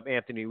just bring up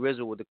Anthony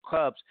Rizzo with the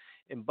Cubs.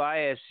 And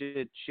Baez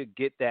should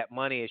get that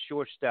money at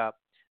shortstop.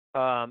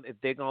 If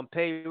they're going to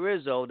pay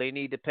Rizzo, they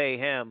need to pay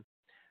him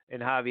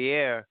and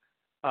Javier.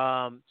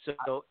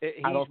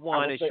 He's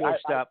one at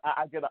shortstop.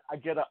 I get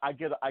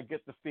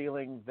the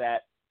feeling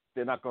that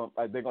they're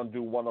going to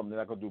do one of them. They're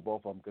not going to do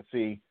both of them. Because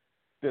see,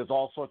 there's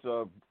all sorts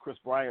of Chris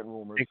Bryant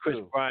rumors and Chris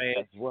too. Bryant,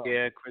 as well.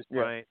 yeah, Chris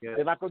Bryant. Yeah.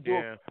 They're not going to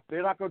do.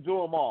 They're not going to do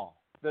them all.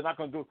 They're not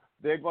going to do.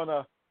 They're going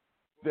to.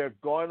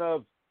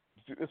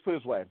 Let's put it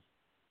this way.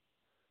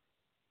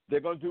 They're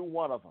going to do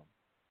one of them.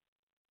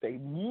 They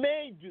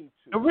may do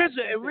 2.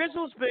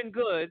 Rizzo's been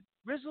good.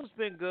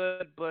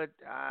 But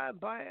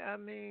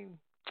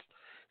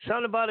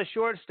something about a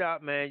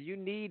shortstop, man. You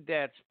need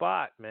that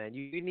spot, man.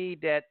 You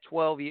need that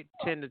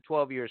 10 to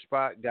 12-year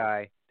spot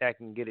guy that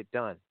can get it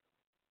done.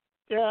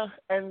 Yeah,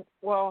 and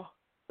well,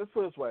 let's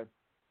put it this way.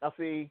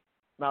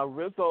 Now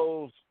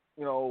Rizzo's,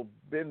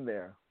 been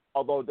there.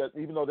 Although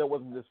even though that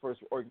wasn't his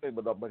first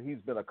organization, but he's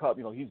been a Cub.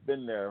 He's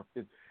been there.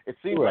 It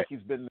seems like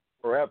he's been there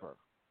forever.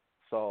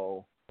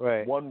 So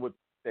one would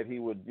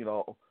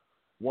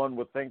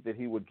think that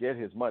he would get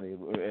his money,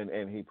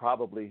 and he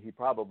probably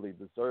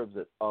deserves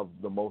it of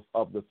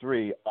the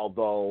 3.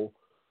 Although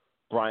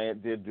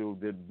Bryant did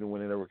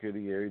win an Rookie of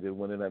the Year, he did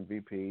win an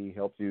MVP, he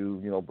helped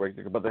you break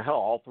the. But the hell,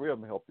 all 3 of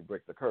them helped you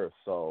break the curse.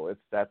 So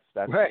that's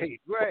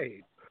right.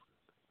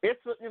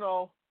 It's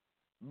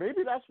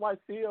maybe that's why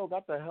Theo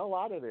got the hell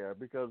out of there,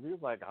 because he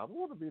was like, I don't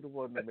want to be the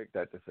one to make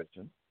that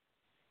decision.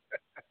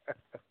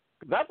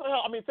 That's the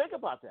hell. I mean, think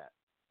about that.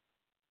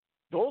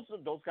 Those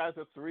guys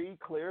are 3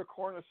 clear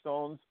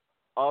cornerstones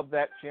of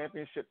that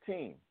championship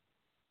team,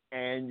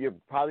 and you're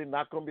probably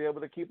not going to be able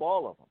to keep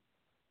all of them.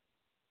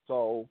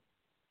 So,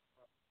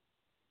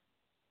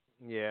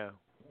 yeah,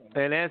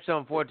 and that's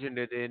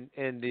unfortunate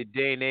in the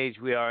day and age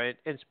we are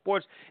in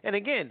sports. And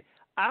again,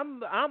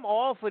 I'm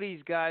all for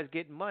these guys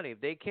getting money.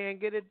 If they can't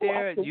get it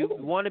there, you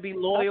want to be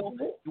loyal.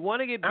 You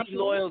want to be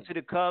loyal to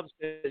the Cubs,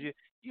 and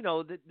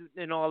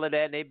all of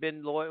that. And they've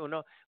been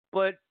loyal,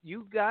 but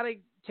you got to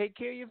take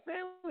care of your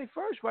family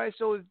first, right?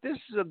 So if this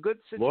is a good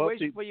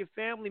situation for your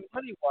family,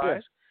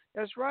 money-wise,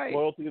 that's right.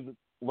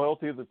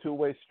 Loyalty is a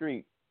two-way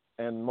street,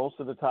 and most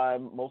of the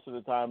time,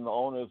 the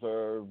owners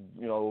are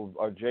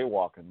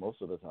jaywalking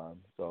most of the time.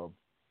 So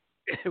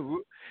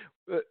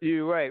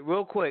you're right.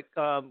 Real quick,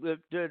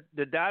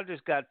 the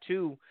Dodgers got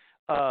 2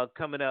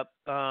 coming up.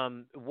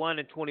 1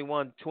 in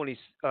 21,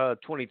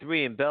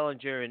 23 in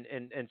Bellinger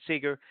and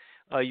Seager.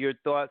 Your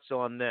thoughts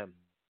on them,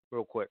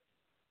 real quick?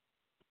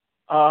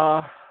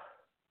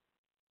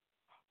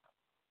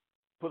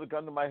 Put a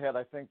gun to my head,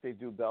 I think they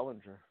do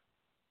Bellinger.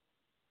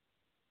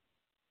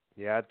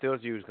 Yeah, I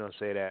thought you was going to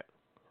say that.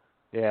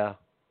 Yeah,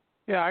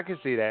 I can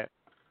see that.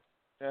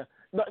 Yeah,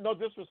 no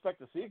disrespect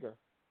to Seager.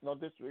 No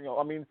disrespect.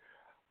 I mean,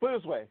 put it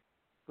this way: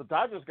 the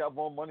Dodgers got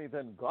more money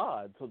than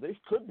God, so they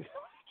could be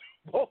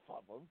both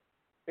of them.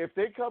 If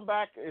they come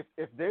back,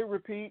 if they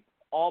repeat,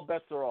 all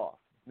bets are off.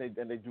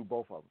 And they do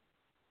both of them.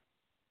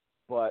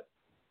 But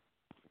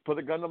put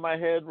a gun to my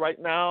head right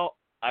now,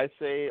 I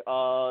say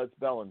it's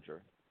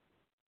Bellinger.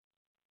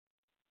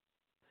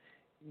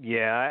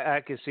 Yeah,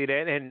 I can see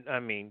that. And, I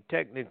mean,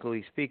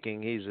 technically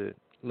speaking, he's a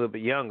little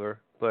bit younger,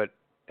 but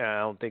I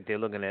don't think they're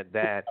looking at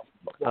that.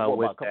 About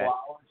a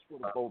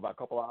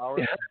couple of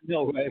hours?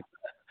 No, right.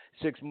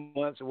 6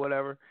 months or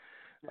whatever.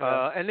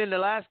 Yeah. And then the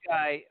last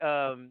guy,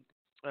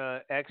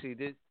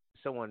 actually,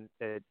 someone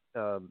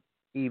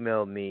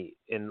emailed me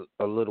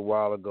a little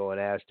while ago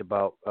and asked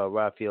about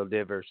Rafael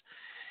Devers.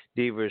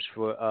 Devers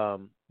for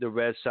the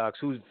Red Sox,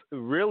 who's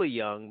really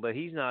young, but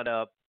he's not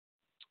up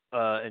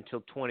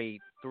until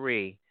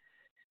 23.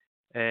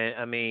 And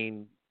I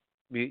mean,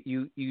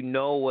 you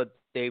know what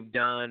they've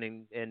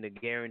done and the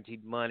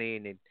guaranteed money,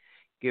 and they've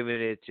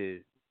given it to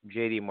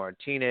J.D.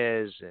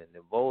 Martinez and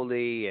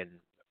Evoli and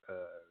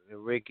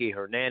Ricky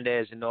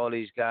Hernandez and all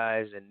these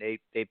guys, and they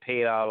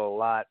paid out a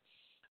lot.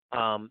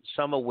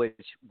 Some of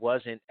which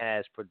wasn't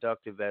as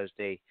productive as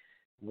they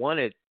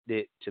wanted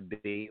it to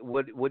be.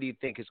 What do you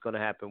think is going to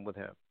happen with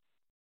him?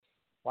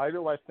 Why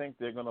do I think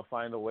they're going to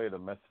find a way to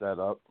mess that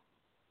up?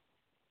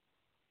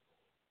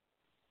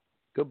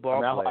 Good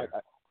ball player.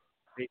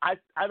 I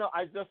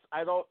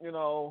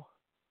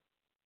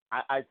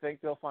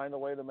think they'll find a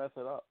way to mess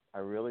it up. I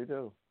really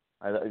do.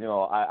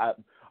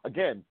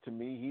 Again, to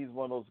me, he's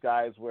one of those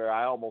guys where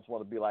I almost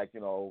want to be like,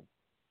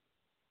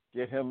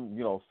 get him,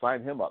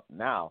 sign him up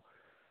now.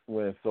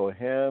 So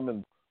him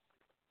and